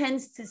us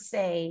tends to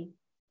say,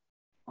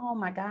 oh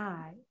my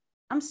God,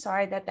 I'm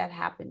sorry that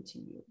happened to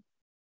you.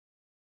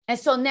 And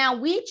so now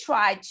we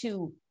try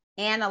to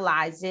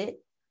analyze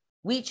it.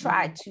 We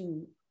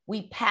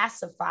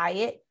pacify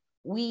it.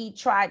 We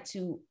try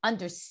to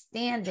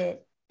understand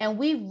it. And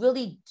we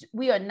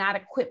are not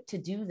equipped to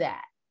do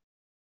that.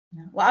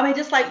 Well, I mean,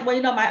 just like,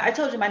 I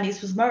told you my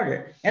niece was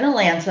murdered in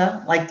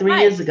Atlanta like 3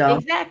 years ago.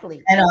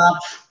 Exactly. And,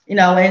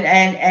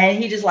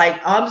 and he just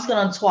like, I'm just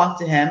going to talk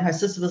to him. Her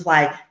sister was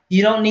like,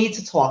 you don't need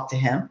to talk to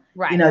him.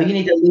 Right. You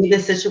need to leave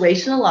this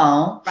situation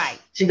alone. Right.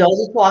 She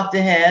goes to talk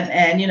to him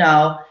and,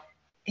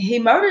 he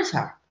murders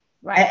her.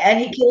 Right. And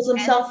he kills And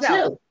himself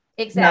himself. too. No,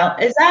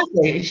 Exactly.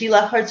 exactly. She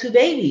left her two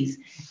babies.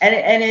 And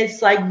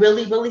it's like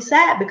really, really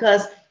sad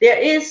because there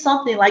is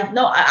something like,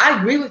 no, I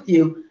agree with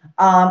you.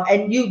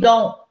 And you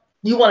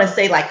want to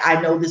say like,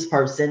 I know this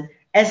person.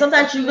 And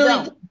sometimes But you you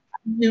really,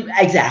 don't.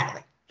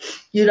 exactly.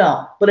 You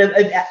don't. But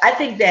if I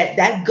think that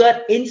that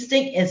gut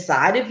instinct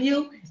inside of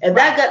you, if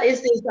that Right. gut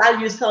instinct inside of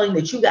you is telling you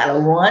that you got to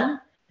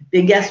run,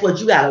 then guess Right. what?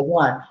 You got to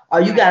run,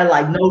 or you Right. got to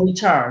like no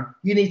return.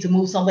 You need to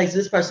move someplace.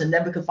 This person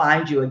never could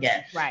find you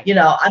again. Right.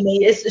 I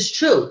mean, it's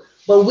true,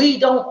 but we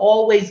don't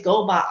always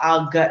go by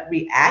our gut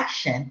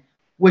reaction,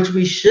 which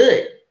we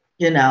should.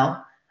 You know,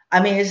 I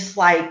mean, it's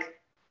like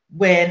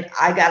when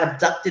I got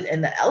abducted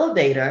in the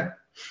elevator.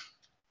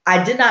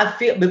 I did not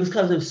feel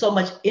because there was so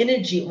much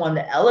energy on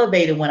the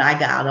elevator when I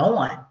got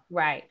on.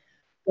 Right.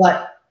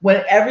 But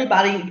when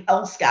everybody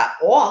else got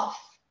off,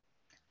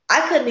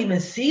 I couldn't even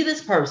see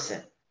this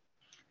person.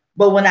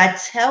 But when I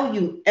tell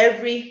you,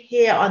 every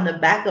hair on the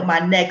back of my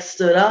neck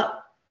stood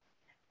up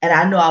and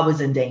I knew I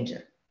was in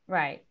danger.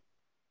 Right.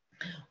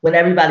 When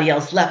everybody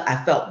else left,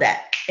 I felt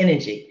that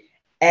energy.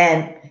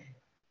 And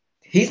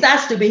he's not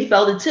stupid, he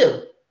felt it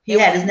too. He It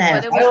had was his but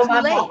hands it right was on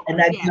too my back late. and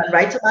that Yeah. gun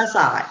right to my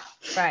side.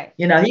 Right.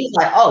 He's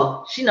like,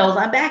 oh, she knows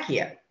I'm back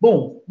here.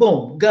 Boom,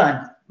 boom,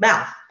 gun,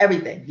 mouth,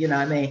 everything. You know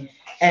what I mean?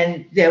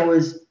 And there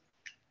was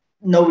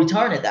no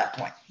return at that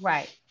point.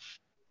 Right.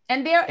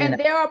 And You know,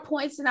 there are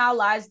points in our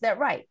lives that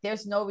right,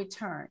 there's no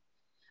return.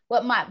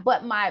 But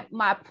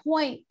my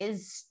point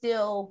is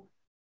still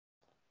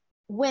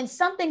when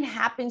something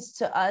happens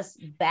to us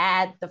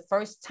bad the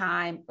first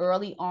time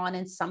early on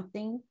in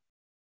something,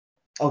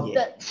 oh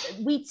yeah.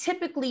 we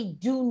typically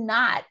do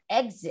not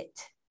exit.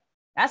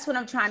 That's what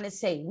I'm trying to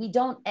say. We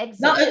don't No,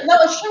 exit. no,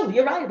 it's true.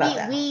 You're right about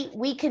that.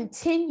 We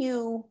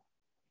continue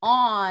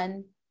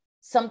on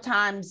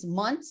sometimes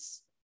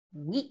months,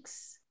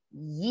 weeks,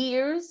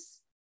 years,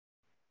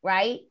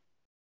 right?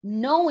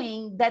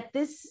 Knowing that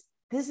this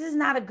is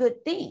not a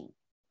good thing.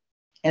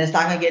 And it's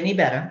not going to get any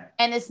better.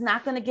 And it's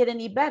not going to get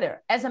any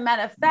better. As a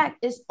matter of fact,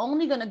 it's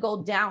only going to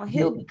go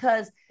downhill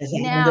because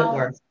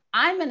now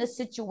I'm in a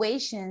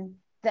situation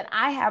that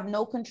I have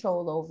no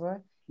control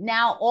over.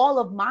 Now all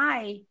of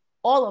my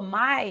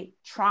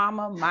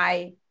trauma,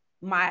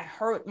 my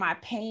hurt, my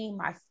pain,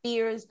 my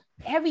fears,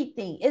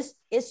 everything it's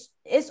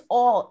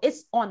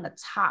on the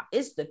top.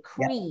 It's the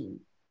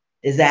cream.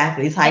 Yeah,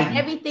 exactly. It's heightened. And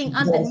everything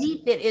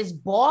underneath it is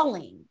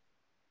boiling.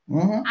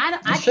 Mm-hmm.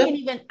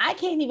 I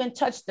can't even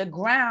touch the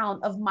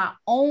ground of my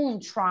own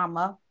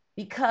trauma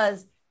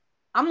because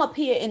I'm up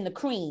here in the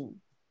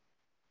cream,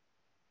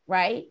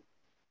 right?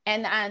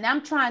 And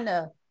I'm trying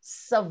to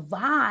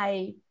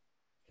survive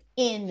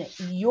in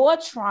your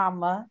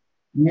trauma,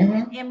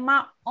 mm-hmm. in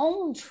my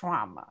own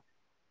trauma,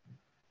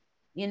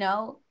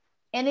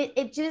 and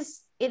it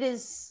is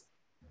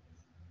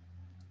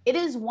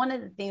one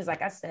of the things,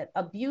 like I said,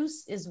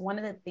 abuse is one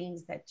of the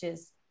things that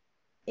just,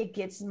 it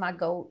gets my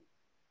goat.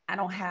 I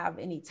don't have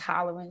any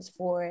tolerance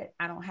for it.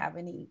 I don't have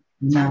any,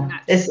 I'm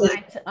not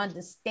trying to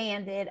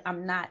understand it.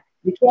 I'm not.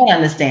 You can't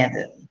understand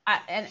it.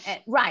 And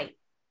right.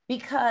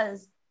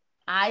 Because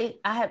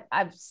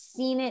I've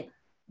seen it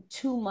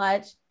too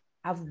much.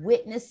 I've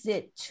witnessed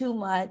it too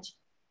much.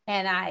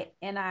 And I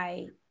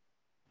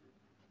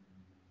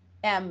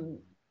am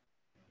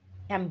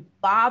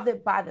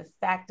bothered by the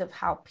fact of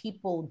how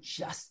people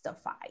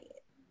justify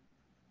it.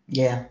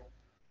 Yeah.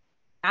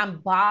 I'm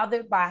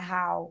bothered by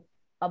how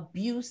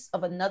abuse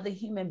of another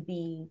human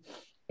being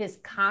is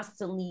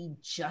constantly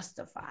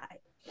justified.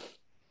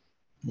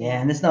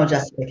 Yeah, and there's no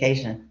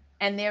justification.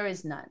 And there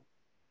is none,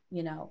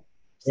 So.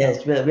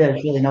 There's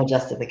really no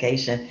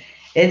justification.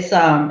 It's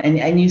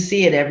and you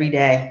see it every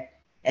day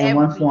in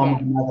one form or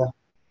another.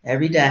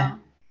 Every day.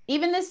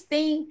 Even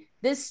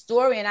this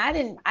story, and I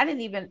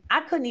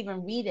couldn't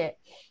even read it.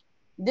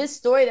 This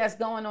story that's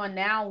going on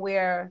now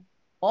where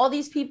all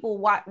these people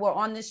were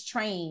on this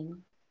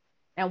train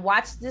and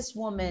watched this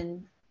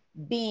woman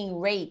being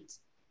raped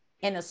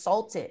and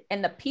assaulted,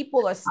 and the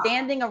people are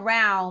standing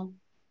around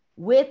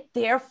with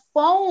their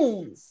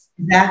phones.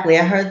 Exactly,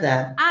 I heard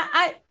that.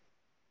 I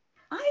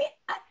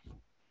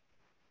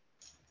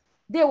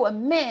there were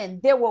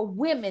men, there were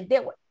women,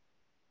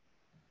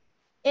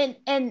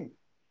 and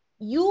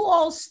you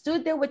all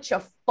stood there with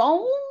your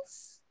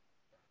phones.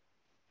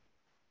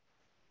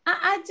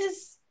 I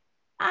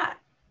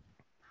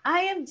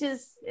am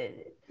just,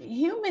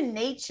 human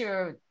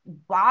nature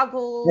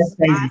boggles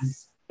my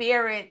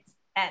spirit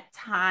at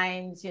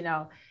times,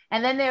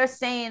 and then they're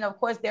saying, of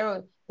course, there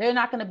are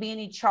not going to be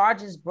any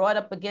charges brought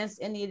up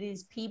against any of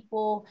these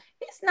people.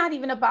 It's not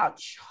even about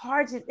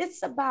charges.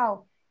 It's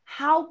about,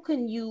 how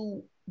can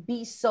you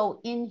be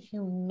so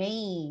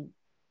inhumane?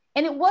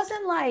 And it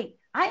wasn't like,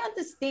 I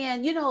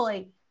understand,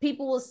 like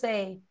people will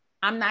say,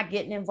 I'm not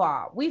getting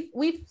involved.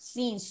 We've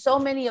seen so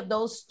many of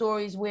those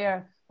stories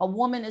where a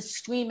woman is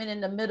screaming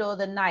in the middle of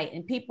the night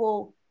and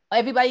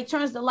everybody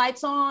turns the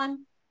lights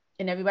on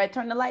and everybody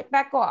turn the light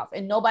back off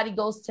and nobody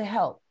goes to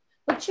help.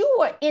 But you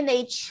were in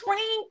a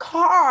train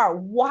car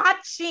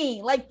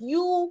watching, like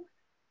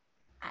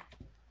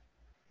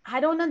I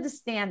don't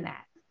understand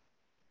that.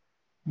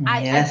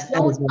 I Yes,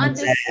 that was don't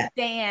really sad.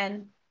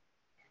 understand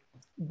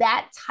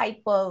that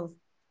type of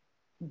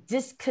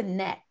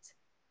disconnect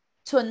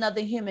to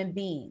another human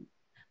being.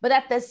 But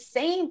at the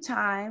same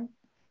time,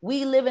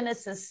 we live in a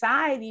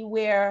society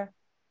where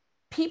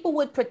people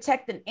would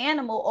protect an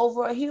animal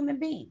over a human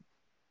being.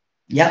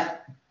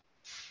 Yep.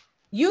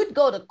 You'd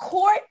go to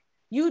court,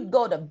 you'd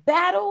go to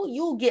battle,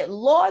 you'll get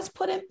laws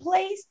put in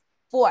place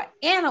for an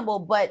animal,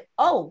 but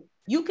oh,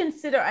 you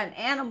consider an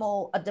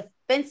animal a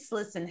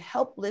defenseless and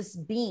helpless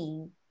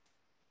being,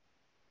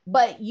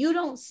 but you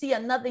don't see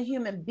another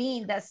human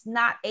being that's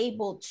not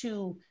able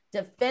to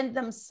defend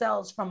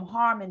themselves from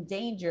harm and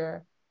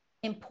danger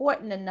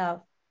important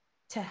enough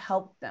to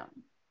help them.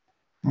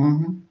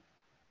 Mm-hmm.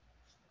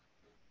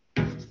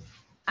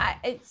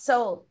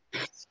 So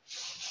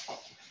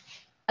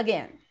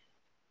again,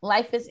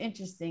 life is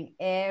interesting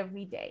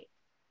every day.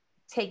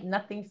 Take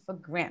nothing for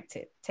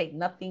granted. Take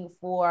nothing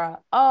for,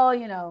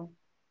 oh,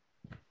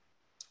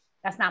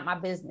 that's not my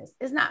business.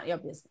 It's not your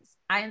business.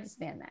 I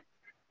understand that.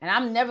 And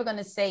I'm never going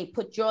to say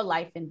put your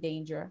life in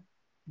danger.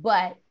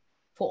 But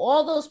for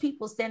all those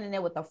people standing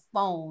there with a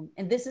phone,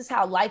 and this is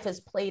how life has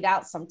played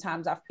out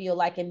sometimes, I feel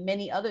like in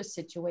many other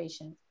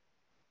situations.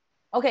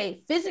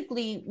 Okay,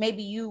 physically,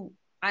 maybe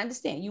I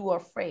understand you were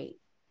afraid,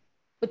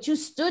 but you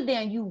stood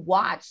there and you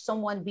watched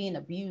someone being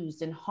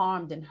abused and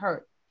harmed and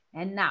hurt.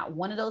 And not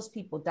one of those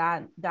people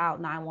dialed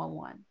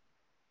 911.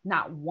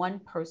 Not one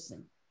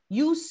person.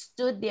 You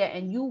stood there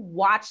and you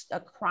watched a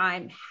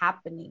crime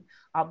happening,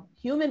 a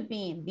human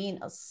being being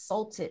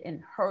assaulted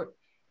and hurt,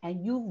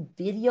 and you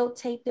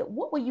videotaped it.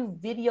 What were you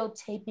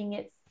videotaping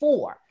it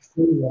for?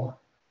 Yeah.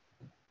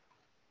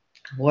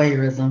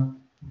 Voyeurism.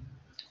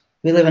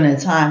 We live in a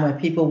time where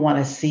people want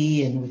to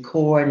see and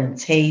record and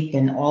tape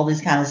and all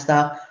this kind of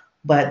stuff,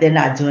 but they're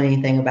not doing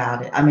anything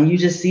about it. I mean, you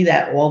just see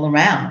that all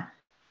around.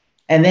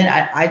 And then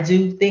I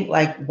do think,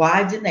 like,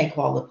 why didn't they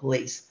call the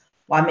police?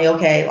 Well, I mean,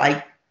 okay,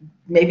 like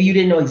maybe you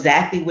didn't know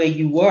exactly where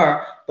you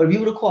were, but if you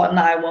would have called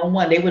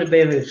 911, they would have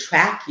been able to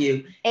track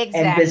you and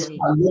just Exactly.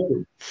 start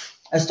looking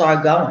and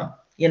start going.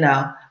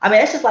 I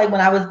mean, it's just like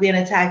when I was being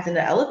attacked in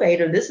the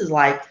elevator. This is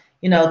like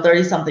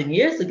 30 something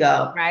years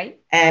ago, Right.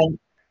 and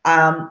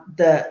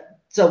the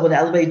so when the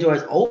elevator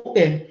doors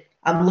open,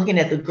 I'm looking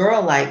at the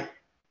girl like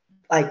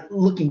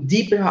looking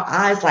deep in her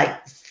eyes,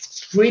 like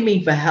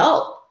screaming for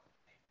help.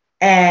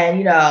 And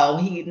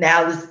he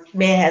now this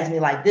man has me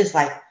like this,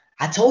 like,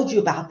 I told you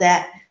about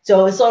that.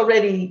 So it's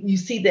already, you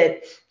see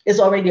that it's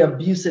already an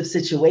abusive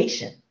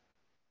situation.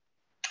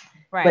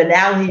 Right. But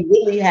now he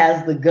really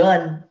has the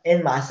gun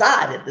in my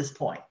side at this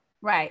point.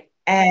 Right.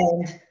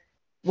 And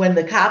when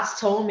the cops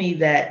told me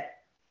that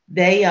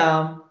they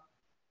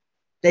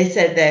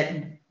said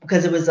that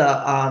because it was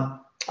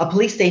a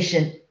police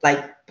station,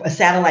 like a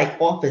satellite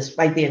office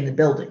right there in the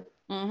building.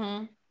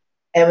 Mm-hmm.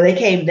 And when they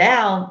came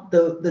down,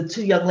 the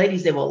two young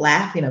ladies, they were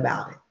laughing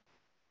about it.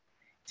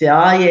 Said,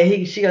 oh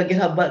yeah, she gonna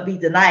get her butt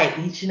beat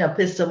tonight. She done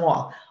pissed him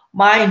off.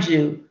 Mind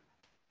you,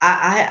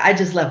 I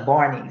just left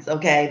Barney's.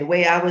 Okay, the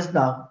way I was,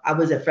 no, I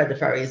was at Fred the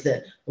Furry.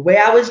 The way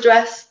I was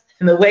dressed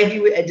and the way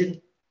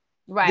it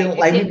Right. It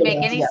like didn't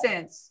make any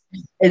sense.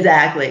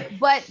 Exactly.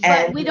 But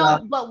we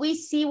don't. But we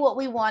see what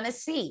we want to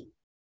see,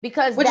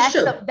 because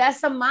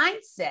that's a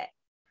mindset.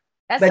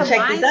 That's a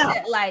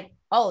mindset. Like,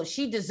 oh,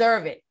 she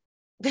deserve it.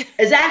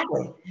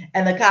 Exactly.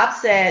 And the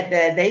cops said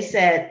that they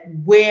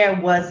said, where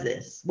was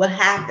this? What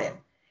happened?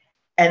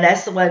 And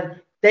that's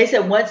when they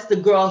said, once the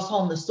girls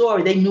told the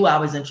story, they knew I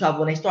was in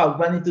trouble, and they started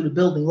running through the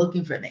building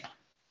looking for me.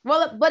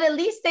 Well, but at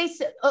least they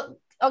said,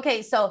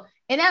 okay, so,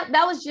 and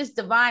that was just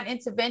divine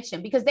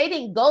intervention, because they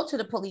didn't go to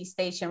the police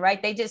station,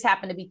 right? They just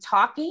happened to be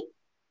talking.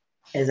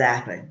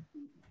 Exactly.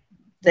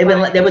 They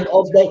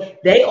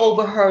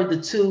overheard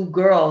the two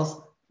girls,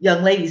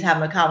 young ladies,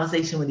 having a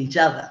conversation with each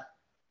other.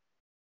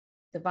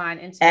 Divine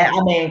intervention. And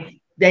I mean,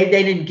 they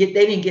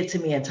didn't get to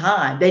me in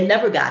time. They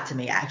never got to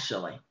me,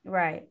 actually.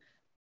 Right.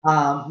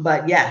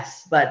 But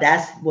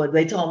that's what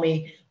they told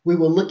me. We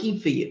were looking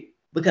for you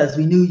because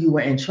we knew you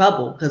were in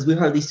trouble, because we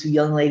heard these two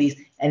young ladies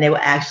and they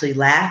were actually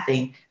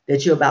laughing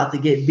that you're about to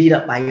get beat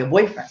up by your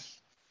boyfriend.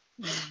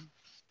 Mm-hmm.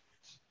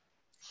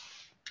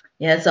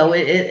 Yeah, so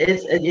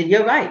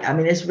you're right. I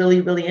mean, it's really,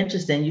 really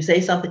interesting. You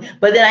say something,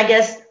 but then I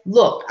guess,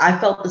 look, I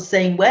felt the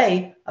same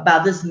way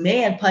about this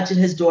man punching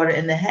his daughter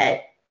in the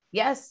head.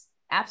 Yes,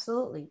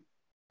 absolutely.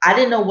 I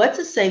didn't know what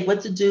to say,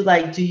 what to do.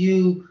 Like, do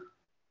you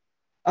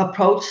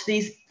approach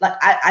these, like,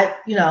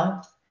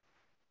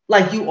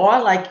 like you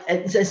are, like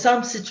in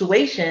some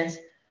situations,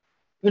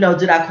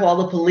 did I call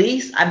the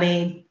police? I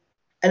mean,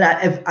 and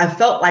I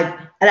felt like,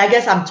 and I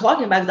guess I'm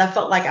talking about because I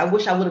felt like I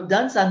wish I would have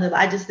done something, but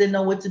I just didn't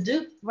know what to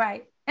do.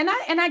 Right. And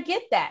I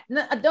get that.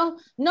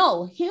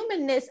 No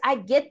humanness. I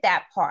get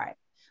that part,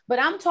 but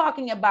I'm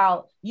talking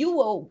about you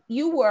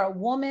were a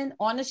woman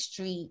on the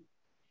street,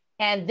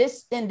 and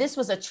this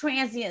was a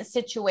transient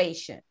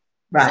situation.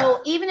 Right.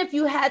 So even if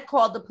you had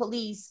called the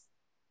police,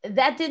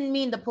 that didn't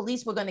mean the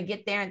police were going to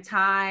get there in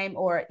time,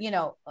 or,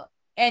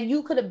 and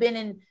you could have been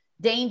in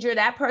danger.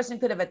 That person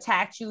could have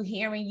attacked you,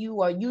 hearing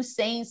you, or you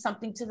saying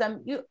something to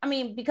them.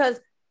 Because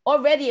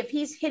already, if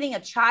he's hitting a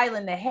child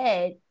in the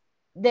head,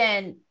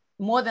 then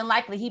more than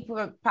likely he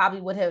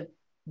probably would have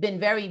been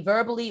very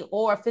verbally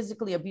or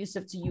physically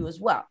abusive to you as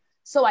well.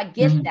 So I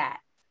get that.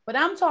 But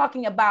I'm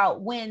talking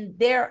about when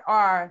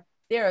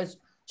there's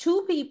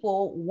two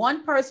people,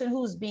 one person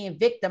who's being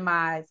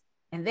victimized,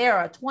 and there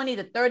are 20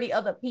 to 30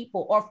 other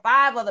people or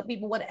 5 other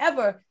people,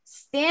 whatever,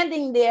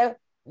 standing there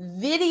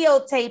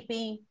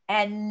videotaping,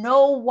 and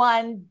no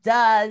one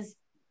does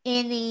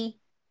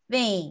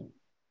anything.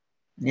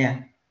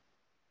 Yeah.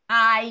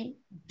 I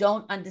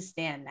don't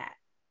understand that.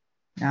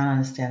 I don't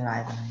understand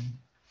either.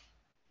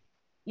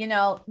 You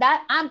know,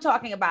 that I'm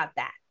talking about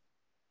that.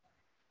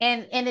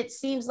 And it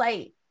seems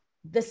like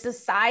the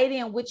society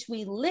in which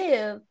we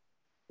live,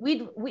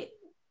 we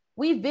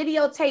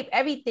videotape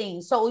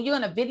everything. So you're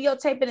going to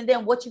videotape it, and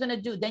then what you're going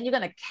to do? Then you're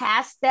going to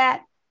cast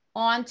that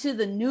onto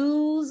the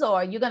news,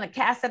 or you're going to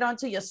cast that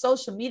onto your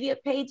social media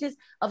pages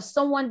of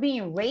someone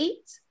being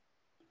raped.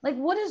 Like,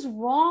 what is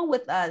wrong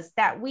with us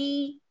that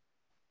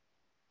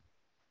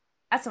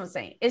that's what I'm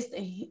saying.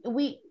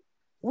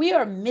 We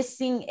are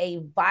missing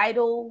a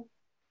vital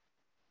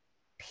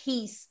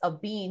piece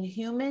of being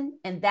human,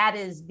 and that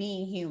is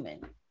being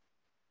human.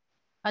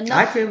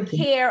 Enough to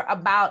care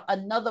about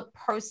another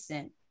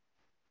person,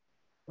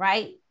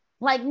 right?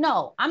 Like,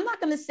 no, I'm not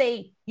going to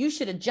say you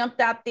should have jumped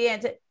out there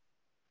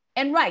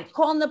and right,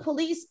 calling the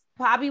police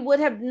probably would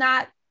have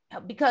not,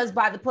 because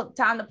by the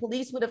time the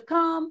police would have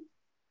come,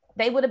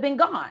 they would have been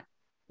gone.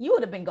 You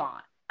would have been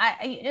gone.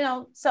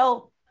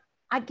 So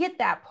I get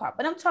that part,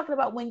 but I'm talking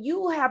about when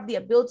you have the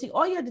ability,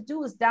 all you had to do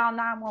was dial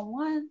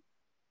 911.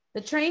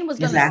 The train was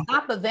going to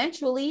stop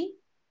eventually.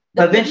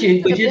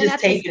 Eventually, but you're just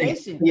taping it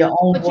for your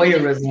own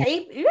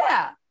voyeurism.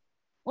 Yeah.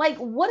 Like,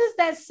 what does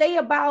that say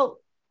about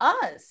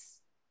us?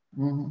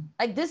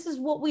 Like, this is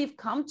what we've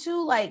come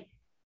to. Like,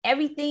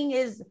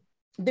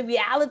 the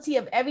reality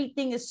of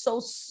everything is so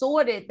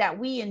sordid that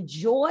we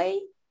enjoy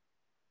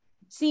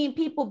seeing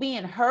people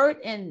being hurt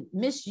and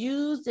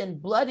misused,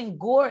 and blood and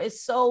gore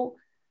is so,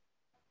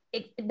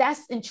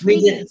 that's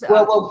intriguing to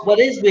us. What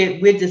is,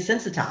 we're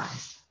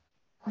desensitized.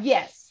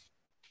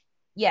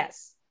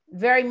 Yes,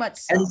 very much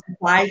so. As a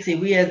society,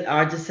 we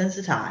are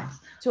desensitized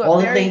to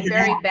a very,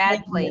 very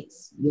bad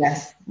place.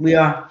 Yes, we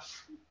are.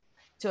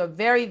 To a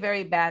very,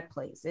 very bad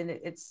place. And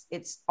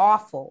it's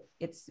awful.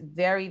 It's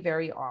very,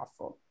 very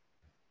awful.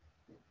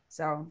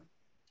 So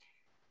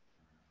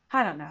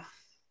I don't know.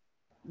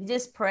 You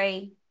just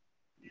pray,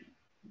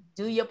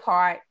 do your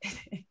part.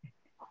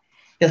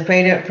 Because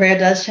prayer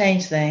does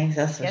change things,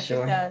 that's for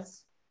sure.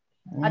 Yes,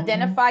 it does.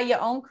 Identify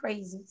your own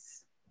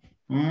crazies.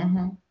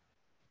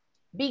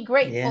 Be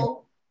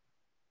grateful,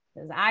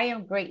 because I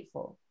am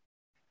grateful.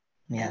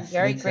 Yes, I'm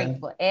very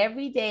grateful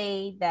every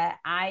day that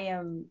I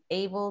am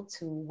able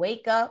to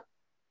wake up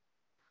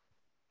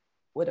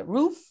with a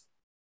roof,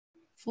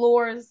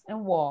 floors,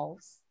 and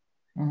walls.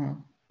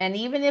 And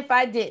even if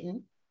I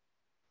didn't,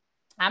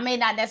 I'm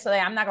not going to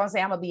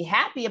say I'm going to be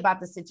happy about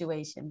the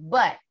situation,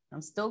 but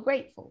I'm still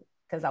grateful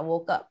because I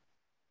woke up.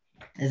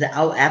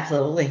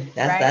 Absolutely.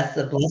 That's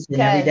the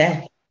blessing every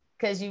day.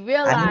 Because you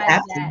realize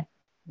that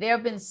there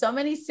have been so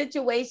many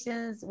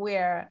situations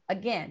where,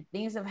 again,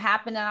 things have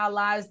happened in our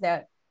lives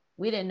that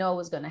we didn't know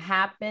was going to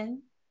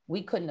happen.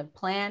 We couldn't have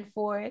planned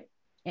for it.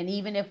 And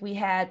even if we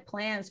had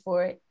plans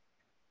for it,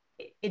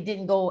 it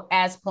didn't go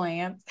as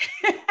planned.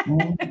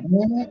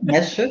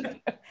 That's true.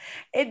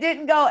 It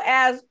didn't go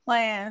as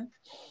planned.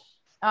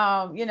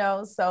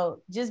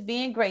 So just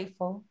being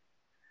grateful,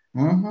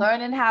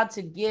 learning how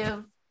to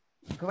give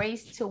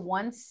grace to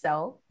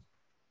oneself,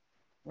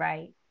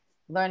 right?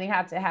 Learning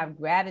how to have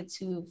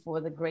gratitude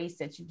for the grace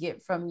that you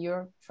get from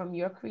your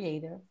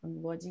creator,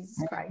 from Lord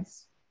Jesus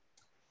Christ.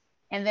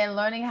 And then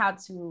learning how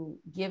to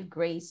give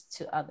grace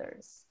to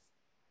others,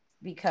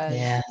 because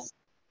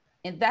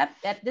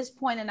at this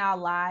point in our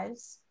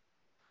lives,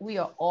 we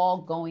are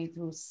all going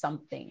through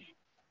something.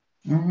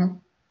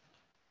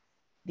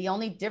 The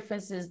only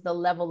difference is the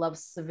level of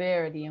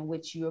severity in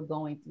which you are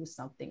going through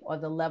something, or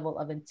the level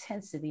of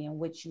intensity in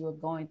which you are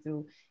going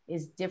through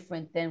is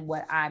different than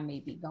what I may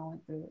be going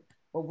through,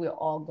 but we're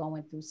all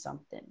going through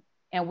something,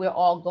 and we're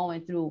all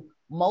going through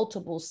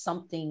multiple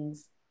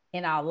somethings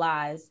in our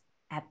lives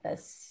at the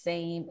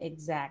same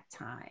exact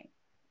time.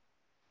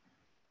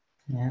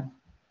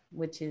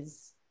 Which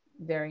is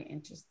very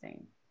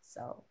interesting.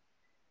 So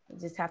we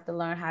just have to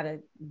learn how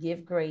to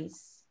give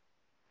grace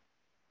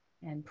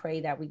and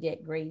pray that we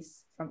get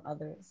grace from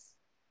others.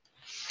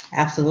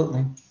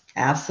 Absolutely.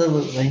 Hi,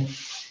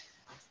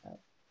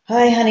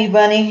 honey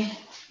bunny.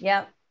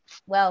 Yep.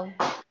 Well,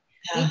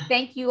 we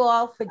thank you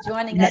all for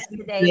joining us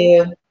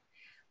today.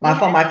 My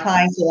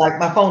clients are like,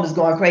 my phone is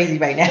going crazy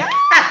right now.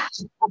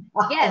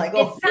 Yes,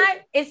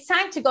 it's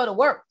time to go to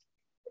work,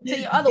 to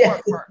your other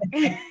work.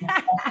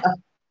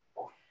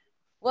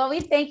 Well,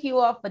 we thank you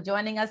all for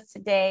joining us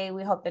today.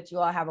 We hope that you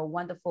all have a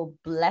wonderful,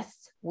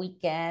 blessed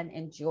weekend.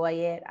 Enjoy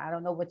it. I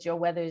don't know what your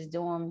weather is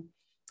doing.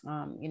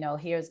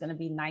 Here it's going to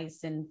be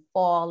nice and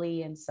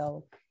fall-y. And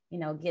so,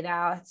 get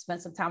out,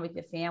 spend some time with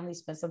your family,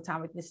 spend some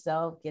time with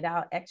yourself, get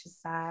out,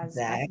 exercise,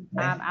 spend Exactly.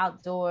 some time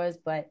outdoors,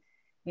 but,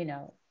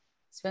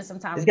 spend some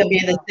time It's with gonna be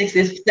in the yourself.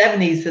 60s,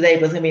 70s today,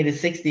 but it's gonna be in the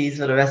 60s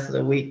for the rest of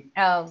the week.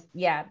 Oh,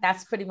 yeah,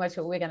 that's pretty much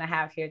what we're going to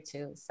have here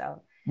too.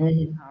 So,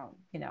 Mhm.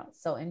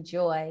 so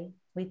enjoy.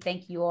 We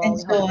thank you all. We hope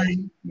Enjoy, that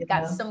you you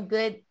got know, some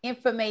good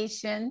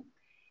information.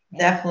 And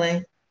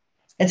definitely.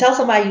 And tell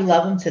somebody you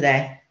love them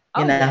today,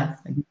 oh, yes.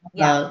 and give them a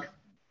Yeah. hug.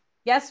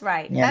 Yes,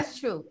 right. Yeah, That's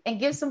true. And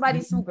give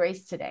somebody some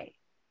grace today.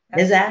 That's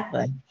true.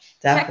 exactly.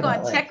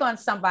 Definitely. Check on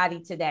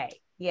somebody today.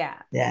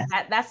 Yeah. Yeah.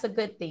 That's a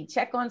good thing.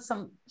 Check on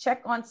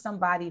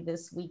somebody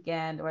this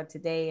weekend or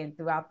today and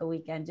throughout the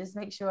weekend. Just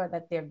make sure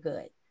that they're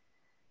good.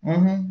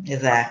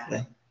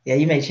 Exactly. Yeah,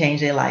 you may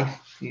change their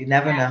life. You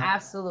never know.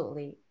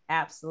 Absolutely. You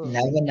Absolutely.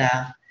 never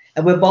know.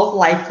 And we're both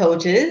life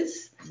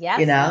coaches, you Yes,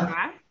 we know.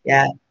 are.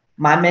 Yeah.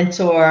 My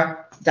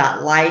mentor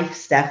dot life,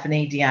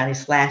 Stephanie Deani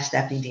 /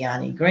 Stephanie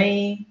Deani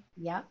Green.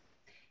 Yep.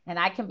 And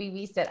I can be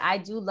reached at I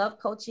do love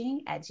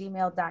coaching at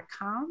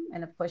gmail.com.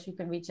 And of course, you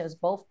can reach us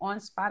both on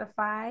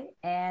Spotify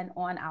and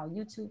on our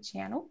YouTube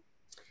channel.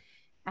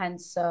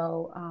 And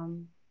so,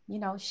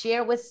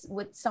 share with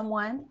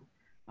someone.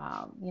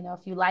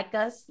 If you like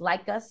us,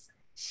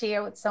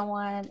 share with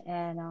someone,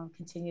 and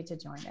continue to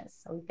join us.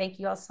 So we thank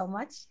you all so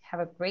much. Have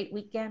a great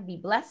weekend. Be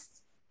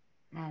blessed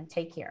and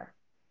take care.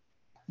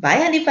 Bye,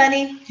 honey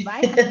bunny.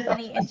 Bye, honey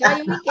bunny. Enjoy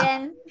your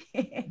weekend.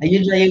 You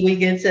enjoy your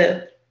weekend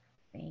too.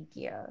 Thank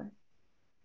you.